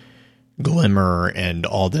and Glimmer and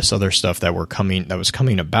all this other stuff that was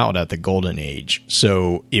coming about at the Golden Age.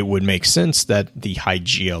 So it would make sense that the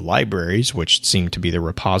Hygeia libraries, which seem to be the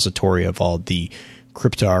repository of all the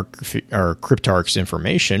Cryptarch's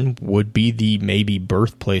information, would be the maybe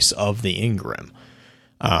birthplace of the Ingram.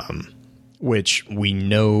 Which we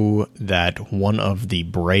know that one of the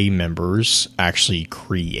Bray members actually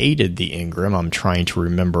created the Ingram. I'm trying to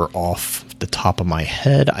remember off the top of my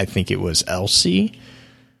head. I think it was Elsie.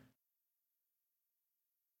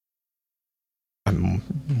 I'm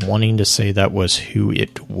wanting to say that was who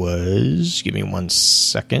it was. Give me 1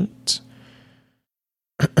 second.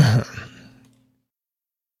 But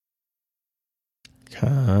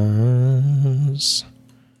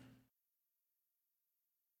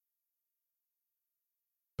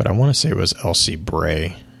I want to say it was Elsie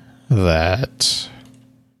Bray that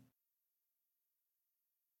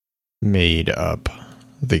made up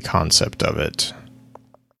the concept of it.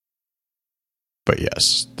 But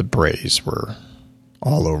yes, the Brays were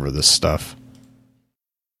all over this stuff.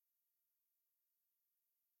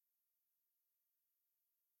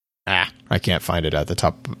 I can't find it at the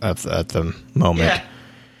top at the moment. Yeah.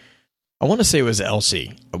 I want to say it was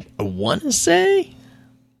Elsie. I want to say,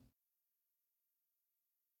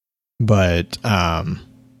 but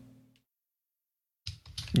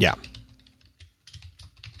yeah.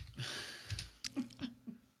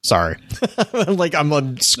 Sorry.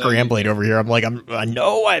 I'm scrambling over here. I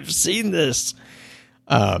know I've seen this.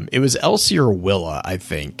 It was Elsie or Willa, I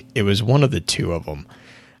think. It was one of the two of them.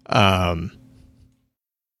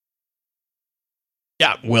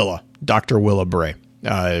 Yeah, Willa. Dr. Willa Bray.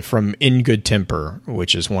 From In Good Temper,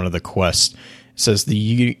 which is one of the quests. It says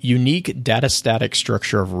the unique data-static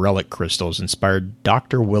structure of relic crystals inspired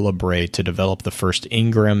Dr. Willa Bray to develop the first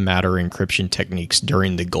Ingram matter encryption techniques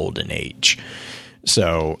during the Golden Age.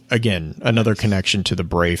 So, again, another connection to the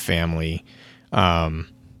Bray family,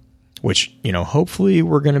 which, hopefully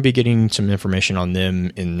we're going to be getting some information on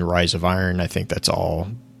them in Rise of Iron. I think that's all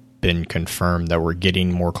been confirmed, that we're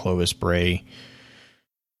getting more Clovis Bray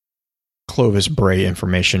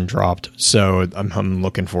information dropped. So I'm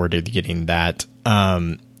looking forward to getting that.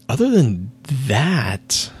 Other than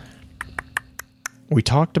that, we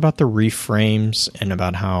talked about the reframes and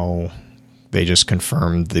about how they just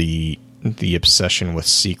confirmed the obsession with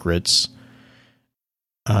secrets.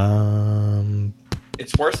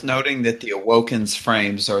 It's worth noting that the Awoken's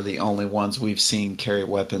frames are the only ones we've seen carry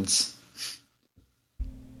weapons.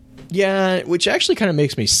 Yeah, which actually kind of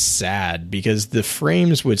makes me sad, because the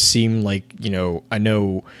frames would seem like, I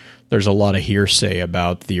know there's a lot of hearsay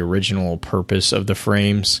about the original purpose of the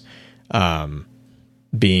frames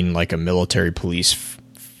being like a military police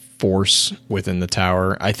force within the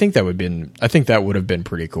tower. I think that would have been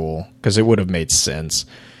pretty cool, because it would have made sense.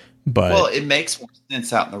 But it makes more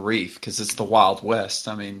sense out in the reef because it's the Wild West.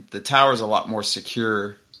 I mean, the tower's a lot more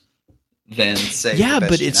secure than, say,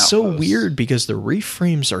 but it's so weird because the reef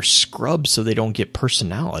frames are scrubbed so they don't get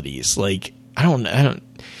personalities. Like, I don't know.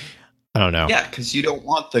 Yeah, because you don't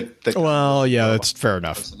want the well, yeah, that's fair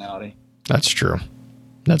enough. Personality. That's true.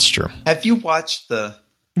 Have you watched the?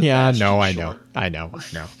 Yeah, no, I know. I know.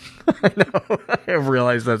 I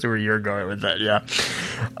realized that's where you're going with that. Yeah.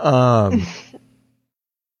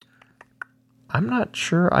 I'm not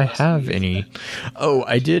sure I have any. Oh,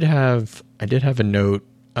 I did have a note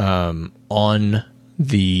on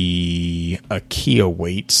the Akia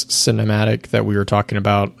Waits cinematic that we were talking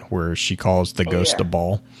about, where she calls the ghost a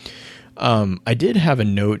ball. I did have a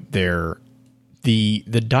note there. The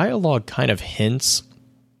dialogue kind of hints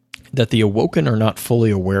that the Awoken are not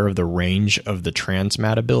fully aware of the range of the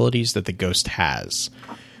transmat abilities that the ghost has.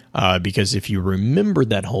 Because if you remember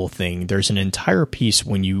that whole thing, there's an entire piece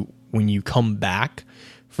when you come back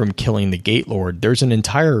from killing the Gate Lord, there's an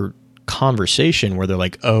entire conversation where they're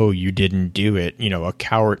like, oh, you didn't do it. You know, a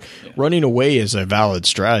coward. Running away is a valid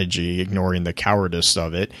strategy, ignoring the cowardice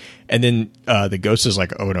of it. And then the ghost is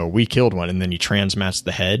like, oh no, we killed one. And then he transmats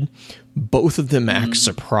the head. Both of them act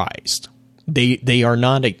surprised. They are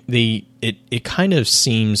not, it kind of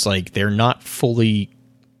seems like they're not fully,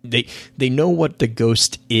 they know what the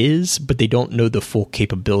ghost is, but they don't know the full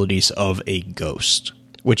capabilities of a ghost,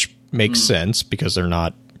 which makes sense because they're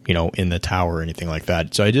not, you know, in the tower or anything like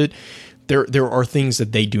that. So there are things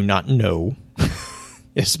that they do not know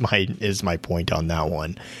is my point on that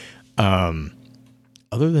one.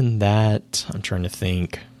 Other than that, I'm trying to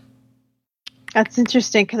think. That's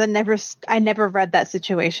interesting because I never read that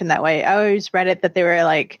situation that way. I always read it that they were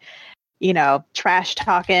like, you know, trash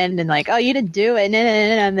talking and like, oh, you didn't do it,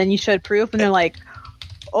 and then you showed proof, and they're like,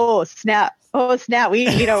 oh snap, we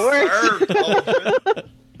need to work.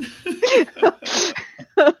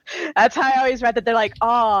 That's how I always read that. They're like,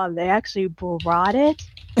 oh, they actually brought it.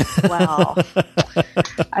 Well,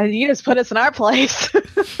 you just put us in our place.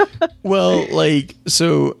 Well, like,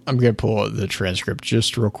 so I'm gonna pull out the transcript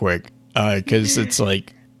just real quick. Because it's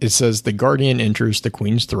like, it says the Guardian enters the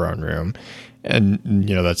Queen's throne room, and,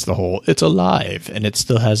 you know, that's the whole, it's alive, and it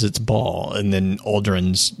still has its ball, and then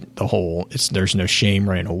Aldrin's the whole, there's no shame,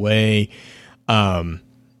 ran away.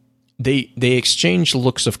 They exchange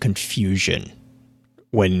looks of confusion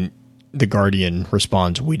when the Guardian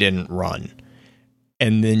responds, we didn't run.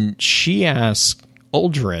 And then she asks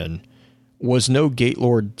Aldrin, was no Gate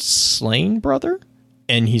Lord slain, brother?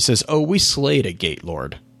 And he says, oh, we slayed a Gate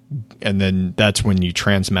Lord. And then that's when you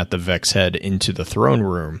transmat the Vex head into the throne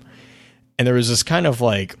room. And there was this kind of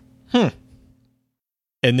like, And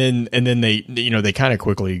then they, you know, they kind of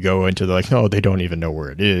quickly go into the like, no, they don't even know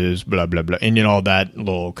where it is, blah, blah, blah. And, you know, all that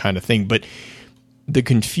little kind of thing. But the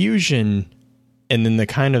confusion and then the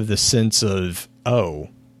kind of the sense of, oh,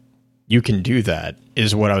 you can do that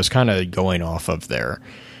is what I was kind of going off of there.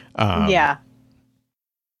 Yeah.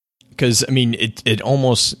 Because, I mean, it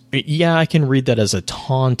almost, yeah, I can read that as a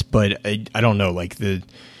taunt, but I don't know, like,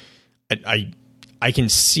 I can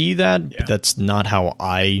see that, but that's not how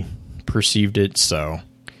I perceived it, so.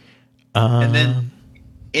 And then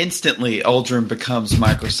instantly, Aldrin becomes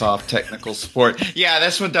Microsoft technical support. Yeah,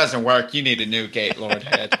 this one doesn't work. You need a new Gate Lord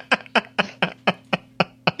head.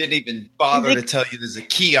 Didn't even bother to tell you there's a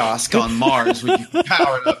kiosk on Mars where you can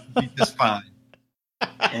power it up and be just fine.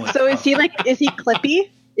 So is he Clippy?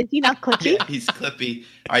 Is he not Clippy? Yeah, he's Clippy.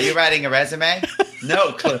 Are you writing a resume?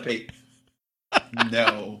 No, Clippy.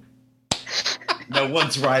 No. No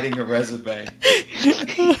one's writing a resume.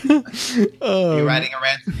 You writing a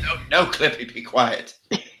resume? No, Clippy, be quiet.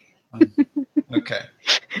 Okay.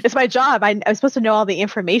 It's my job. I'm supposed to know all the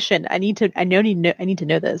information. I need to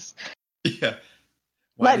know this. Yeah.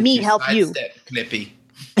 Let me help you. Clippy.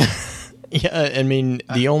 Yeah, I mean,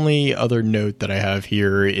 the only other note that I have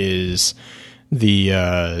here is the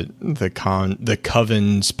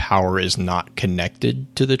Coven's power is not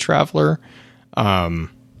connected to the Traveler,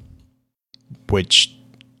 which,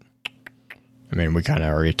 I mean, we kind of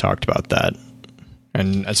already talked about that.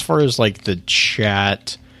 And as far as like the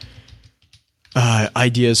chat,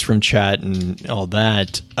 ideas from chat and all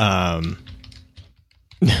that,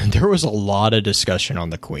 there was a lot of discussion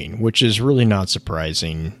on the Queen, which is really not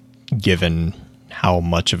surprising given how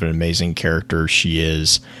much of an amazing character she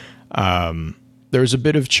is. There's a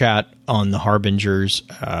bit of chat on the Harbingers,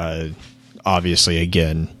 obviously,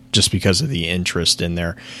 again, just because of the interest in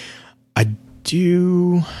there. I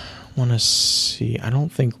do want to see, I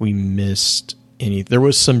don't think we missed any. There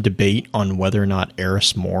was some debate on whether or not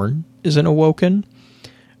Eris Morn is an Awoken.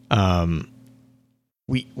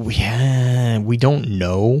 We don't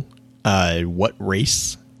know what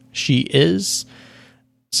race she is,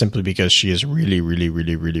 simply because she is really, really,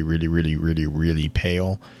 really, really, really, really, really, really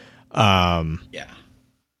pale. Yeah.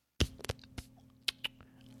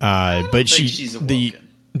 But she's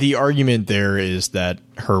the argument there is that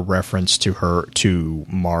her reference to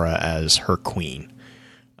Mara as her queen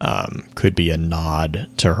could be a nod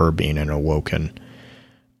to her being an Awoken.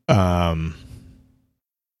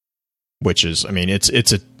 Which is, I mean, it's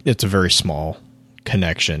a very small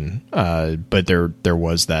connection, but there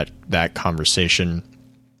was that conversation.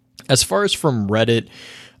 As far as from Reddit,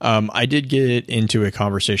 I did get into a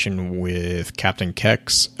conversation with Captain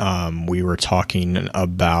Kex. We were talking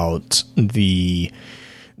about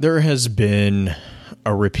there has been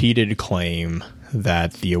a repeated claim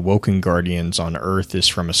that the Awoken Guardians on Earth is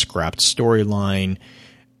from a scrapped storyline.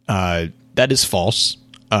 That is false.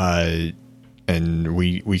 And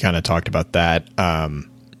we kind of talked about that.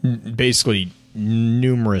 Basically,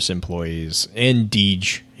 numerous employees and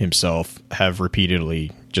Deej himself have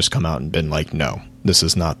repeatedly just come out and been like, no, this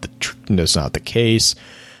is not the case.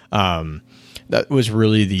 That was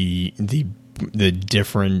really the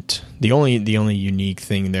only unique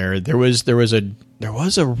thing there. There was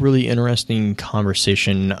a really interesting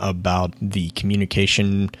conversation about the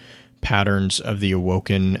communication patterns of the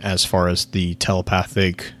Awoken as far as the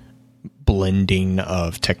telepathic blending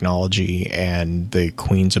of technology and the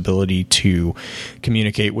Queen's ability to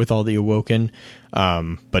communicate with all the Awoken.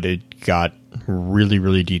 But it got really,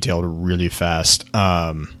 really detailed really fast.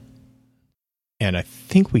 And I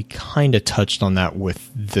think we kind of touched on that with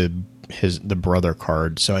the brother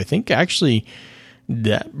card. So I think actually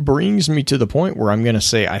that brings me to the point where I'm going to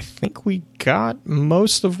say I think we got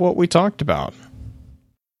most of what we talked about.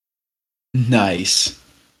 Nice.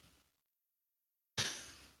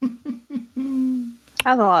 That's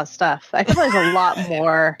a lot of stuff. I feel like there's a lot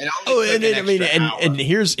more. And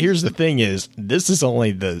here's the thing is this is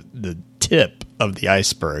only the tip of the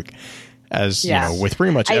iceberg, as you know, with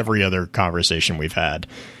pretty much every other conversation we've had.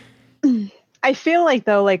 I feel like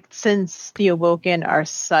though, like since the Awoken are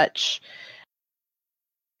such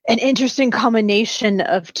an interesting combination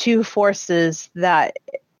of two forces that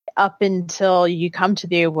up until you come to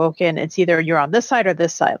the Awoken, it's either you're on this side or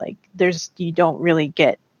this side. Like you don't really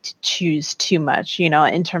get to choose too much,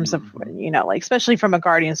 in terms of, like, especially from a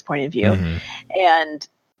Guardian's point of view. Mm-hmm. And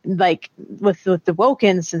like with the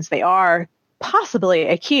Woken, since they are possibly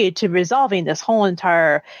a key to resolving this whole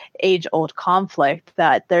entire age-old conflict,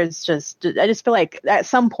 that I just feel like at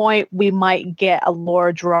some point we might get a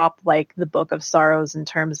lore drop like the Book of Sorrows in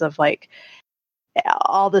terms of like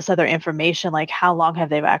all this other information, like how long have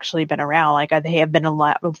they actually been around? Like they have been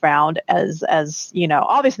around as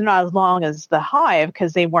obviously not as long as the Hive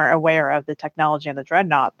because they weren't aware of the technology on the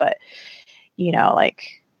Dreadnought, but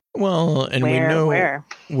like well, and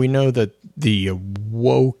we know that the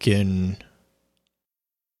Awoken.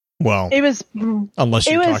 Well, it was unless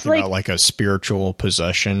you're talking about like a spiritual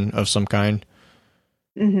possession of some kind,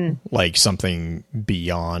 mm-hmm. like something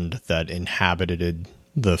beyond that inhabited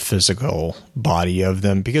the physical body of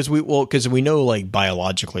them, because we know like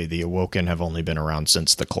biologically the Awoken have only been around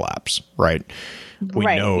since the collapse, right? We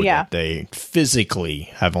know that they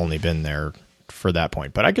physically have only been there for that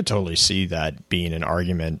point, but I could totally see that being an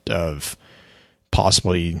argument of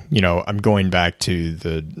possibly, I'm going back to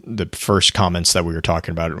the first comments that we were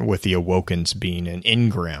talking about with the Awokens being an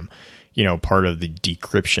engram. Part of the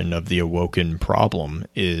decryption of the Awoken problem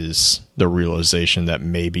is the realization that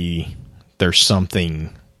maybe there's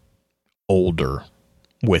something older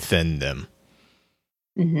within them.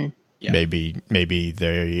 Mm-hmm. Yeah. Maybe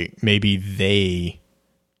they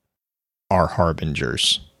are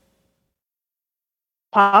harbingers.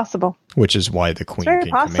 Possible. Which is why the Queen can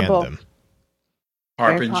command them.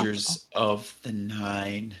 Harbingers of the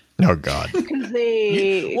Nine. Oh God. Because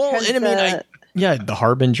they. The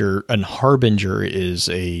harbinger. An harbinger is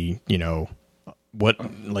a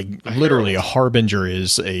literally a harbinger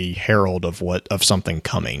is a herald of something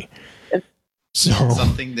coming. So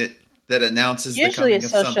something that announces usually the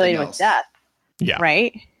coming associated of with death. Yeah.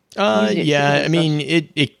 Right. I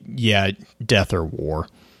mean death or war.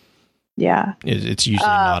 Yeah. It's usually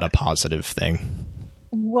not a positive thing.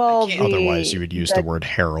 Well, otherwise you would use the word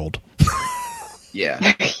herald.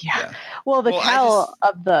 Yeah. Yeah. Well, the Cal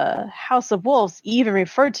of the House of Wolves even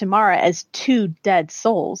referred to Mara as two dead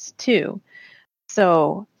souls too.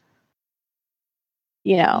 So,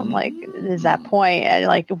 like, there's that point, and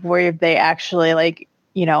like where they actually like,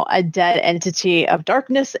 a dead entity of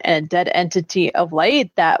darkness and a dead entity of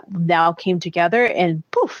light that now came together and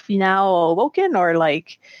poof, now awoken, or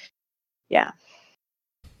like, yeah.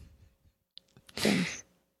 Things.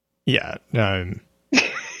 Yeah.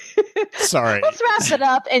 Sorry. Let's wrap it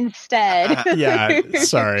up instead. Yeah.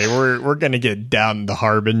 Sorry. We're gonna get down the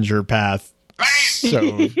harbinger path.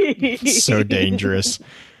 So dangerous.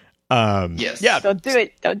 Yes. Yeah. Don't do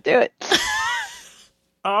it.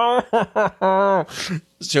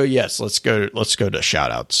 So yes, let's go to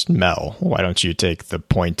shout outs. Mel, why don't you take the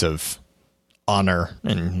point of honor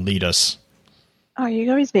and lead us? Oh, you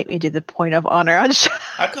always make me do the point of honor.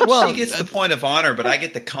 How come she gets the point of honor, but I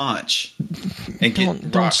get the conch?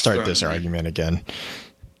 And don't start this argument again.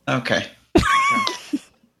 Okay.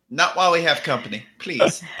 Not while we have company,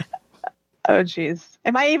 please. Oh, jeez.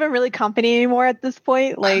 Am I even really company anymore at this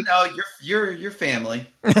point? Like, no, you're family.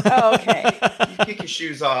 Oh, okay. You kick your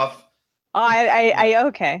shoes off.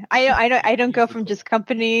 Okay. I don't go from just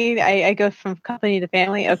company. I go from company to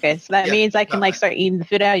family. Okay, so that means I can start eating the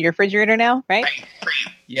food out of your refrigerator now, right?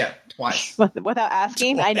 Yeah, twice. Without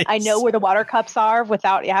asking, twice. I know where the water cups are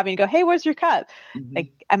without having to go. Hey, where's your cup? Mm-hmm.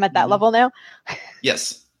 Like I'm at that level now.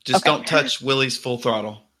 Yes, just don't touch Willie's Full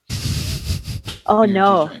Throttle. Oh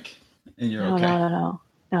no! Drink, and you're no, okay.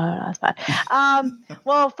 No, that's bad.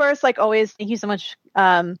 Well, first, like always, thank you so much,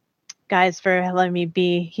 guys, for letting me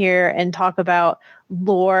be here and talk about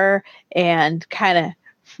lore and kind of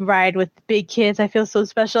ride with the big kids. I feel so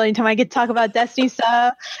special anytime I get to talk about Destiny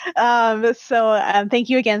stuff. So thank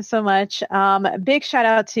you again so much. Big shout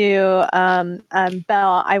out to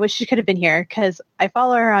Belle. I wish she could have been here because I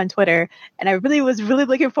follow her on Twitter and I was really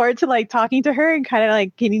looking forward to like talking to her and kind of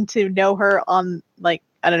like getting to know her on like,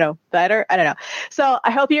 I don't know, better. I don't know. So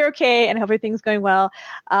I hope you're okay and I hope everything's going well.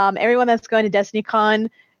 Everyone that's going to DestinyCon,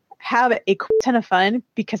 have a ton of fun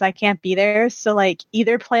because I can't be there. So like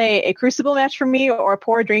either play a Crucible match for me or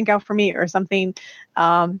pour a drink out for me or something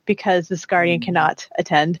because this Guardian cannot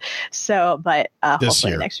attend. So, but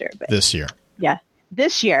hopefully next year. But, this year. Yeah.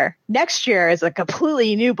 This year. Next year is a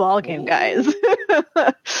completely new ballgame, guys.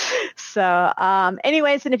 So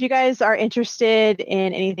anyways, and if you guys are interested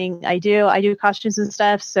in anything I do costumes and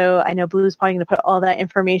stuff. So I know Blue's probably going to put all that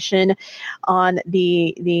information on the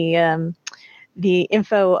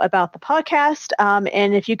info about the podcast.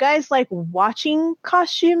 And if you guys like watching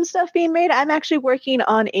costume stuff being made, I'm actually working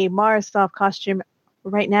on a Marasoft costume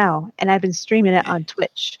right now, and I've been streaming it on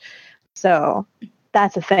Twitch. So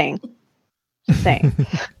that's a thing. Just saying.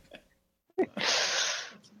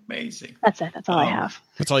 Amazing. That's it. That's all I have.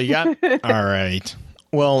 That's all you got? All right.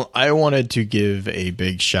 Well, I wanted to give a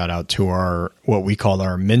big shout out to our, what we call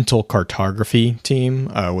our mental cartography team,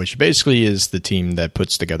 which basically is the team that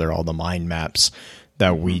puts together all the mind maps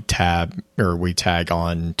that we tag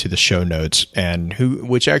on to the show notes and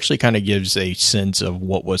which actually kind of gives a sense of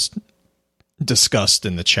what was discussed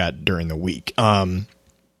in the chat during the week.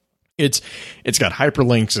 It's got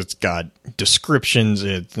hyperlinks, it's got descriptions.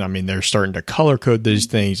 They're starting to color code these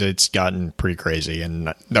things. It's gotten pretty crazy,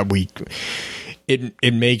 and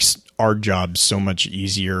it makes our job so much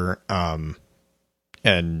easier,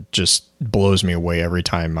 and just blows me away every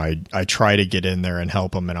time I try to get in there and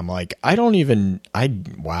help them, and I'm like,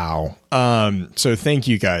 wow. So thank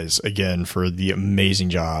you guys again for the amazing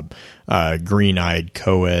job. Green-Eyed,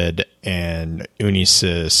 Coed, and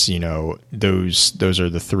Unisys, those are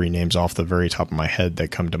the three names off the very top of my head that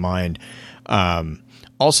come to mind.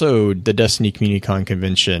 Also, the Destiny CommunityCon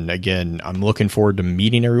convention, again, I'm looking forward to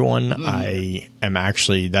meeting everyone. I am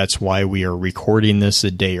actually, that's why we are recording this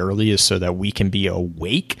a day early, is so that we can be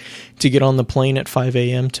awake to get on the plane at 5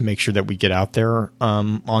 a.m. to make sure that we get out there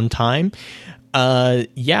on time.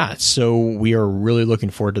 So we are really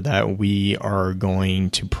looking forward to that. We are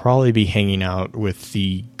going to probably be hanging out with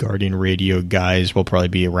the Guardian Radio guys. We'll probably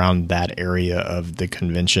be around that area of the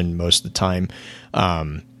convention most of the time.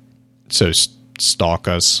 So stalk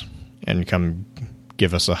us and come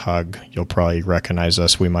give us a hug. You'll probably recognize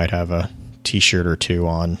us. We might have a t-shirt or two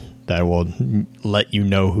on that will let you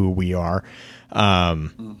know who we are. Yeah,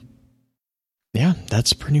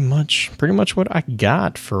 that's pretty much what I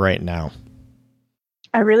got for right now.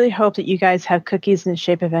 I really hope that you guys have cookies in the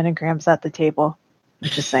shape of enneagrams at the table. I'm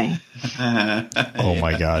just saying. Oh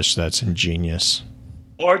my gosh, that's ingenious.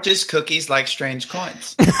 Or just cookies like strange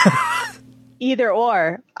coins. Either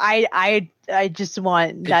or. I just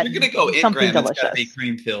want that. If you're gonna go something Ingram, delicious. It's gotta be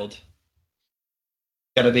cream filled.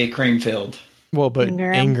 Gotta be cream filled. Well, but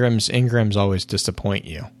Ingrams always disappoint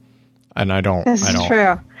you. And I don't. This is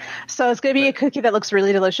true. So it's going to be a cookie that looks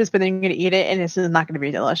really delicious, but then you're going to eat it, and it's not going to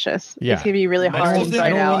be delicious. Yeah. It's going to be really hard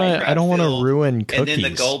inside out. I don't want to ruin cookies. And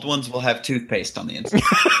then the gold ones will have toothpaste on the inside.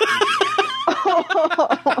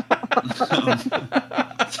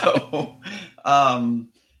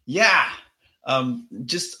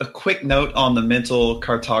 Just a quick note on the mental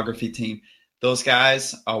cartography team. Those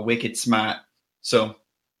guys are wicked smart. So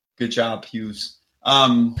good job, Hughes.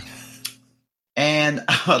 And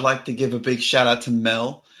I'd like to give a big shout out to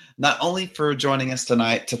Mel, not only for joining us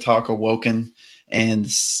tonight to talk Awoken and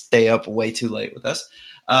stay up way too late with us,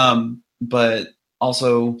 but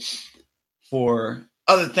also for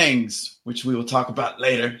other things, which we will talk about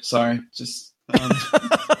later. Sorry, just...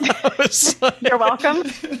 You're welcome.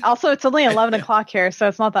 Also, it's only 11 o'clock here, so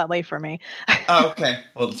it's not that late for me. Oh, okay.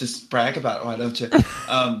 Well, just brag about it, why don't you?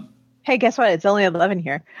 Hey, guess what? It's only 11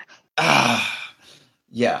 here.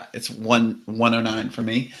 Yeah, it's 1:09 for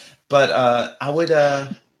me. But I would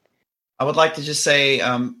like to just say,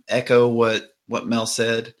 echo what Mel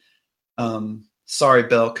said. Sorry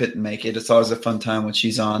Belle couldn't make it. It's always a fun time when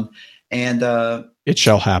she's on. And it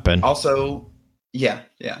shall happen. Also, yeah.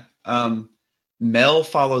 Mel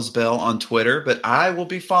follows Belle on Twitter, but I will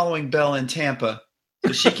be following Belle in Tampa,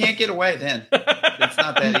 so she can't get away then. It's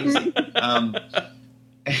not that easy.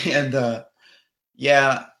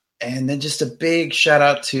 And then just a big shout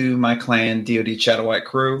out to my clan, DoD Chatawhite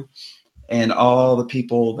crew, and all the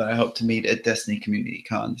people that I hope to meet at Destiny Community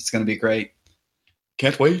Con. It's going to be great.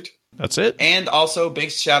 Can't wait. That's it. And also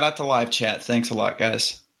big shout out to live chat. Thanks a lot,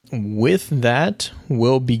 guys. With that,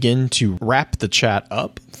 we'll begin to wrap the chat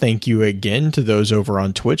up. Thank you again to those over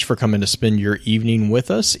on Twitch for coming to spend your evening with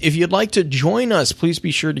us. If you'd like to join us, please be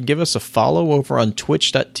sure to give us a follow over on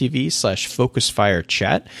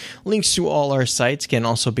twitch.tv/FocusFireChat. Links to all our sites can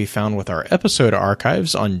also be found with our episode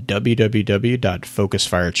archives on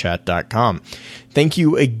www.focusfirechat.com. Thank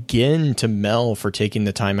you again to Mel for taking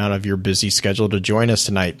the time out of your busy schedule to join us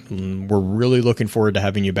tonight. We're really looking forward to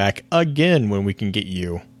having you back again when we can get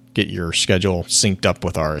your schedule synced up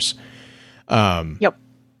with ours. Yep.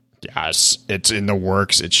 Yes, it's in the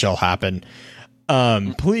works. It shall happen.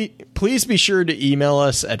 Please be sure to email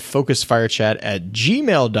us at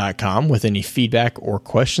focusfirechat@gmail.com with any feedback or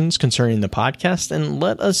questions concerning the podcast, and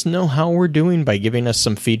let us know how we're doing by giving us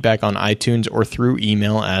some feedback on iTunes or through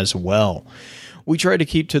email as well. We try to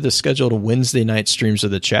keep to the scheduled Wednesday night streams of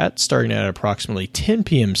the chat, starting at approximately 10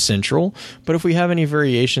 p.m. Central, but if we have any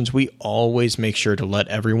variations, we always make sure to let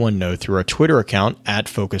everyone know through our Twitter account at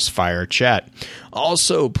FocusFireChat.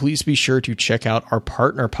 Also, please be sure to check out our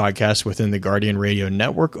partner podcast within the Guardian Radio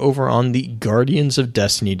Network over on the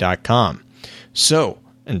guardiansofdestiny.com. So,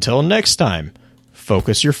 until next time,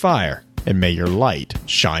 focus your fire, and may your light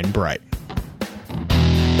shine bright.